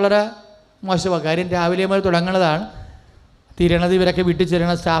സിറ്റുവേഷൻ വളരെ മോശമാണ്. കാര്യം രാവിലെ മുതൽ തുടങ്ങുന്നതാണ്, തീരണത് ഇവരൊക്കെ വീട്ടിൽ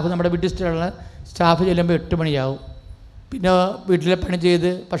ചെല്ലണ സ്റ്റാഫ്, നമ്മുടെ വീട്ടിൽ ചെല്ലുന്ന സ്റ്റാഫ് ചെല്ലുമ്പോൾ 8 മണിയാവും. പിന്നെ വീട്ടിലെ പണി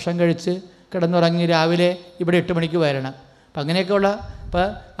ചെയ്ത് ഭക്ഷണം കഴിച്ച് കിടന്നുറങ്ങി രാവിലെ ഇവിടെ 8 മണിക്ക് വരണം. അപ്പം അങ്ങനെയൊക്കെയുള്ള, ഇപ്പോൾ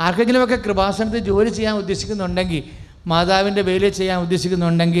ആർക്കെങ്കിലുമൊക്കെ കൃപാസനത്തിൽ ജോലി ചെയ്യാൻ ഉദ്ദേശിക്കുന്നുണ്ടെങ്കിൽ, മാതാവിൻ്റെ വേല ചെയ്യാൻ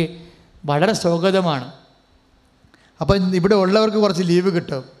ഉദ്ദേശിക്കുന്നുണ്ടെങ്കിൽ വളരെ സ്വാഗതമാണ്. അപ്പം ഇവിടെ ഉള്ളവർക്ക് കുറച്ച് ലീവ്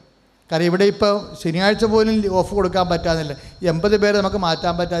കിട്ടും. കാരണം ഇവിടെ ഇപ്പോൾ ശനിയാഴ്ച പോലും ഓഫ് കൊടുക്കാൻ പറ്റാതില്ല. 80 പേരെ നമുക്ക്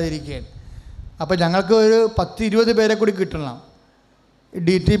മാറ്റാൻ പറ്റാതിരിക്കുകയാണ്. അപ്പോൾ ഞങ്ങൾക്ക് ഒരു 10-20 പേരെ കൂടി കിട്ടണം.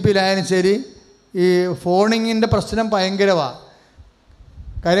 DTPയിലായാലും ശരി. ഈ ഫോണിങ്ങിൻ്റെ പ്രശ്നം ഭയങ്കരമാണ്.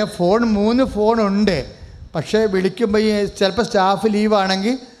 കാര്യം 3 ഫോണുണ്ട്. പക്ഷേ വിളിക്കുമ്പോൾ ചിലപ്പോൾ സ്റ്റാഫ്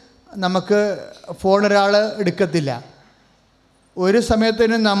ലീവാണെങ്കിൽ നമുക്ക് ഫോൺ ഒരാൾ എടുക്കത്തില്ല. ഒരു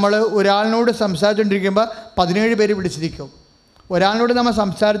സമയത്തിന് നമ്മൾ ഒരാളിനോട് സംസാരിച്ചുകൊണ്ടിരിക്കുമ്പോൾ 17 പേര് വിളിച്ചിരിക്കും. ഒരാളിനോട് നമ്മൾ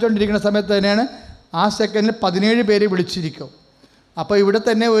സംസാരിച്ചുകൊണ്ടിരിക്കുന്ന സമയത്ത് തന്നെയാണ് ആ സെക്കൻഡിൽ 17 പേര് വിളിച്ചിരിക്കും. അപ്പോൾ ഇവിടെ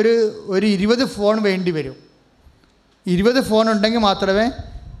തന്നെ ഒരു 20 ഫോൺ വേണ്ടി വരും. 20 ഫോൺ ഉണ്ടെങ്കിൽ മാത്രമേ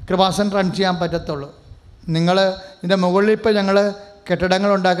കൃപാസനം റൺ ചെയ്യാൻ പറ്റത്തുള്ളൂ. നിങ്ങൾ ഇതിൻ്റെ മുകളിൽ ഇപ്പോൾ ഞങ്ങൾ കെട്ടിടങ്ങൾ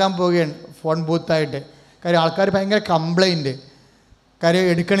ഉണ്ടാക്കാൻ പോവുകയാണ് ഫോൺ ബൂത്തായിട്ട്. കാര്യം ആൾക്കാർ ഭയങ്കര കംപ്ലൈൻറ്റ്, കാര്യം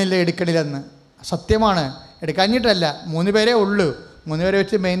എടുക്കണില്ലെന്ന്. സത്യമാണ്, എടുക്കാഞ്ഞിട്ടല്ല, 3 പേരേ ഉള്ളൂ. 3 പേരെ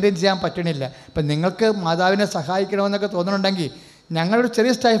വെച്ച് മെയിൻറ്റെയിൻ ചെയ്യാൻ പറ്റണില്ല. ഇപ്പം നിങ്ങൾക്ക് മാതാവിനെ സഹായിക്കണമെന്നൊക്കെ തോന്നുന്നുണ്ടെങ്കിൽ ഞങ്ങളൊരു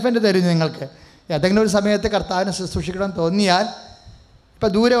ചെറിയ സ്റ്റൈഫൻഡ് തരും. നിങ്ങൾക്ക് ഏതെങ്കിലും ഒരു സമയത്ത് കർത്താവിനെ ശുശ്രൂഷിക്കണം തോന്നിയാൽ, ഇപ്പോൾ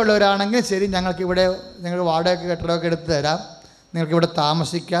ദൂരമുള്ളവരാണെങ്കിൽ ശരി, ഞങ്ങൾക്കിവിടെ നിങ്ങൾ വാടക കെട്ടിടമൊക്കെ എടുത്ത് തരാം, നിങ്ങൾക്കിവിടെ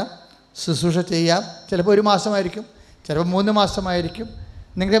താമസിക്കാം, ശുശ്രൂഷ ചെയ്യാം. ചിലപ്പോൾ 1 മാസമായിരിക്കും, ചിലപ്പോൾ 3 മാസമായിരിക്കും.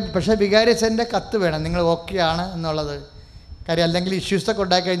 നിങ്ങൾക്ക് പക്ഷേ വികാരിയച്ഛൻ്റെ കത്ത് വേണം, നിങ്ങൾ ഓക്കെ ആണ് എന്നുള്ളത്. കാര്യം അല്ലെങ്കിൽ ഇഷ്യൂസൊക്കെ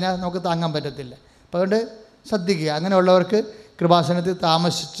ഉണ്ടായിക്കഴിഞ്ഞാൽ നമുക്ക് താങ്ങാൻ പറ്റത്തില്ല. അപ്പോൾ അതുകൊണ്ട് ശ്രദ്ധിക്കുക. അങ്ങനെയുള്ളവർക്ക് കൃപാസനത്തിൽ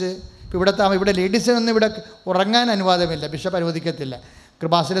താമസിച്ച്, ഇവിടെ ലേഡീസിനൊന്നും ഇവിടെ ഉറങ്ങാൻ അനുവാദമില്ല, ബിഷപ്പ് അനുവദിക്കത്തില്ല.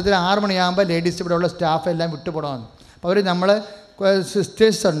 കൃപാസനത്തിൽ 6 മണിയാകുമ്പോൾ ലേഡീസ് ഇവിടെയുള്ള സ്റ്റാഫ് എല്ലാം വിട്ടുപോകണമെന്ന്. അപ്പോൾ അവർ നമ്മൾ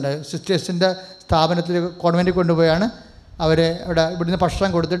സിസ്റ്റേഴ്സ് ഉണ്ട്, സിസ്റ്റേഴ്സിൻ്റെ സ്ഥാപനത്തിൽ കോൺവെൻറ്റിൽ കൊണ്ടുപോയാണ് അവരെ ഇവിടുന്ന്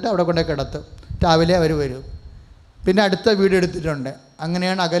ഭക്ഷണം കൊടുത്തിട്ട് അവിടെ കൊണ്ടുപോയി കിടത്തും. രാവിലെ അവർ വരും. പിന്നെ അടുത്ത വീട് എടുത്തിട്ടുണ്ട്.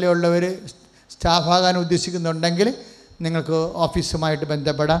 അങ്ങനെയാണ് അകലെയുള്ളവർ സ്റ്റാഫാകാൻ ഉദ്ദേശിക്കുന്നുണ്ടെങ്കിൽ നിങ്ങൾക്ക് ഓഫീസുമായിട്ട്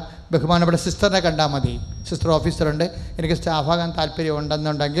ബന്ധപ്പെടാം. ബഹുമാനപ്പെട്ട സിസ്റ്ററിനെ കണ്ടാൽ മതി. സിസ്റ്റർ ഓഫീസറുണ്ട്, എനിക്ക് സ്റ്റാഫാകാൻ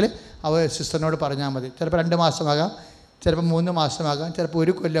താല്പര്യമുണ്ടെന്നുണ്ടെങ്കിൽ അവർ സിസ്റ്ററിനോട് പറഞ്ഞാൽ മതി. ചിലപ്പോൾ 2 മാസമാകാം, ചിലപ്പോൾ 3 മാസമാകാം, ചിലപ്പോൾ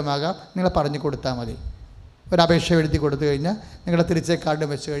 1 കൊല്ലമാകാം. നിങ്ങൾ പറഞ്ഞു കൊടുത്താൽ മതി. ഒരപേക്ഷ എഴുതി കൊടുത്തു കഴിഞ്ഞാൽ നിങ്ങളുടെ തിരിച്ചേ കാർഡ്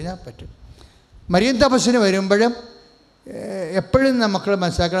വെച്ച് കഴിഞ്ഞാൽ പറ്റും. മരിയൻ തപസ്സിന് വരുമ്പോഴും എപ്പോഴും നമുക്ക്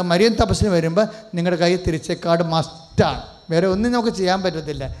മനസ്സിലാക്കണം, മരിയൻ തപസ്സിന് വരുമ്പോൾ നിങ്ങളുടെ കയ്യിൽ തിരിച്ചേ കാർഡ് മസ്റ്റാണ്. വേറെ ഒന്നും നമുക്ക് ചെയ്യാൻ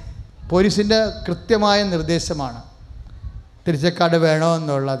പറ്റത്തില്ല. പോലീസിൻ്റെ കൃത്യമായ നിർദ്ദേശമാണ് തിരിച്ചേ കാർഡ്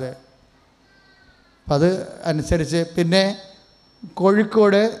വേണമെന്നുള്ളത്. അപ്പം അത് അനുസരിച്ച് പിന്നെ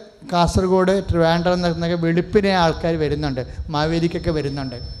കോഴിക്കോട്, കാസർഗോഡ്, ട്രിവാൻഡ്രം എന്നൊക്കെ വെളുപ്പിനെ ആൾക്കാർ വരുന്നുണ്ട്, മാവേലിക്കൊക്കെ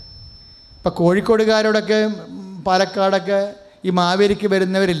വരുന്നുണ്ട്. ഇപ്പം കോഴിക്കോടുകാരോടൊക്കെ പാലക്കാടൊക്കെ ഈ മാവേലിക്ക്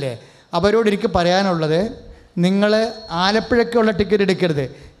വരുന്നവരില്ലേ, അവരോട് എനിക്ക് പറയാനുള്ളത്, നിങ്ങൾ ആലപ്പുഴയ്ക്കുള്ള ടിക്കറ്റ് എടുക്കരുത്.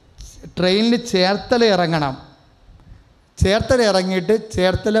 ട്രെയിനിൽ ചേർത്തല ഇറങ്ങണം. ചേർത്തല ഇറങ്ങിയിട്ട്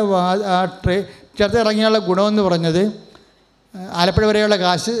ചേർത്തല ഇറങ്ങിയുള്ള ഗുണമെന്ന് പറഞ്ഞത് ആലപ്പുഴ വരെയുള്ള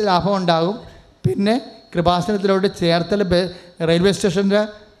കാശ് ലാഭം ഉണ്ടാകും. പിന്നെ കൃപാസനത്തിലോട്ട് ചേർത്തല റെയിൽവേ സ്റ്റേഷൻ്റെ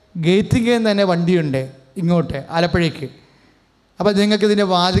ഗേറ്റിൽ തന്നെ വണ്ടിയുണ്ട് ഇങ്ങോട്ട് ആലപ്പുഴയ്ക്ക്. അപ്പോൾ നിങ്ങൾക്ക് ഇതിൻ്റെ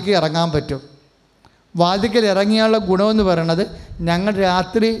വാതിക്കൽ ഇറങ്ങാൻ പറ്റും. വാതിക്കൽ ഇറങ്ങിയുള്ള ഗുണമെന്ന് പറയണത്, ഞങ്ങൾ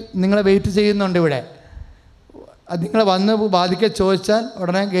രാത്രി നിങ്ങളെ വെയിറ്റ് ചെയ്യുന്നുണ്ട് ഇവിടെ. നിങ്ങൾ വന്ന് വാതിക്കൽ ചോദിച്ചാൽ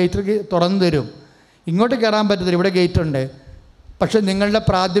ഉടനെ ഗേറ്റ് തുറന്നു തരും. ഇങ്ങോട്ട് കയറാൻ പറ്റത്തില്ല, ഇവിടെ ഗേറ്റുണ്ട്. പക്ഷേ നിങ്ങളുടെ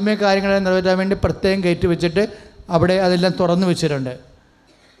പ്രാഥമിക കാര്യങ്ങളെ നിറവേറ്റാൻ വേണ്ടി പ്രത്യേകം ഗേറ്റ് വെച്ചിട്ട് അവിടെ അതെല്ലാം തുറന്നു വെച്ചിട്ടുണ്ട്.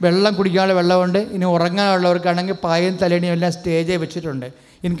 വെള്ളം കുടിക്കാനുള്ള വെള്ളമുണ്ട്. ഇനി ഉറങ്ങാനുള്ളവർക്കാണെങ്കിൽ പായയും തലേണിയും എല്ലാം സ്റ്റേജിൽ വെച്ചിട്ടുണ്ട്.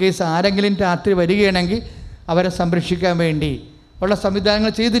 ഇൻ കേസ് ആരെങ്കിലും രാത്രി വരികയാണെങ്കിൽ അവരെ സംരക്ഷിക്കാൻ വേണ്ടി ഉള്ള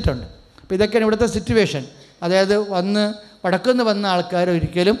സംവിധാനങ്ങൾ ചെയ്തിട്ടുണ്ട്. അപ്പോൾ ഇതൊക്കെയാണ് ഇവിടുത്തെ സിറ്റുവേഷൻ. അതായത് വടക്കുനിന്ന് വന്ന ആൾക്കാർ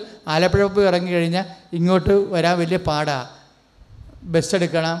ഒരിക്കലും ആലപ്പുഴ പോയി ഇറങ്ങി കഴിഞ്ഞാൽ ഇങ്ങോട്ട് വരാൻ വലിയ പാടാണ്. ബസ്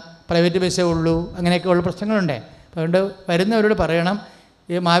എടുക്കണം, പ്രൈവറ്റ് ബസ്സേ ഉള്ളൂ, അങ്ങനെയൊക്കെയുള്ള പ്രശ്നങ്ങളുണ്ട്. അതുകൊണ്ട് വരുന്നവരോട് പറയണം,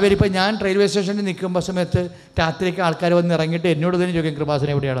 ഈ മാവേലി ഇപ്പോൾ ഞാൻ റെയിൽവേ സ്റ്റേഷനിൽ നിൽക്കുമ്പോൾ സമയത്ത് രാത്രിക്ക് ആൾക്കാർ വന്ന് ഇറങ്ങിയിട്ട് എന്നോട് തന്നെ ചോദിക്കും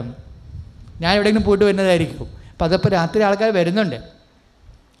കൃപാസനം എവിടെയാണെന്ന്. ഞാൻ എവിടെയെങ്കിലും പോയിട്ട് വരുന്നതായിരിക്കും. അപ്പോൾ അതപ്പോൾ രാത്രി ആൾക്കാർ വരുന്നുണ്ട്.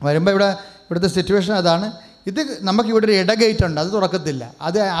 വരുമ്പോൾ ഇവിടുത്തെ സിറ്റുവേഷൻ അതാണ്. ഇത് നമുക്കിവിടെ ഒരു ഇടഗേറ്റ് ഉണ്ട്, അത് തുറക്കത്തില്ല.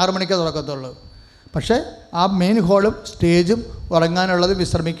 അത് 6 മണിക്കേ തുറക്കത്തുള്ളൂ. പക്ഷേ ആ മെയിൻ ഹോളും സ്റ്റേജും ഉറങ്ങാനുള്ളതും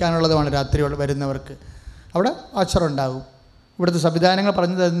വിശ്രമിക്കാനുള്ളതുമാണ് രാത്രി വരുന്നവർക്ക്. അവിടെ അക്ഷറുണ്ടാകും. ഇവിടുത്തെ സംവിധാനങ്ങൾ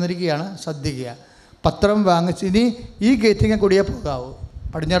പറഞ്ഞു തന്നിരിക്കുകയാണ്. ശ്രദ്ധിക്കുക. പത്രം വാങ്ങിച്ച് ഇനി ഈ ഗേറ്റിങ്ങ കൂടിയേ പോകാവൂ.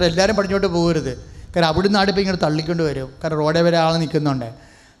 പടിഞ്ഞാറ് എല്ലാവരും പടിഞ്ഞോട്ട് പോകരുത്. കാരണം അവിടുന്ന് ആടിപ്പോൾ ഇങ്ങനെ തള്ളിക്കൊണ്ട് വരും. കാരണം റോഡേ വരെ ആൾ നിൽക്കുന്നുണ്ട്.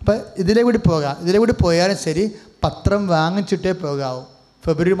 അപ്പോൾ ഇതിലെ കൂടി പോകാം. ഇതിലെ കൂടി പോയാലും ശരി പത്രം വാങ്ങിച്ചിട്ടേ പോകാവൂ.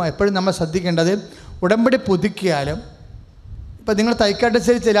 ഫെബ്രുവരി എപ്പോഴും നമ്മൾ ശ്രദ്ധിക്കേണ്ടത് ഉടമ്പടി പുതുക്കിയാലും ഇപ്പം നിങ്ങൾ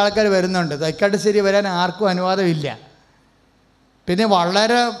തൈക്കാട്ടുശ്ശേരി ചില ആൾക്കാർ വരുന്നുണ്ട്. തൈക്കാട്ടുശ്ശേരി വരാൻ ആർക്കും അനുവാദമില്ല. പിന്നെ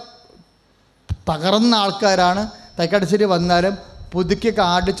വളരെ തകർന്ന ആൾക്കാരാണ്. തൈക്കാട്ടുശ്ശേരി വന്നാലും പുതുക്കിയ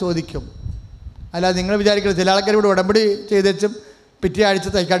കാർഡ് ചോദിക്കും. അല്ലാതെ നിങ്ങൾ വിചാരിക്കണം ചില ആൾക്കാർ ഇവിടെ ഉടമ്പടി ചെയ്തും പിറ്റേ ആഴ്ച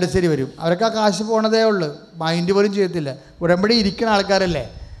തൈക്കാട്ടുശ്ശേരി വരും. അവർക്ക് ആ കാശ് പോണതേ ഉള്ളൂ. മൈൻഡ് പോലും ചെയ്യത്തില്ല. ഉടമ്പടി ഇരിക്കുന്ന ആൾക്കാരല്ലേ.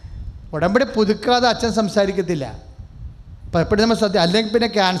 ഉടമ്പടി പുതുക്കാതെ അച്ഛൻ സംസാരിക്കത്തില്ല. അപ്പോൾ എപ്പോഴും നമ്മൾ ശ്രദ്ധ. അല്ലെങ്കിൽ പിന്നെ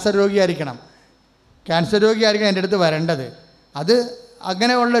ക്യാൻസർ രോഗിയായിരിക്കണം. ക്യാൻസർ രോഗിയായിരിക്കണം എൻ്റെ അടുത്ത് വരേണ്ടത്. അത്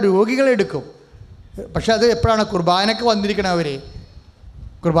അങ്ങനെയുള്ള രോഗികളെടുക്കും. പക്ഷെ അത് എപ്പോഴാണ് കുർബാനയ്ക്ക് വന്നിരിക്കണം. അവർ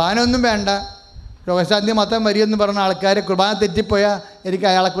കുർബാന ഒന്നും വേണ്ട, രോഗശാന്തി മതം വരിയെന്ന് പറഞ്ഞ ആൾക്കാർ കുർബാന തെറ്റിപ്പോയാൽ എനിക്ക്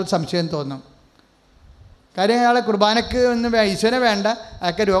അയാളെക്കുറിച്ച് സംശയം തോന്നും. കാര്യം അയാളെ കുർബാനയ്ക്ക് ഒന്നും ഈശ്വരനെ വേണ്ട,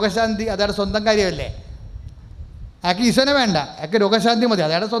 അയാൾക്ക് രോഗശാന്തി അതയാളുടെ സ്വന്തം കാര്യമല്ലേ. അയാൾക്ക് ഈശ്വരനെ വേണ്ട, അയാൾക്ക് രോഗശാന്തി മതി,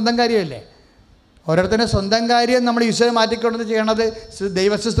 അതയാളുടെ സ്വന്തം കാര്യമല്ലേ. ഓരോരുത്തരുടെ സ്വന്തം കാര്യം നമ്മൾ ഈശ്വരനെ മാറ്റിക്കൊണ്ട് ചെയ്യണത്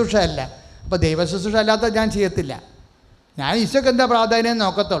ദൈവശുശ്രൂഷ അല്ല. അപ്പോൾ ദൈവശുശ്രൂഷ അല്ലാത്ത ഞാൻ ചെയ്യത്തില്ല. ഞാൻ ഈശോയ്ക്ക് എന്താ പ്രാധാന്യം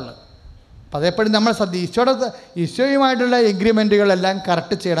നോക്കത്തുള്ളൂ. അപ്പോൾ അതെപ്പോഴും നമ്മൾ ഈശോയുമായിട്ടുള്ള എഗ്രിമെൻറ്റുകളെല്ലാം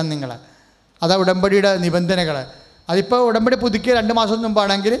കറക്റ്റ് ചെയ്യണം നിങ്ങൾ. അതാ ഉടമ്പടിയുടെ നിബന്ധനകൾ. അതിപ്പോൾ ഉടമ്പടി പുതുക്കിയ 2 മാസം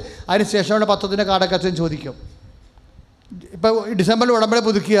മുമ്പാണെങ്കിൽ അതിന് ശേഷമുള്ള പത്രത്തിൻ്റെ കാർഡൊക്കെ അച്ഛൻ ചോദിക്കും. ഇപ്പോൾ ഡിസംബറിൽ ഉടമ്പടി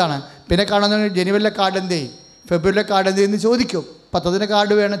പുതുക്കിയതാണ്. പിന്നെ കാണുന്ന ജനുവരിയിലെ കാർഡ് എന്തേ, ഫെബ്രുവരിയിലെ കാർഡ് എന്തേ എന്ന് ചോദിക്കും. പത്രത്തിൻ്റെ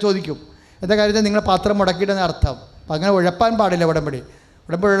കാർഡ് വേണം ചോദിക്കും. എന്താ കാര്യത്തിൽ നിങ്ങൾ പത്രം മുടക്കിയിട്ടെന്ന് അർത്ഥം. അപ്പോൾ അങ്ങനെ ഉഴപ്പാൻ പാടില്ല. ഉടമ്പടി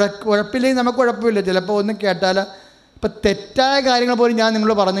ഉഴപ്പില്ലെങ്കിൽ നമുക്ക് കുഴപ്പമില്ല. ചിലപ്പോൾ ഒന്നും കേട്ടാൽ ഇപ്പം തെറ്റായ കാര്യങ്ങൾ പോലും ഞാൻ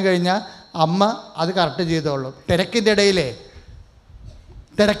നിങ്ങൾ പറഞ്ഞു കഴിഞ്ഞാൽ അമ്മ അത് കറക്റ്റ് ചെയ്തോളൂ. തിരക്കിൻ്റെ ഇടയിൽ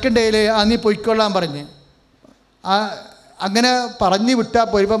നീ പൊയ്ക്കൊള്ളാൻ പറഞ്ഞ് അങ്ങനെ പറഞ്ഞ് വിട്ടാൽ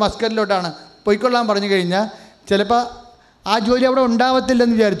പോയി. ഇപ്പോൾ മസ്കറ്റിലോട്ടാണ് പൊയ്ക്കൊള്ളാൻ പറഞ്ഞു കഴിഞ്ഞാൽ ചിലപ്പോൾ ആ ജോലി അവിടെ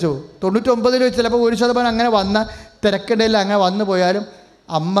ഉണ്ടാവത്തില്ലെന്ന് വിചാരിച്ചു. 99 ചിലപ്പോൾ 1% അങ്ങനെ വന്ന തിരക്കിടയിൽ അങ്ങനെ വന്നു പോയാലും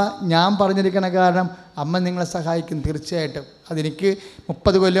അമ്മ ഞാൻ പറഞ്ഞിരിക്കണ കാരണം അമ്മ നിങ്ങളെ സഹായിക്കും തീർച്ചയായിട്ടും. അതെനിക്ക്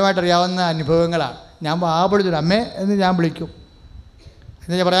 30 കൊല്ലമായിട്ട് അറിയാവുന്ന അനുഭവങ്ങളാണ്. ഞാൻ വാപിടിച്ചു അമ്മേ എന്ന് ഞാൻ വിളിക്കും.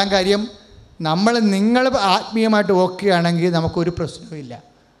 എന്ന് ഞാൻ പറയാൻ കാര്യം നിങ്ങൾ ആത്മീയമായിട്ട് ഓക്കെ ആണെങ്കിൽ നമുക്കൊരു പ്രശ്നവുമില്ല.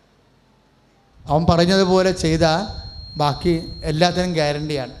 അവൻ പറഞ്ഞതുപോലെ ചെയ്താൽ ബാക്കി എല്ലാത്തിനും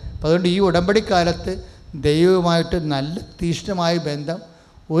ഗ്യാരണ്ടിയാണ്. അപ്പോൾ അതുകൊണ്ട് ഈ ഉടമ്പടി കാലത്ത് ദൈവവുമായിട്ട് നല്ല തീക്ഷ്ണമായ ബന്ധം.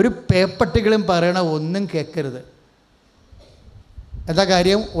 ഒരു പേപ്പട്ടികളും പറയണ ഒന്നും കേൾക്കരുത്. എന്താ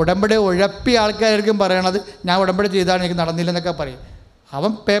കാര്യം, ഉടമ്പടി ഉഴപ്പിയ ആൾക്കാരായിരിക്കും പറയണത് ഞാൻ ഉടമ്പടി ചെയ്താണ് എനിക്ക് നടന്നില്ലെന്നൊക്കെ പറയും.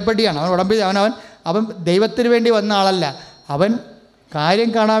 അവൻ പേപ്പടിയാണ്. അവൻ ഉടമ്പടി അവൻ ദൈവത്തിന് വേണ്ടി വന്ന ആളല്ല. അവൻ കാര്യം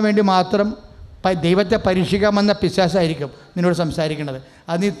കാണാൻ വേണ്ടി മാത്രം ദൈവത്തെ പരീക്ഷിക്കാൻ വന്ന പിശാചായിരിക്കും നിന്നോട് സംസാരിക്കുന്നത്.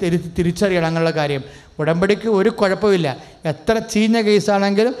 അത് നീ തിരിച്ചറിയണം. അങ്ങനെയുള്ള കാര്യം ഉടമ്പടിക്ക് ഒരു കുഴപ്പമില്ല. എത്ര ചീഞ്ഞ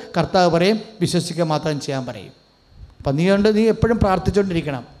കേസാണെങ്കിലും കർത്താവ് പറയും വിശ്വസിക്കുക മാത്രം ചെയ്യാൻ പറയും. അപ്പം നീ എപ്പോഴും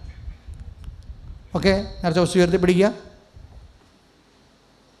പ്രാർത്ഥിച്ചുകൊണ്ടിരിക്കണം. ഓക്കെ, നേരത്തെ ദിവസം ഉയർത്തി പിടിക്കുക.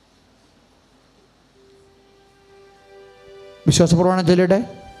 വിശ്വാസപ്രമാണം ചൊല്ലട്ടെ.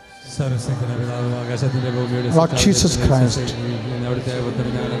 Lord Jesus Christ,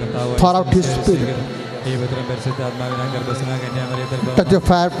 pour out His Spirit, touch your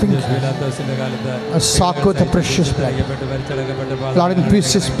fire finger, and soak with the precious blood. Lord,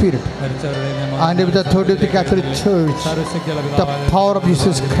 infuse His Spirit, and with the authority of the Catholic Church, the power of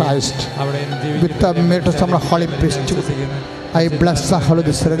Jesus Christ, with the merit of the Holy Priesthood, I bless the Holy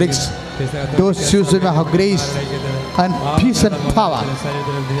Relics, those who may have grace and peace and power.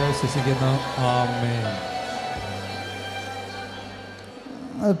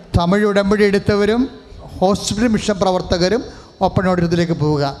 Tamil ഉടമ്പടി എടുത്തവരും hospital mission പ്രവർത്തകരും open ഓഡിറ്റോറിയത്തിലേക്ക്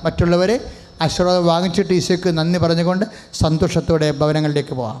പോവുക. മറ്റുള്ളവരെ ആശീർവാദം വാങ്ങിച്ചിട്ട് ഈശോയ്ക്ക് നന്ദി പറഞ്ഞുകൊണ്ട് സന്തോഷത്തോടെ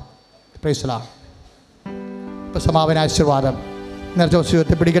ഭവനങ്ങളിലേക്ക് പോകാം. Praise the Lord. ഇപ്പോൾ സമാപന ആശീർവാദം നേരത്തെ ദിവസം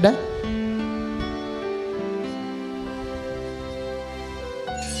ഉയർത്തിപ്പിടിക്കട്ടെ.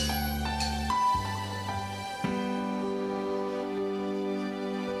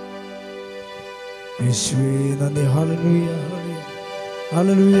 യേശുവേ നന്ദി. ഹല്ലേലൂയ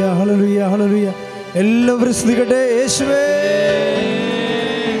ഹല്ലേലൂയ ഹല്ലേലൂയ ഹല്ലേലൂയ. എല്ലാവരും സ്തുതിക്കട്ടെ യേശുവേ.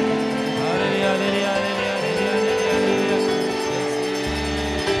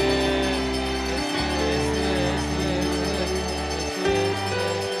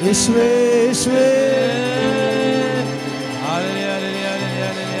 യേശുവേ യേശുവേ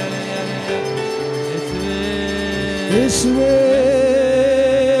യേശുവേ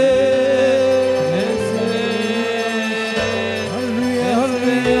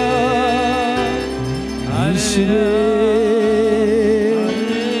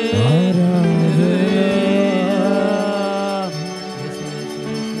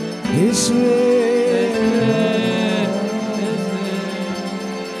യേശുവേ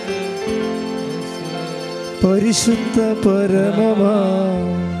പരിശുദ്ധ പരമമാ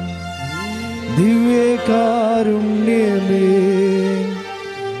ദിവ്യകാരുണ്യമേ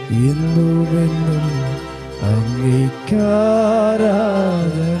എന്നുമെന്നും അങ്ങേക്കാരാധന.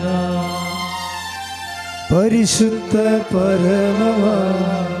 പരിശുദ്ധ പരമമാ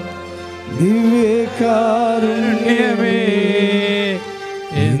ദിവ്യകാരുണ്യമേ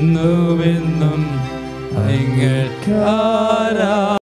എന്നുമെന്നും അങ്ങേക്കാരാധന.